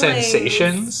separate feelings?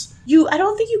 sensations? I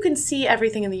don't think you can see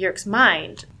everything in the Yeerk's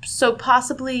mind. So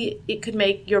possibly it could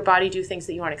make your body do things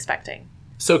that you aren't expecting.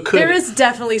 So could There is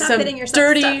definitely Stop some hitting yourself.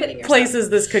 Stop hitting dirty yourself. places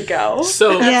this could go.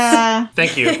 so Yeah.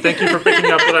 Thank you for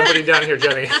picking up what I'm putting down here,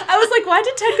 Jenny. I was like, why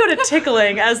did Ted go to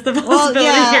tickling as the Well, possibility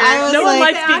yeah, here? I was No one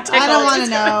like, likes being tickled. I don't want to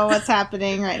know what's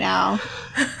happening right now.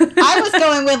 I was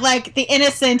going with, like, the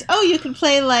innocent, you can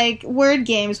play, like, word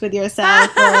games with yourself,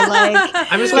 or, like,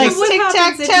 I'm just like gonna What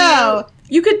happens tic-tac-toe.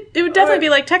 It would definitely be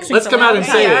like texting Let's come someone. out and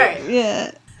say Okay, it. all right.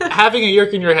 Yeah. Having a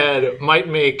Yeerk in your head might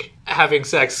make having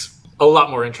sex a lot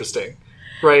more interesting,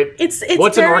 right? It's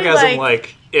What's an very, orgasm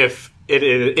like if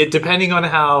it depending on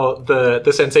how the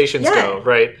sensations go,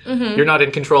 right? You're not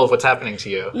in control of what's happening to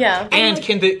you. Yeah. And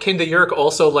can the Yeerk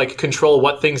also, like, control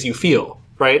what things you feel,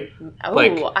 right? Oh,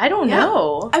 I don't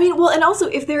know. I mean, well, and also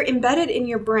if they're embedded in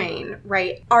your brain,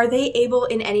 right, are they able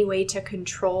in any way to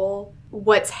control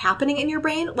what's happening in your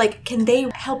brain? Like, can they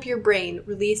help your brain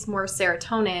release more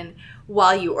serotonin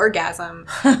while you orgasm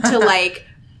to, like,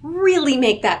 really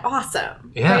make that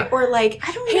awesome? Yeah. Right? Or, like,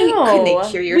 I don't hey, know. can they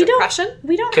cure your depression?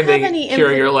 We don't Can have they any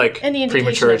cure your, like, any indication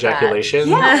premature of that. ejaculation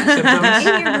Yeah. symptoms?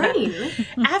 In your brain.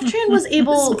 Aftran was This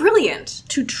able is brilliant.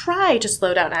 to try to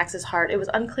slow down Axe's heart. It was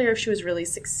unclear if she was really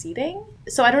succeeding.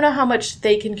 So I don't know how much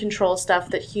they can control stuff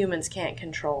that humans can't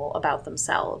control about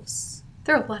themselves.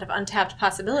 There are a lot of untapped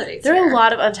possibilities. There are here. a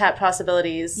lot of untapped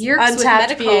possibilities. Yerks with Untapped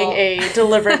medical- being a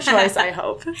deliberate choice, I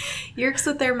hope. Yerks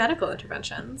with their medical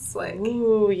interventions. Like,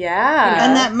 Ooh, yeah.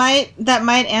 And that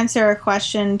might answer a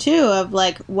question too of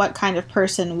like what kind of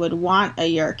person would want a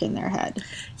yerk in their head.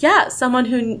 Yeah, someone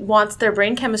who wants their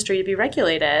brain chemistry to be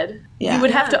regulated. Yeah. You would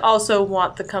have to also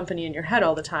want the company in your head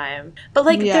all the time. But,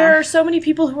 like, Yeah. there are so many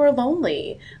people who are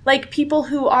lonely. Like, people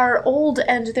who are old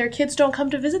and their kids don't come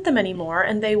to visit them anymore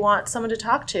and they want someone to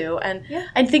talk to. And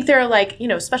I think there are, like, you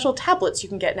know, special tablets you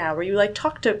can get now where you, like,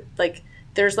 talk to, like,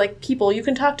 there's, like, people you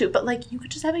can talk to. But, like, you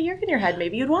could just have a yerk in your head.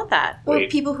 Maybe you'd want that. or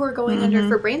Wait. people who are going under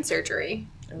for brain surgery.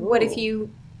 What if you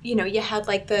had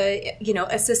like the,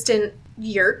 assistant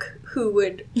yerk who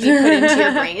would be put into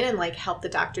your brain and like help the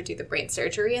doctor do the brain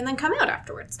surgery and then come out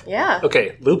afterwards? Yeah.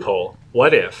 Okay, loophole.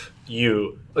 What if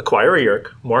you acquire a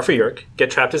yerk, morph a yerk, get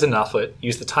trapped as an Noflet,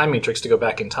 use the time matrix to go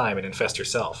back in time and infest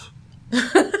yourself?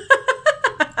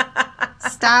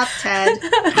 Stop, Ted.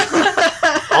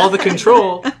 All the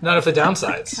control, none of the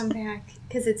downsides. Come back.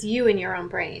 Because it's you in your own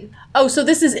brain. Oh, so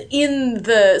this is in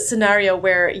the scenario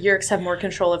where yerks have more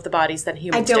control of the bodies than I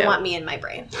humans don't do. want me in my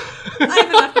brain. I have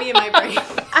enough me in my brain.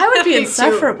 I would be Me too.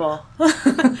 insufferable.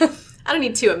 I don't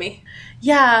need two of me.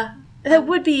 Yeah, it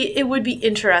would be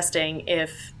interesting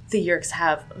if the yerks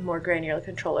have more granular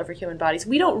control over human bodies.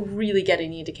 We don't really get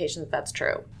any indication that that's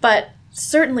true. But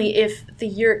certainly if the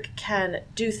yerk can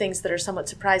do things that are somewhat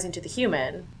surprising to the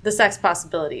human, the sex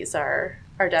possibilities are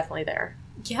definitely there.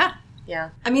 Yeah. Yeah.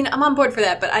 I mean, I'm on board for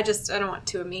that, but I don't want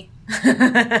two of me.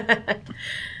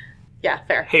 Yeah,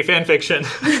 fair. Hey, fan fiction.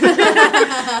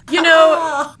 You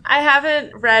know, I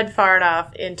haven't read far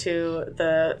enough into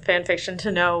the fan fiction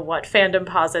to know what fandom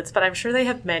posits, but I'm sure they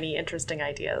have many interesting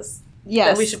ideas Yes.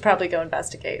 that we should probably go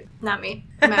investigate. Not me.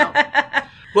 I'm out.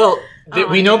 Well,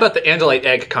 we know about the Andalite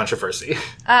egg controversy.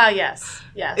 Ah, yes.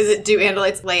 Yes. Do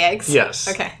Andalites lay eggs? Yes.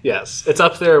 Okay. Yes. It's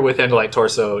up there with Andalite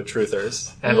torso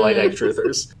truthers, Andalite egg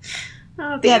truthers.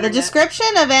 Oh, Yeah, the internet. description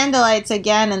of Andalites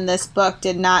again in this book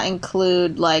did not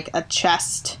include like a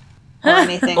chest or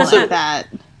anything like that.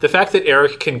 The fact that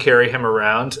Eric can carry him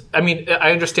around, I mean,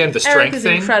 I understand the strength Eric is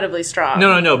thing. incredibly strong.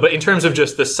 No, but in terms of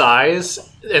just the size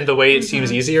and the way it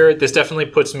seems easier, this definitely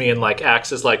puts me in like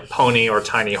Axe's like pony or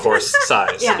tiny horse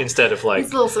size Yeah. instead of like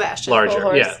He's little Sebastian. larger.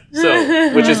 Little horse. Yeah.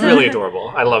 So, which is really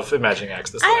adorable. I love imagining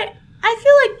Axe this way. I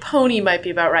feel like pony might be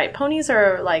about right. Ponies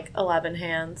are like 11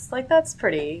 hands. Like that's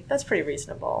pretty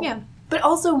reasonable. Yeah. But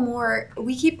also more,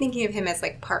 we keep thinking of him as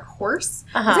like part horse.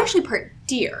 Uh-huh. He's actually part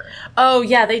deer, Oh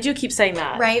yeah, they do keep saying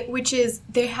that. right? Which is,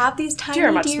 they have these tiny Deer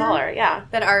are much smaller, yeah.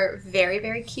 that are very,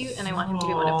 very cute, and I want him to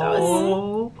be one of those.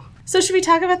 Oh. So should we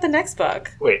talk about the next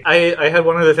book? Wait, I had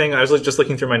one other thing. I was just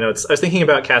looking through my notes. I was thinking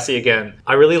about Cassie again.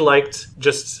 I really liked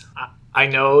I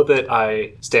know that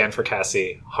I stand for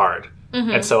Cassie hard.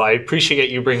 And so I appreciate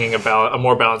you bringing about a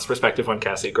more balanced perspective on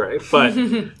Cassie Gray. But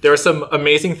there are some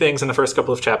amazing things in the first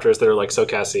couple of chapters that are like so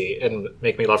Cassie and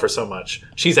make me love her so much.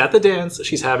 She's at the dance.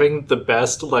 She's having the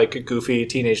best like goofy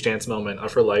teenage dance moment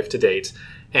of her life to date.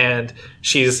 And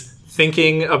she's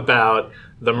thinking about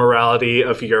the morality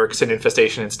of yerks and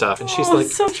infestation and stuff. And she's like,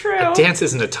 so true. a dance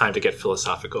isn't a time to get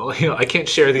philosophical. You know, I can't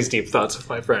share these deep thoughts with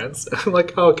my friends. I'm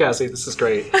like, oh, Cassie, this is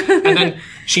great. And then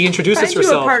she introduces Find you a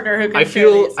herself. partner who can I share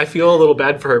feel these. I feel a little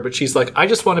bad for her, but she's like, I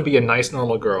just want to be a nice,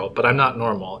 normal girl, but I'm not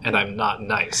normal and I'm not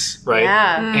nice, right?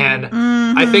 Yeah. And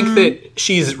I think that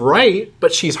she's right,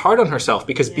 but she's hard on herself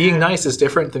because being nice is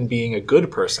different than being a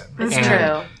good person. It's And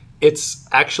true. It's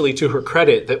actually to her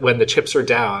credit that when the chips are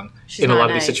down She's in a not lot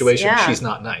of these nice. situations, Yeah. she's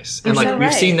not nice. And like so we've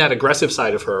right. seen that aggressive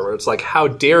side of her where it's like, how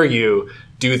dare you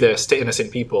do this to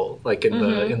innocent people, like in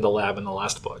the lab in the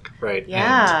last book, right?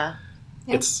 Yeah.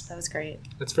 And it's That was great.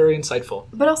 very insightful.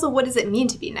 But also, what does it mean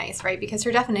to be nice, right? Because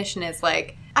her definition is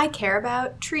like, I care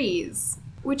about trees,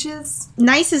 which is...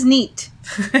 Nice is neat.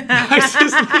 Nice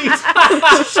is neat.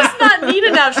 She's not neat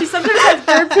enough. She sometimes has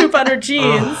bird poop on her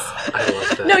jeans. I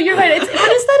love that. No, you're right.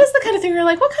 That is the kind of thing where you're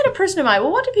like, what kind of person am I?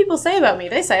 Well, what do people say about me?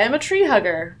 They say I'm a tree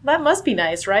hugger. That must be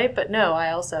nice, right? But no,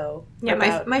 I also... Yeah, rip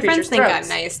out my creatures' friends think throats.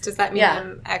 I'm nice. Does that mean Yeah.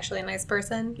 I'm actually a nice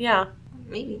person? Yeah.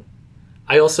 Maybe.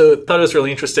 I also thought it was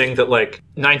really interesting that, like,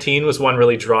 19 was one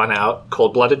really drawn-out,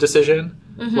 cold-blooded decision.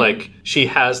 Mm-hmm. Like, she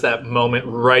has that moment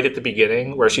right at the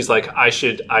beginning where she's like, I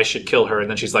should kill her, and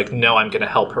then she's like, no, I'm going to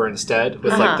help her instead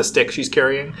with, like, the stick she's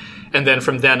carrying. And then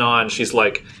from then on, she's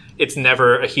like, it's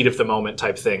never a heat of the moment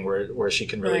type thing where she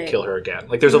can really kill her again.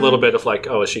 Like, there's a little bit of, like,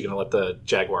 oh, is she going to let the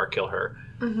jaguar kill her?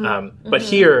 But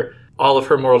here, all of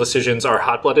her moral decisions are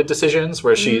hot-blooded decisions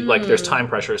where she, like, there's time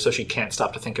pressure, so she can't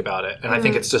stop to think about it. And I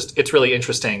think it's really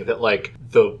interesting that, like,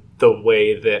 the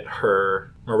way that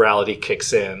her morality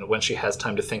kicks in when she has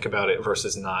time to think about it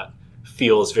versus not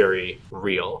feels very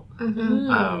real.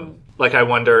 Like, I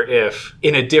wonder if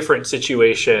in a different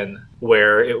situation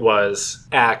where it was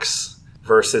Axe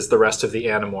versus the rest of the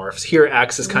Animorphs, here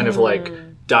Axe is kind of like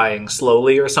dying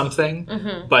slowly or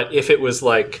something. But if it was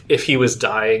like, if he was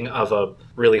dying of a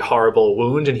really horrible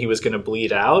wound and he was going to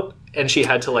bleed out and she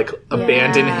had to, like,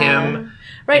 abandon him,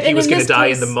 right? And he was going to die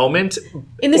in the moment.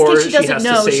 In this case, she doesn't has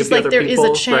know. to save She's the like, other there is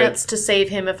people. a chance to save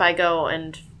him if I go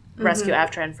and rescue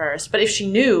Aftran first. But if she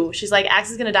knew, she's like,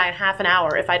 Axe is going to die in half an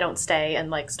hour if I don't stay and,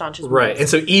 like, staunch his wounds. Right. And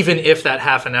so even if that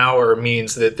half an hour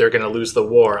means that they're going to lose the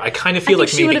war, I kind of feel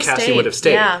like maybe Cassie would have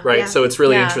stayed. Right. Yeah. So it's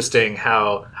really interesting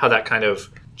how that kind of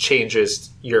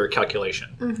changes your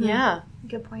calculation. Yeah.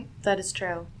 Good point. That is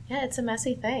true. Yeah, it's a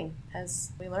messy thing,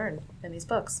 as we learn in these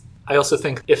books. I also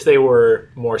think if they were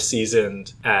more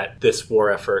seasoned at this war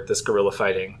effort, this guerrilla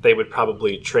fighting, they would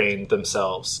probably train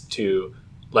themselves to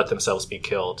let themselves be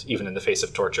killed, even in the face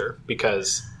of torture,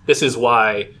 because this is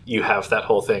why you have that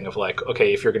whole thing of, like,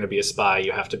 okay, if you're going to be a spy,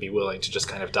 you have to be willing to just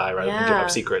kind of die rather than give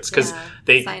up secrets, because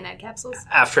cyanide capsules.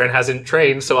 Aftran hasn't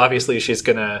trained, so obviously she's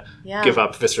going to give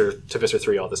up to Visser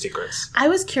 3 all the secrets. I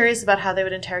was curious about how they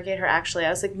would interrogate her, actually. I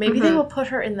was like, maybe they will put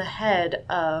her in the head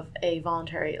of a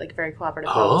voluntary, like, very cooperative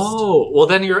host. Oh, well,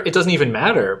 then it doesn't even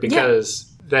matter,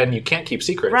 because then you can't keep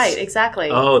secrets. Right, exactly.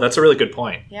 Oh, that's a really good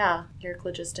point. Yeah, Yeerk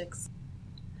logistics.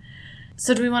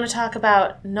 So do we want to talk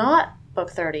about not Book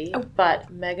 30,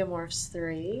 but Megamorphs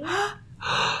 3?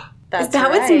 That's Is that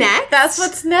what's next? That's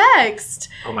what's next.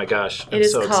 Oh my gosh, I'm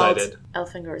so excited.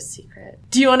 Elfangor's Secret.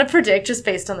 Do you want to predict, just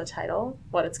based on the title,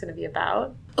 what it's going to be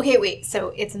about? Okay, wait.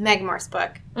 So it's Megamorph's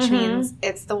book, which means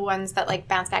it's the ones that, like,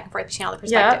 bounce back and forth between all the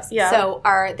perspectives. Yeah. So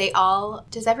are they all...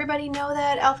 Does everybody know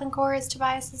that Elfangor is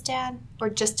Tobias's dad? Or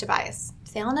just Tobias?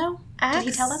 Do they all know? Did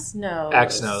he tell them? knows.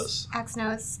 Axe knows. Axe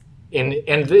knows. And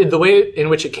the way in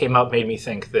which it came up made me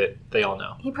think that they all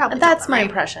know. He probably That's told them, my right?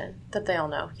 impression, that they all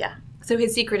know, yeah. So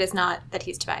his secret is not that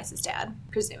he's Tobias's dad,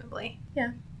 presumably.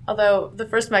 Yeah. Although the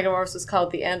first Megamorphs was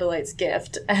called The Andalite's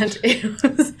Gift, and it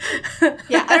was...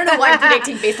 Yeah, I don't know why I'm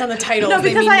predicting based on the title. No, They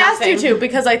because mean I asked nothing. you to,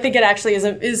 because I think it actually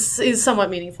is somewhat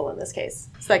meaningful in this case.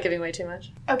 Is that giving away too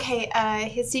much? Okay,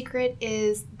 his secret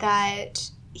is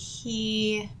that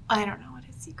he... I don't know what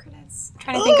his secret is. I'm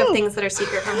trying to think of things that are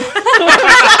secret from him.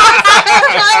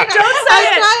 Don't say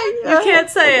it! You can't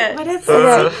say it. What is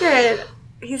his secret?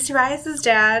 He's Tobias's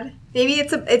dad. Maybe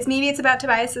it's about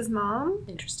Tobias's mom.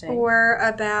 Interesting. Or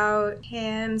about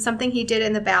him, something he did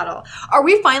in the battle. Are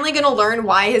we finally going to learn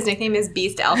why his nickname is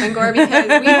Beast Elfangor?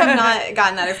 Because we have not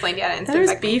gotten that explained yet. In There's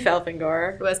Spec- Beef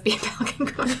Elfangor. It was Beef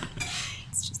Elfangor.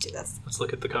 Let's just do this. Let's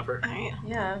look at the cover. All right.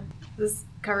 Yeah. This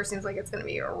cover seems like it's going to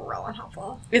be real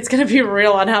unhelpful. It's going to be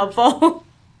real unhelpful.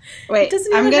 Wait,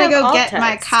 doesn't I'm even going to have go alt get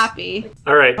my text. copy.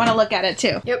 All right. I want to look at it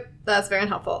too. Yep, that's very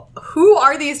unhelpful. Who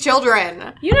are these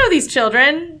children? You know these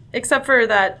children, except for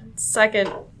that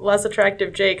second, less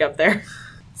attractive Jake up there.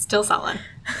 Still sullen.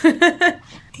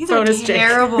 These Bonus are Jake.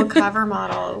 terrible cover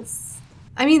models.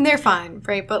 I mean, they're fine,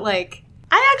 right? But, like...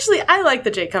 I like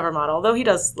the Jake cover model, though he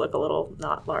does look a little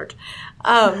not large.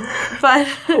 But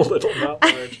A little not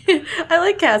large. I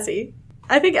like Cassie.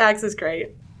 I think Axe is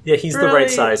great. Yeah, he's the Really? right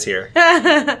size here.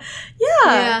 Yeah.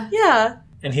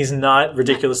 And he's not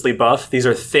ridiculously buff. These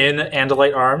are thin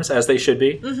Andalite arms, as they should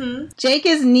be. Jake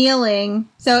is kneeling,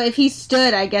 so if he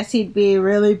stood, I guess he'd be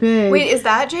really big. Wait, is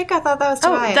that Jake? I thought that was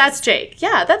Oh, Tobias. that's Jake.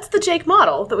 Yeah, that's the Jake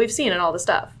model that we've seen in all the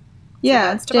stuff.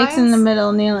 yeah, that's Jake's in Tobias? the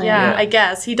middle kneeling. Yeah, I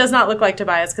guess. He does not look like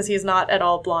Tobias because he's not at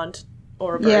all blonde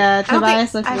or a bird. Yeah, I don't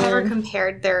Tobias think looks I've ever weird.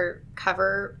 compared their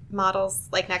cover models,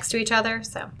 like, next to each other,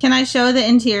 so... Can I show the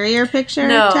interior picture,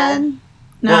 No. Ted?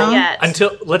 No. Not yet.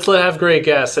 Let's have Gray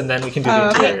guess, and then we can do the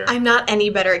okay. interior. I'm not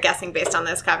any better at guessing based on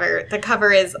this cover. The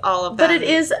cover is all of them But it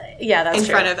is, yeah, that's in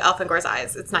true. front of Elfangor's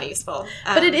eyes. It's not useful.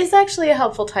 But it is actually a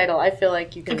helpful title. I feel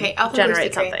like you can Okay, Elfangor's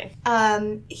generate Secret.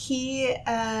 something.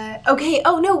 Okay,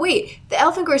 oh no, wait. The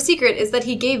Elfangor's secret is that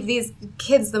he gave these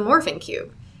kids the Morphin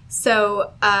Cube.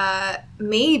 So,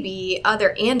 maybe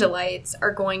other Andalites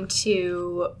are going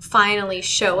to finally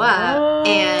show up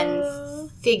and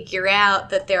figure out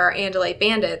that there are Andalite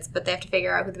bandits, but they have to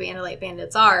figure out who the Andalite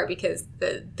bandits are because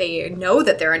they know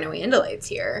that there are no Andalites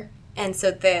here. And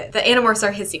so the Animorphs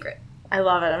are his secret. I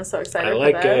love it. I'm so excited I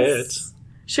like for this.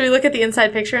 it. Should we look at the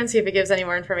inside picture and see if it gives any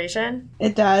more information?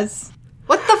 It does.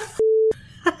 What the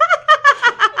f***?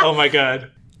 Oh my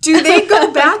god. Do they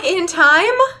go back in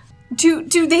time?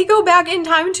 Do they go back in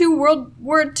time to World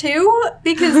War II?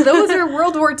 Because those are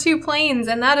World War II planes,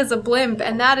 and that is a blimp,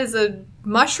 and that is a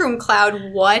mushroom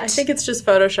cloud. What? I think it's just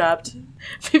photoshopped.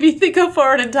 Maybe they go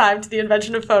forward in time to the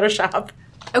invention of Photoshop.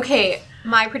 Okay,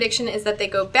 my prediction is that they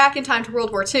go back in time to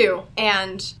World War II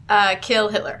and kill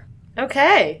Hitler.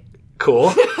 Okay.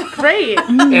 Cool. Great.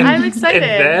 I'm excited.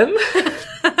 And then?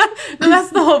 No,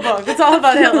 that's the whole book. It's all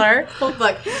about Hitler. Well,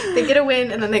 look, they get a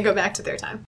win, and then they go back to their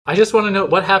time. I just want to know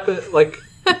what happened. Like,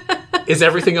 is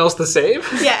everything else the same?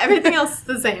 Yeah, everything else is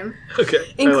the same.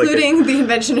 Okay. Including the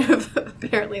invention of,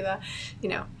 apparently, the,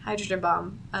 hydrogen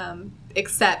bomb,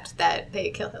 except that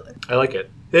they kill Hitler. I like it.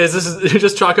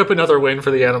 Just chalk up another win for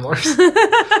the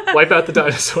Animorphs. Wipe out the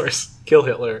dinosaurs. Kill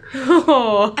Hitler.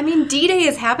 Oh. I mean, D-Day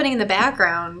is happening in the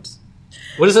background.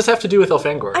 What does this have to do with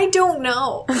Elfangor? I don't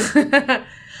know.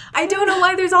 I don't know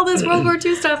why there's all this World War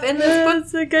II stuff in this book.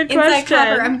 That's a good Inside question.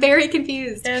 cover. I'm very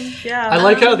confused. And yeah, I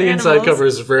like how the inside animals.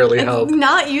 covers rarely help. It's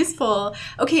not useful.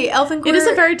 Okay, Elfangor... It is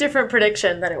a very different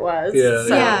prediction than it was. Yeah.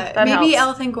 So yeah, that maybe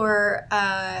helps. Elfangor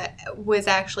was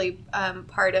actually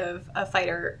part of a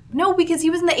fighter. No, because he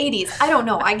was in the 80s. I don't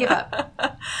know. I give up.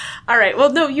 All right.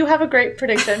 Well, no, you have a great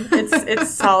prediction. It's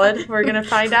solid. We're gonna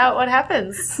find out what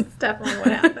happens. That's definitely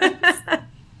what happens.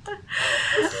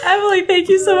 Emily, thank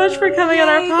you so much for coming on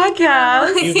our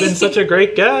podcast. You've been such a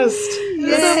great guest. Yay,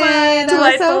 that was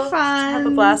Delightful. so fun. Have a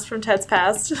blast from Ted's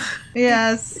past.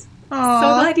 Yes. So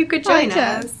Aw. glad you could join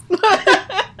Bye,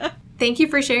 us. Thank you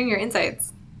for sharing your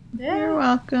insights. You're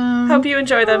welcome. Hope you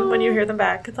enjoy them when you hear them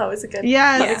back. It's always a good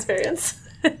Yes. fun experience.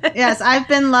 Yes, I've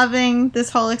been loving this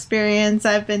whole experience.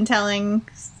 I've been telling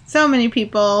so many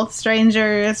people,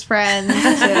 strangers, friends,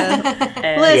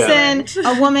 to listen.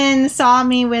 A woman saw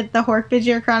me with the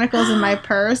Hork-Bajir Chronicles in my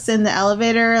purse in the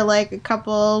elevator like a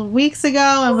couple weeks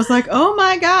ago and was like, oh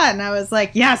my god. And I was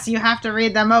like, yes, you have to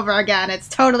read them over again. It's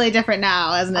totally different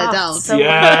now as an adult. so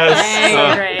Yes. Great.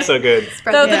 Oh, Great. so good.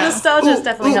 Though the Yeah. nostalgia is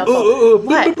definitely helpful.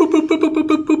 What? Boop, boop, boop, boop, boop,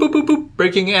 boop, boop, boop, boop, boop.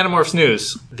 Breaking Animorphs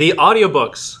news. The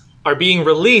audiobooks are being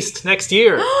released next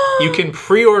year. You can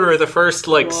pre-order the first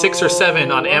 6 or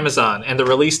 7 on Amazon, and the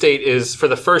release date is for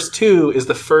the first 2 is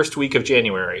the first week of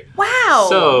January. Wow.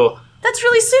 So That's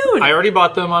really soon. I already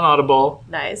bought them on Audible.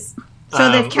 Nice.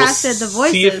 So they've casted the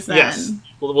voices then. Yes,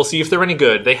 we'll see if they're any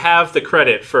good. They have the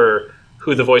credit for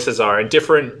who the voices are and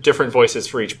different voices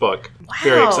for each book. Wow.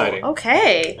 Very exciting.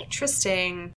 Okay.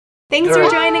 Interesting. Thanks All for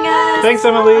right. joining us. Thanks,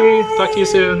 Emily. Talk to you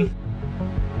soon.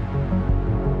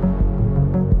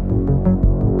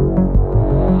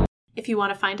 If you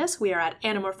want to find us, we are at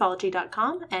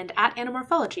animorphology.com and at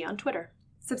animorphology on Twitter.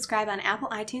 Subscribe on Apple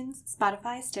iTunes,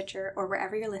 Spotify, Stitcher, or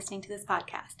wherever you're listening to this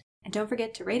podcast. And don't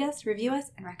forget to rate us, review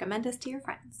us, and recommend us to your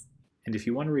friends. And if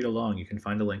you want to read along, you can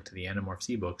find a link to the Animorphs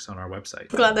ebooks on our website.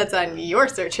 Glad that's on your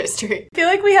search history. I feel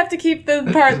like we have to keep the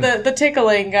part, the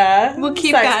tickling We'll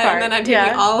keep sex that, part. and then I'm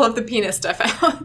taking all of the penis stuff out.